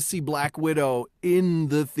want to see Black Widow in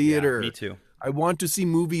the theater. Yeah, me too. I want to see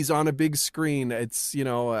movies on a big screen. It's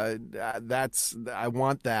I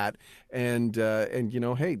want that, and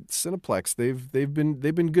hey, Cineplex, they've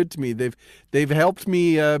been good to me. They've helped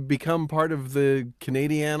me become part of the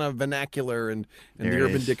Canadiana vernacular and the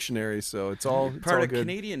Urban Dictionary. So it's all part of good.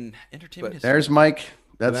 Canadian entertainment history. There's Mike.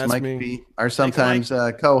 That's Mike B, our sometimes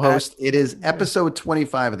co-host. It is episode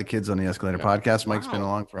 25 of the Kids on the Escalator podcast. Mike's been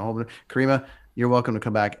along for a whole bit. Caryma, you're welcome to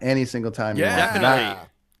come back any single time. Yeah,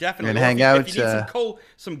 definitely. And hang out. If you need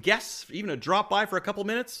some guests, even to drop by for a couple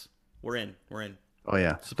minutes, we're in. Oh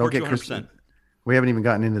yeah. Support Don't get 100%. We haven't even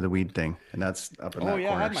gotten into the weed thing, and that's up in that corner.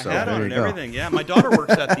 I had my hat on and everything. Yeah, my daughter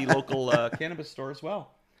works at the local cannabis store as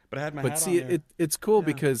well. But I had my hat on. But see, it's cool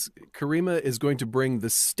because Caryma is going to bring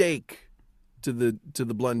the steak to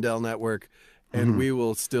the Blundell Network, and we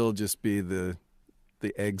will still just be the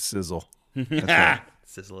egg sizzle. That's right.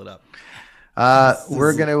 Sizzle it up.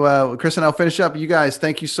 We're gonna Chris and I'll finish up. You guys,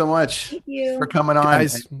 thank you so much for coming on.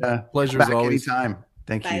 Guys, pleasure as always. Anytime.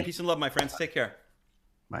 Thank you. Peace and love, my friends. Take care.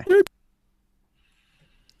 Bye.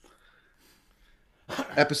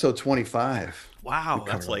 Episode 25. Wow,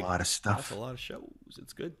 that's like a lot of stuff. That's a lot of shows.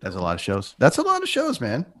 It's good. That's a lot of shows. That's a lot of shows,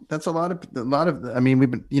 man. That's a lot of. I mean, we've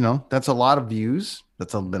been, that's a lot of views.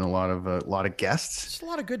 That's been a lot of guests. It's a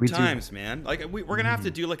lot of good times, man. Like we're gonna have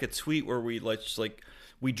to do like a tweet where we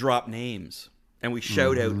we drop names and we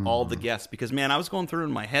shout out all the guests, because man, I was going through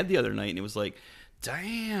in my head the other night and it was like,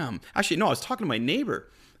 damn. Actually, no, I was talking to my neighbor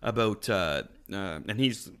about, and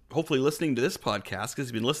he's hopefully listening to this podcast because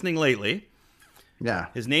he's been listening lately. Yeah.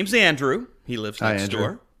 His name's Andrew. He lives next Andrew.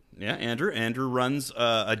 door. Yeah, Andrew. Andrew runs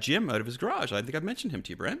a gym out of his garage. I think I've mentioned him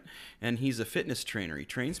to you, Brent. And he's a fitness trainer. He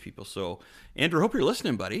trains people. So, Andrew, hope you're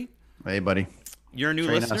listening, buddy. Hey, buddy. You're a new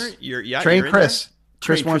listener. Train you're Chris.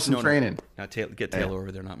 Chris wants some training. Now, get Taylor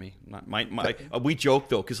over there, not me. We joke,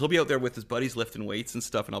 though, because he'll be out there with his buddies lifting weights and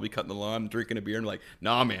stuff, and I'll be cutting the lawn, drinking a beer, and like,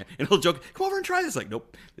 nah, man. And he'll joke, come over and try this. Like,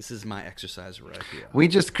 nope, this is my exercise right here.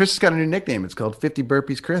 Chris has got a new nickname. It's called 50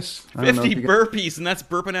 Burpees Chris. 50 burpees, and that's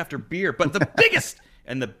burping after beer. But the biggest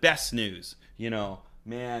and the best news,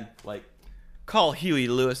 man, like, call Huey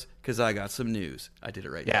Lewis, because I got some news. I did it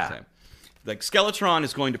right that time. Like, Skeletron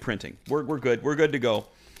is going to printing. We're good. We're good to go.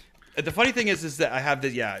 The funny thing is that I have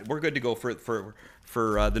we're good to go for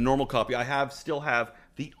the normal copy. Still have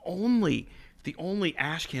the only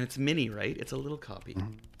ash can. It's mini, right? It's a little copy,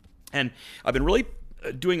 and I've been really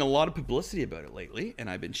doing a lot of publicity about it lately, and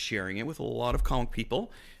I've been sharing it with a lot of comic people,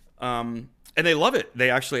 and they love it. They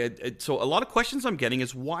actually, so a lot of questions I'm getting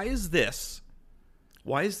is, why is this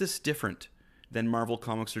different than Marvel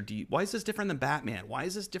Comics or D? Why is this different than Batman? Why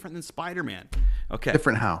is this different than Spider-Man? Okay,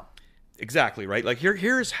 different how? Exactly, right? Like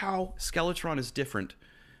here's how Skeletron is different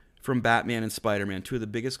from Batman and Spider-Man, two of the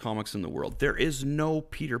biggest comics in the world. There is no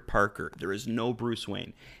Peter Parker. There is no Bruce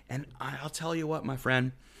Wayne. And I'll tell you what, my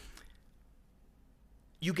friend,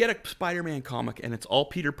 you get a Spider-Man comic and it's all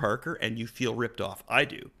Peter Parker and you feel ripped off. I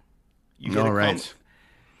do. You get right.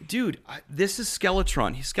 Dude, this is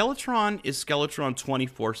Skeletron. Skeletron is Skeletron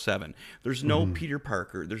 24/7. There's no Peter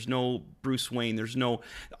Parker. There's no Bruce Wayne.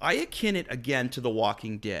 I akin it again to The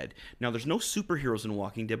Walking Dead. Now, there's no superheroes in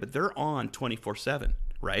Walking Dead, but they're on 24/7,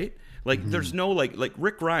 right? Like, there's no, like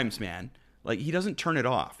Rick Grimes, man. Like, he doesn't turn it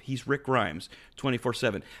off. He's Rick Grimes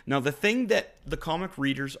 24/7. Now, the thing that the comic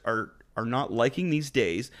readers are not liking these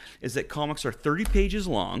days is that comics are 30 pages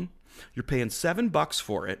long. You're paying $7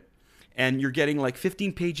 for it. And you're getting like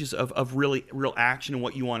 15 pages of real action and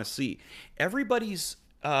what you want to see. Everybody's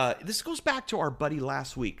this goes back to our buddy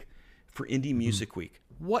last week for Indie Music Week.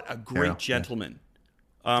 What a great gentleman.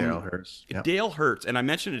 Dale Hurts. Yep. Dale Hurts. And I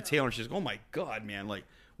mentioned it to Taylor and she's like, oh my God, man. Like,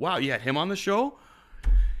 wow, you had him on the show?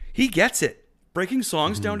 He gets it. Breaking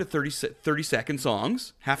songs down to 30-second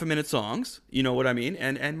songs, half-a-minute songs. You know what I mean?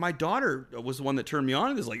 And my daughter was the one that turned me on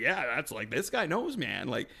and was like, yeah, that's like, this guy knows, man.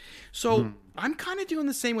 Like, so I'm kind of doing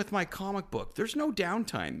the same with my comic book. There's no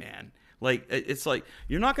downtime, man. Like, it's like,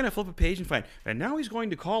 you're not going to flip a page and find, and now he's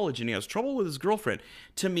going to college and he has trouble with his girlfriend.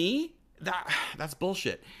 To me, that's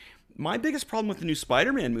bullshit. My biggest problem with the new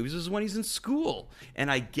Spider-Man movies is when he's in school. And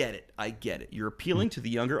I get it. You're appealing to the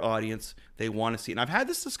younger audience. They want to see it. And I've had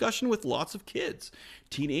this discussion with lots of kids,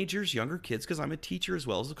 teenagers, younger kids, because I'm a teacher as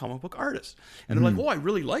well as a comic book artist. And they're like, oh, I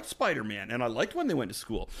really liked Spider-Man. And I liked when they went to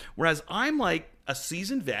school. Whereas I'm like a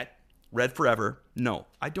seasoned vet, read forever. No,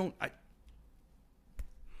 I don't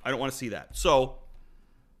want to see that. So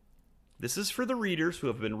this is for the readers who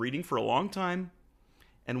have been reading for a long time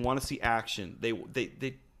and want to see action. They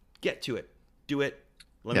get to it. Do it.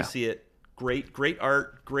 Let me see it. Great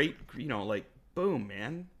art. Great, like, boom,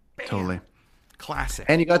 man. Bam. Totally. Classic.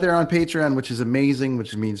 And you got there on Patreon, which is amazing,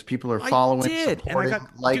 which means people are following, supporting,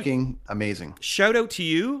 liking. Amazing. Shout out to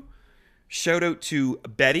you. Shout out to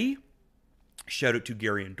Betty. Shout out to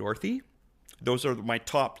Gary and Dorothy. Those are my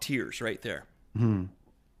top tiers right there. Mm-hmm.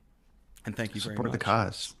 And thank you very much. Support the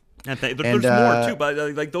cause. And there's more too,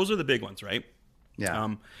 but like those are the big ones, right?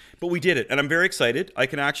 Yeah. But we did it, and I'm very excited. I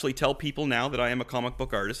can actually tell people now that I am a comic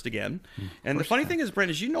book artist again. And the funny thing is,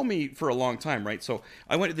 Brent, is you know me for a long time, right? So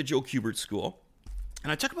I went to the Joe Kubert School,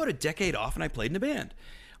 and I took about a decade off, and I played in a band.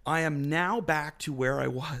 I am now back to where I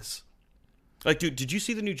was. Like, dude, did you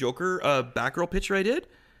see the new Joker Batgirl picture I did?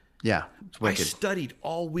 Yeah, it's wicked. I studied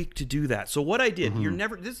all week to do that. So what I did,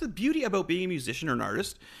 this is the beauty about being a musician or an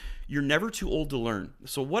artist. You're never too old to learn.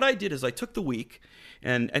 So what I did is I took the week,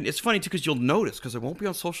 and it's funny too because you'll notice because I won't be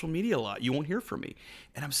on social media a lot. You won't hear from me.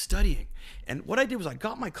 And I'm studying. And what I did was I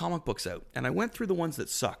got my comic books out, and I went through the ones that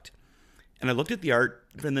sucked. And I looked at the art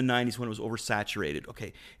in the 90s when it was oversaturated.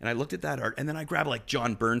 Okay. And I looked at that art, and then I grabbed like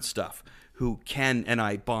John Byrne stuff, who Ken and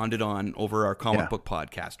I bonded on over our comic book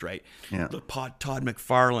podcast, right? Yeah. Todd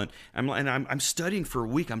McFarlane. I'm studying for a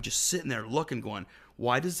week. I'm just sitting there looking, going,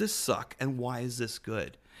 why does this suck and why is this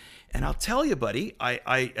good? And I'll tell you, buddy,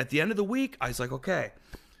 I at the end of the week, I was like, okay.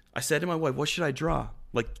 I said to my wife, what should I draw?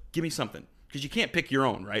 Like, give me something. Because you can't pick your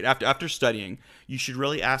own, right? After studying, you should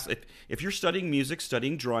really ask, if you're studying music,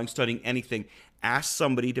 studying drawing, studying anything, ask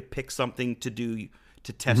somebody to pick something to do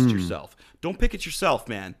to test yourself. Don't pick it yourself,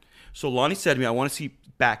 man. So Lonnie said to me, I want to see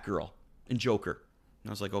Batgirl and Joker. And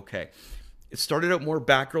I was like, okay. It started out more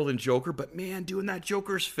Batgirl than Joker, but man, doing that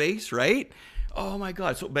Joker's face, right? Oh my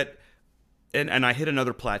God. And I hit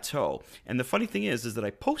another plateau. And the funny thing is that I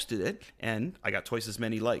posted it and I got twice as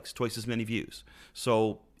many likes, twice as many views.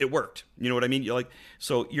 So it worked. You know what I mean?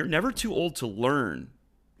 So you're never too old to learn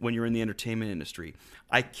when you're in the entertainment industry.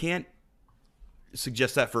 I can't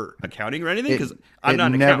suggest that for accounting or anything because I'm not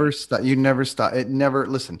an accountant. You never stop. It never,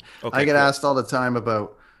 listen, okay, I get asked all the time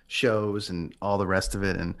about shows and all the rest of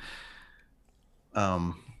it. And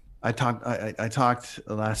I talked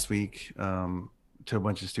last week to a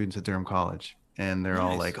bunch of students at Durham College, and they're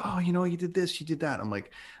all like, oh, you did this, you did that. I'm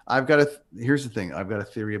like, here's the thing. I've got a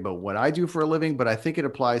theory about what I do for a living, but I think it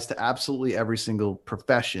applies to absolutely every single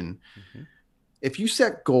profession. If you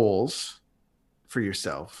set goals for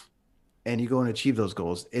yourself and you go and achieve those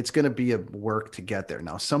goals, it's going to be a work to get there.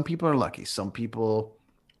 Now, some people are lucky. Some people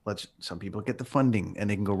get the funding and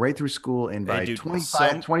they can go right through school, and by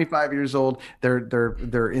 25 years old, they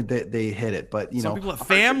hit it. But some people have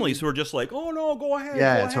families who are just like, oh no, go ahead.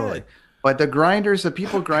 Yeah, totally. But the grinders, the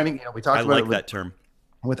people grinding, we talked about that term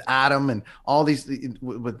with Adam and all these,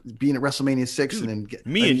 with being at WrestleMania 6. Dude, and then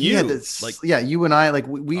me and you, you and I, like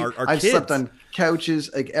I've kids. slept on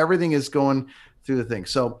couches, like everything is going through the thing.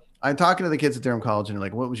 So I'm talking to the kids at Durham College, and they're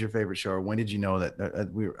like, what was your favorite show? Or when did you know that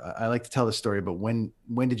I like to tell the story, but when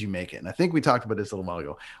did you make it? And I think we talked about this a little while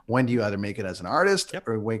ago. When do you either make it as an artist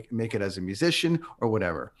or make it as a musician or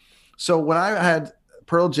whatever? So when I had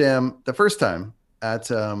Pearl Jam the first time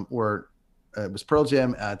at, it was Pearl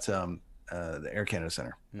Jam at the Air Canada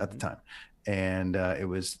Center at the time. And it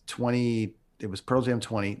was Pearl Jam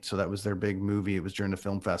 20. So that was their big movie. It was during the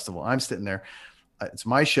film festival. I'm sitting there. It's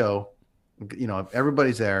my show.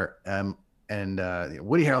 Everybody's there, and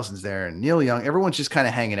Woody Harrelson's there, and Neil Young. Everyone's just kind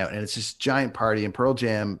of hanging out, and it's this giant party. And Pearl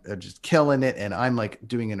Jam are just killing it, and I'm like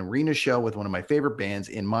doing an arena show with one of my favorite bands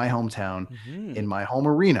in my hometown, in my home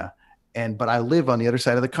arena. But I live on the other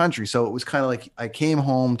side of the country, so it was kind of like I came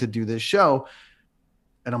home to do this show,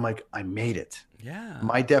 and I'm like, I made it. Yeah,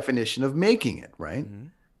 my definition of making it, right?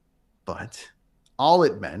 But all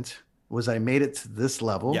it meant was I made it to this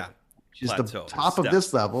level. Yeah. Which is the top of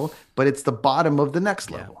this level, but it's the bottom of the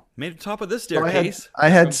next level. Made the top of this staircase. So I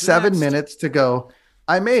had 7 minutes to go.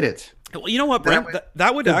 I made it. Well, you know what, Brent?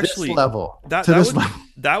 That would actually this level.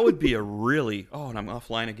 That would be a really. Oh, and I'm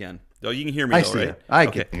offline again. Oh, you can hear me though, right? I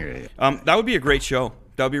can hear you. That would be a great show.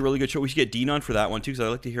 That would be a really good show. We should get Dean on for that one too, because I'd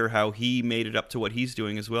like to hear how he made it up to what he's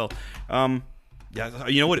doing as well. Yeah,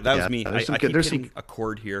 you know what? That was me. I keep hitting a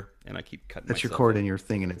chord here, and I keep cutting. That's your chord in your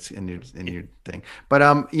thing, and it's in your thing. But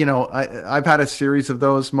I've had a series of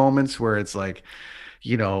those moments where it's like,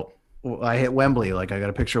 I hit Wembley. Like I got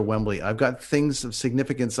a picture of Wembley. I've got things of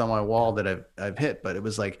significance on my wall that I've hit. But it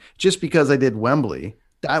was like, just because I did Wembley,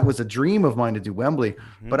 that was a dream of mine to do Wembley.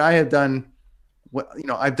 But I have done,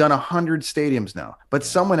 I've done 100 stadiums now. But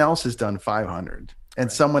someone else has done 500. And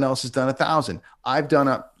someone else has done 1,000. I've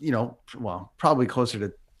done probably closer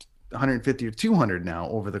to 150 or 200 now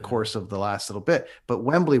over the course of the last little bit. But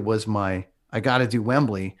Wembley was I got to do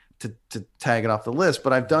Wembley to tag it off the list.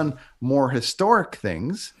 But I've done more historic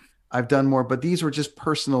things. I've done more, but these were just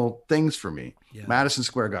personal things for me. Yeah. Madison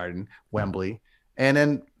Square Garden, Wembley. And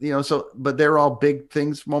then, but they're all big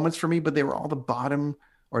things, moments for me, but they were all the bottom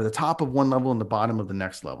or the top of one level and the bottom of the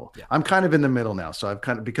next level. Yeah. I'm kind of in the middle now. So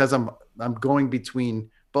because I'm going between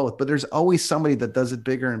both, but there's always somebody that does it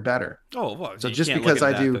bigger and better. Oh, well, so just because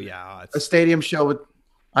I do a stadium show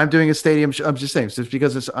I'm doing a stadium show. I'm just saying, just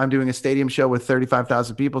because I'm doing a stadium show with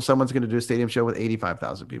 35,000 people, someone's going to do a stadium show with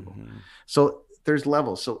 85,000 people. Mm-hmm. So there's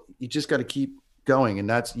levels. So you just got to keep going. And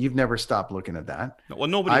you've never stopped looking at that. Well,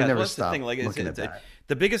 nobody has. Never stopped looking at that.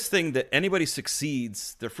 The biggest thing that anybody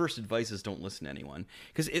succeeds, their first advice is don't listen to anyone.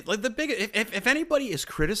 Because if anybody is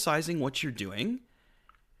criticizing what you're doing,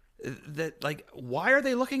 why are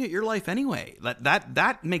they looking at your life anyway?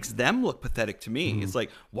 That makes them look pathetic to me. Mm-hmm. It's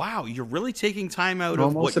like, wow, you're really taking time out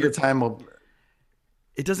of most of the time.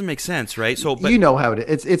 It doesn't make sense, right? So, but, you know how it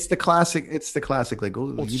is. It's the classic. It's the classic. Like,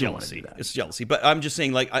 it's jealousy. It's jealousy. But I'm just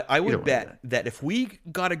saying, like, I would bet that if we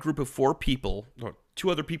got a group of 4 people or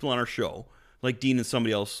 2 other people on our show, like Dean and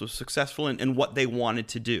somebody else, was successful in what they wanted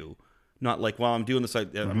to do. Not like, well, I'm doing this,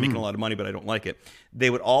 I'm making a lot of money, but I don't like it.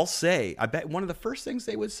 They would all say, I bet one of the first things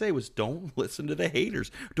they would say was, don't listen to the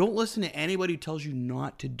haters. Don't listen to anybody who tells you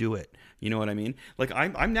not to do it. You know what I mean? Like,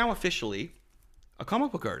 I'm now officially a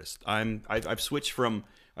comic book artist. I've switched from,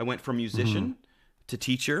 I went from musician to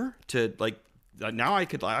teacher to, like, now I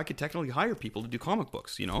could technically hire people to do comic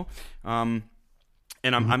books, And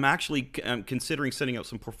I'm actually considering sending out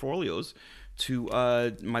some portfolios to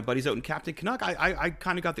my buddies out in Captain Canuck. I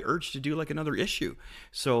kind of got the urge to do like another issue.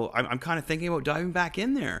 So I'm kind of thinking about diving back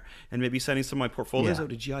in there and maybe sending some of my portfolios out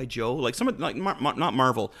to G.I. Joe. Like not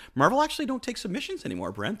Marvel. Marvel actually don't take submissions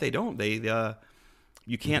anymore, Brent. They don't.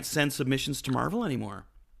 You can't send submissions to Marvel anymore.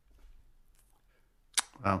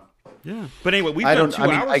 Wow. Yeah. But anyway, we've done 2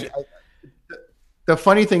 hours. The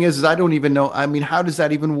funny thing is I don't even know. I mean, how does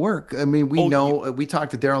that even work? I mean, we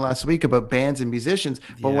talked to Daryl last week about bands and musicians,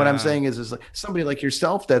 but what I'm saying is like somebody like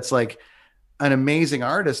yourself that's like an amazing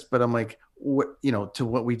artist, but I'm like, to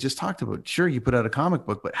what we just talked about. Sure, you put out a comic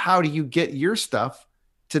book, but how do you get your stuff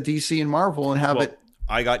to DC and Marvel and have it?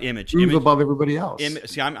 I got Image above everybody else.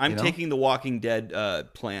 See, I'm taking the Walking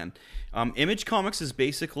Dead plan. Image Comics is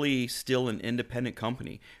basically still an independent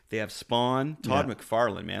company. They have Spawn, Todd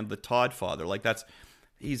McFarlane, man, the Todd father. Like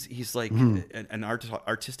he's like an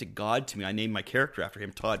artistic god to me. I named my character after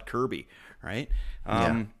him, Todd Kirby, right?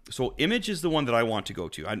 So Image is the one that I want to go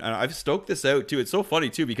to. I've stoked this out too. It's so funny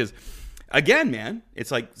too because, again, man,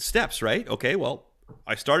 it's like steps, right? Okay, well,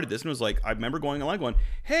 I started this and was like, I remember going online going,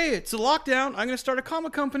 hey, it's a lockdown. I'm going to start a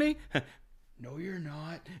comic company. No, you're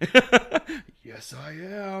not. Yes, I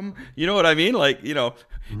am. You know what I mean? Like,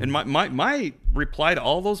 and my reply to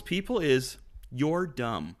all those people is, you're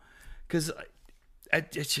dumb. Because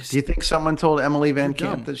it's just... Do you think someone told Emily Van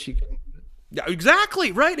Camp that she can... Yeah,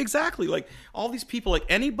 exactly. Right, exactly. Like, all these people, like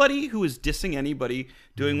anybody who is dissing anybody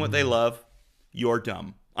doing what they love, you're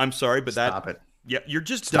dumb. I'm sorry, but Stop it. Yeah, you're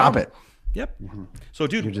just Stop dumb. it. Yep. So,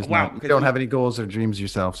 dude, you don't have any goals or dreams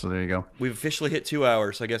yourself, so there you go. We've officially hit 2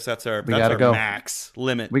 hours. I guess that's our max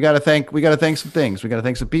limit. We got to thank some things. We got to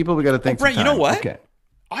thank some people. We got to thank some Brent, time. You know what? Okay.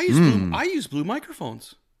 I use blue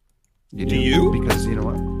microphones. Do you? Because you know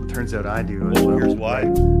what? It turns out I do. Well, here's why.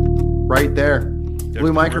 Right there.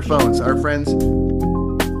 Blue microphones. Our friends.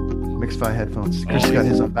 Mixify headphones. Chris got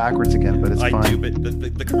his on backwards again, but it's fine. I do, but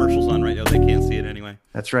the commercial's on right now. They can't see it anyway.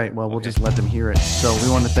 That's right. Well, we'll just let them hear it. So we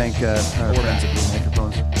want to thank our friends at Blue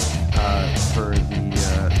Microphones for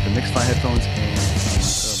the Mixify headphones and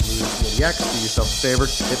Blue Yeti X. Do yourself a favor.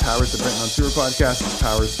 It powers the Brenton on Tour podcast. It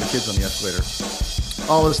powers the kids on the escalator.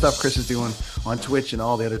 All the stuff Chris is doing on Twitch and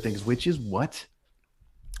all the other things, which is what?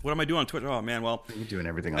 What am I doing on Twitter? Oh, man, well. You're doing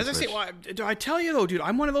everything on Twitch. As I say, do I tell you, though, dude,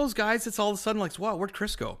 I'm one of those guys that's all of a sudden like, wow, where'd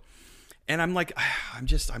Chris go? And I'm like,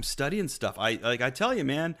 I'm studying stuff. I tell you,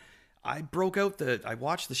 man, I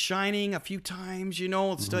watched The Shining a few times,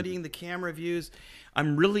 studying the camera views.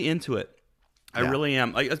 I'm really into it. I really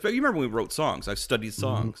am. You remember when we wrote songs? I studied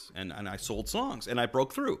songs and I sold songs and I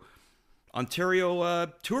broke through. Ontario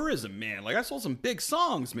tourism, man. Like I sold some big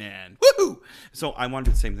songs, man. Woohoo! So I want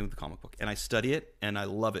to do the same thing with the comic book. And I study it and I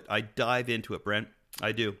love it. I dive into it, Brent.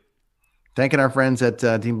 I do. Thanking our friends at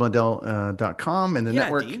deanblundell.com and the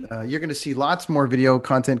network. You're going to see lots more video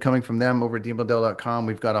content coming from them over at deanblundell.com.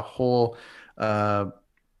 We've got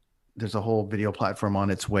there's a whole video platform on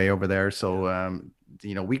its way over there. So,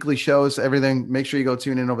 weekly shows, everything. Make sure you go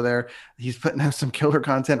tune in over there. He's putting out some killer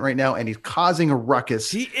content right now, and he's causing a ruckus.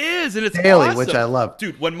 He is, and it's daily, awesome. Which I love.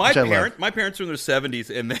 Dude, when my parents are in their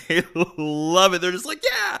 70s, and they love it. They're just like,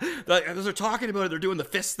 yeah. Like, as they're talking about it, they're doing the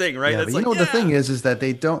fist thing, right? Yeah, but the thing is that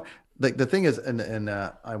they don't. like the thing is, and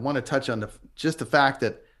I want to touch on just the fact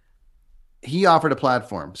that he offered a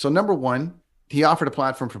platform. So number one, he offered a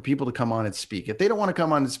platform for people to come on and speak. If they don't want to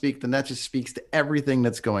come on and speak, then that just speaks to everything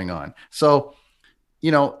that's going on. So,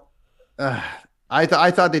 I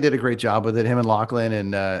thought they did a great job with it. Him and Lachlan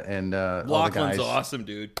and Lachlan's all the guys, awesome,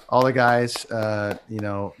 dude. All the guys,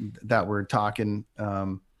 that were talking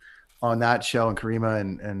on that show, and Caryma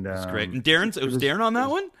and that's great. And was Darren on that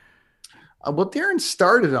one? Well, Darren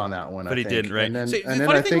started on that one, but he didn't, right? And the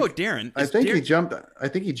funny thing about Darren, I think he jumped. I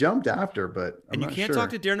think he jumped after, but you can't talk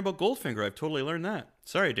to Darren about Goldfinger. I've totally learned that.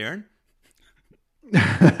 Sorry, Darren.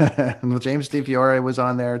 Well, James DiFiore was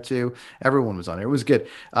on there too. Everyone was on there. It was good.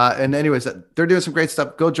 And anyways, they're doing some great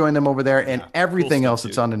stuff. Go join them over there, and everything else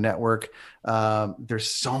that's on the network. There's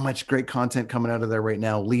so much great content coming out of there right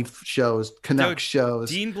now. Leaf shows, Canucks shows.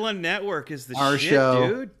 Dean Blund Network is our shit, show.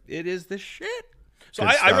 Dude. It is the shit. So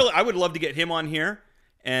I would love to get him on here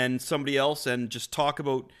and somebody else and just talk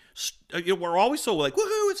about. We're always so like,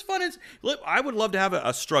 woohoo, it's fun. I would love to have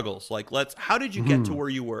a struggles. Like, how did you get to where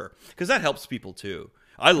you were? Because that helps people too.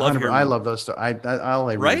 I love those stories. I'll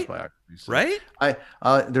read biographies. Right?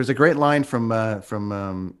 There's a great line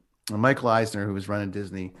from Michael Eisner, who was running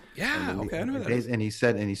Disney. Yeah, okay, I know that. And he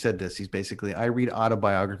said this. He's basically, I read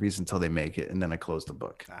autobiographies until they make it, and then I close the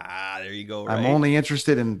book. There you go. Right? I'm only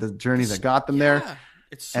interested in the journey that got them there.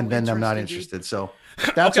 It's so and then I'm not interested. Dude. So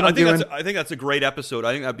that's what I'm doing. I think that's a great episode.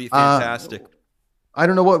 I think that'd be fantastic. I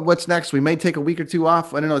don't know what's next. We may take a week or two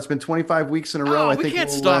off. I don't know. It's been 25 weeks in a row. I think we can't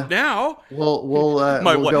stop now. We'll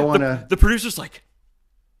go on the producer's like.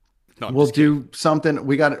 No, we'll do something.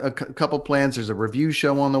 We got a couple plans. There's a review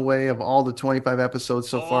show on the way of all the 25 episodes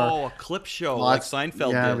so far. Oh, a clip show like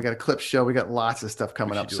Seinfeld. Yeah, did. We got a clip show. We got lots of stuff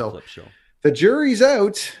coming up. So the jury's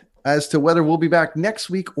out as to whether we'll be back next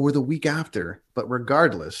week or the week after. But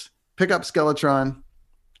regardless, pick up Skeletron,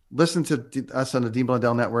 listen to us on the Dean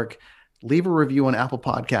Blundell Network, leave a review on Apple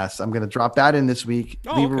Podcasts. I'm going to drop that in this week.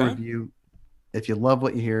 Leave a review. If you love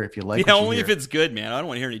what you hear, if you like, only if it's good, man. I don't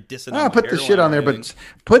want to hear any dissing. Put the shit on there, but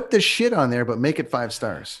put the shit on there, but make it 5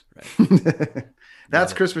 stars. Right.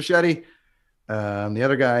 That's Chris Machetti. The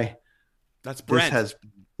other guy. That's Brent.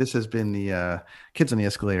 This has been the Kids on the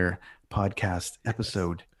Escalator podcast,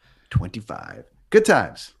 episode 25. Good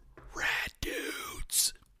times. Rad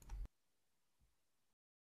dudes.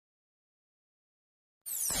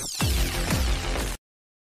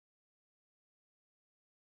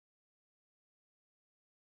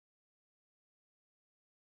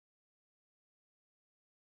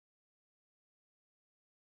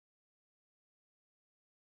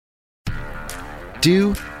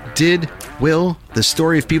 Do, Did, Will, the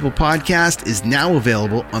Story of People podcast is now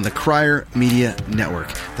available on the Crier Media Network.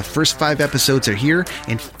 The first 5 episodes are here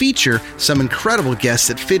and feature some incredible guests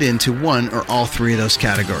that fit into one or all 3 of those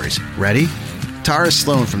categories. Ready? Tara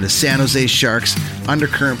Sloan from the San Jose Sharks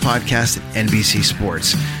Undercurrent podcast at NBC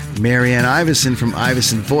Sports. Marianne Iverson from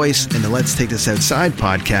Iverson Voice and the Let's Take This Outside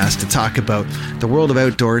podcast to talk about the world of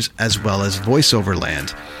outdoors as well as voiceover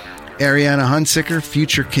land. Ariana Hunsicker,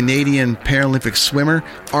 future Canadian Paralympic swimmer,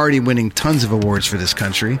 already winning tons of awards for this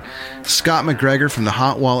country. Scott McGregor from the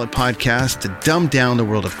Hot Wallet podcast to dumb down the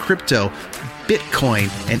world of crypto, Bitcoin,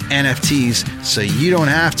 and NFTs so you don't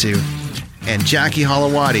have to. And Jackie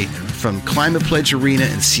Holowati from Climate Pledge Arena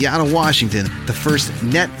in Seattle, Washington, the first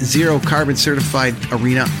net zero carbon certified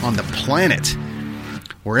arena on the planet.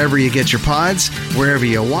 Wherever you get your pods, wherever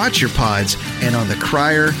you watch your pods, and on the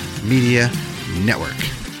Crier Media Network.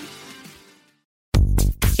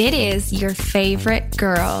 It is your favorite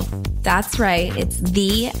girl. That's right, it's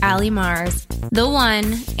the Allie Mars, the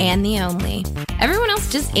one and the only. Everyone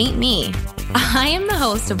else just ain't me. I am the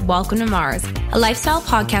host of Welcome to Mars, a lifestyle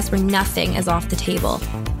podcast where nothing is off the table.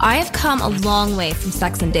 I have come a long way from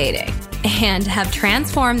sex and dating and have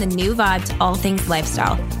transformed the new vibe to all things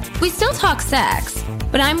lifestyle. We still talk sex,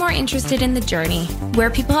 but I'm more interested in the journey, where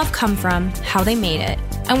people have come from, how they made it,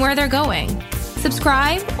 and where they're going.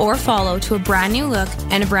 Subscribe or follow to a brand new look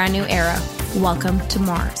and a brand new era. Welcome to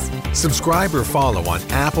Mars. Subscribe or follow on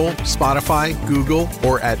Apple, Spotify, Google,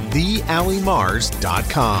 or at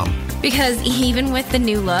theallymars.com. Because even with the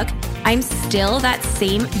new look, I'm still that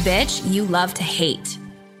same bitch you love to hate.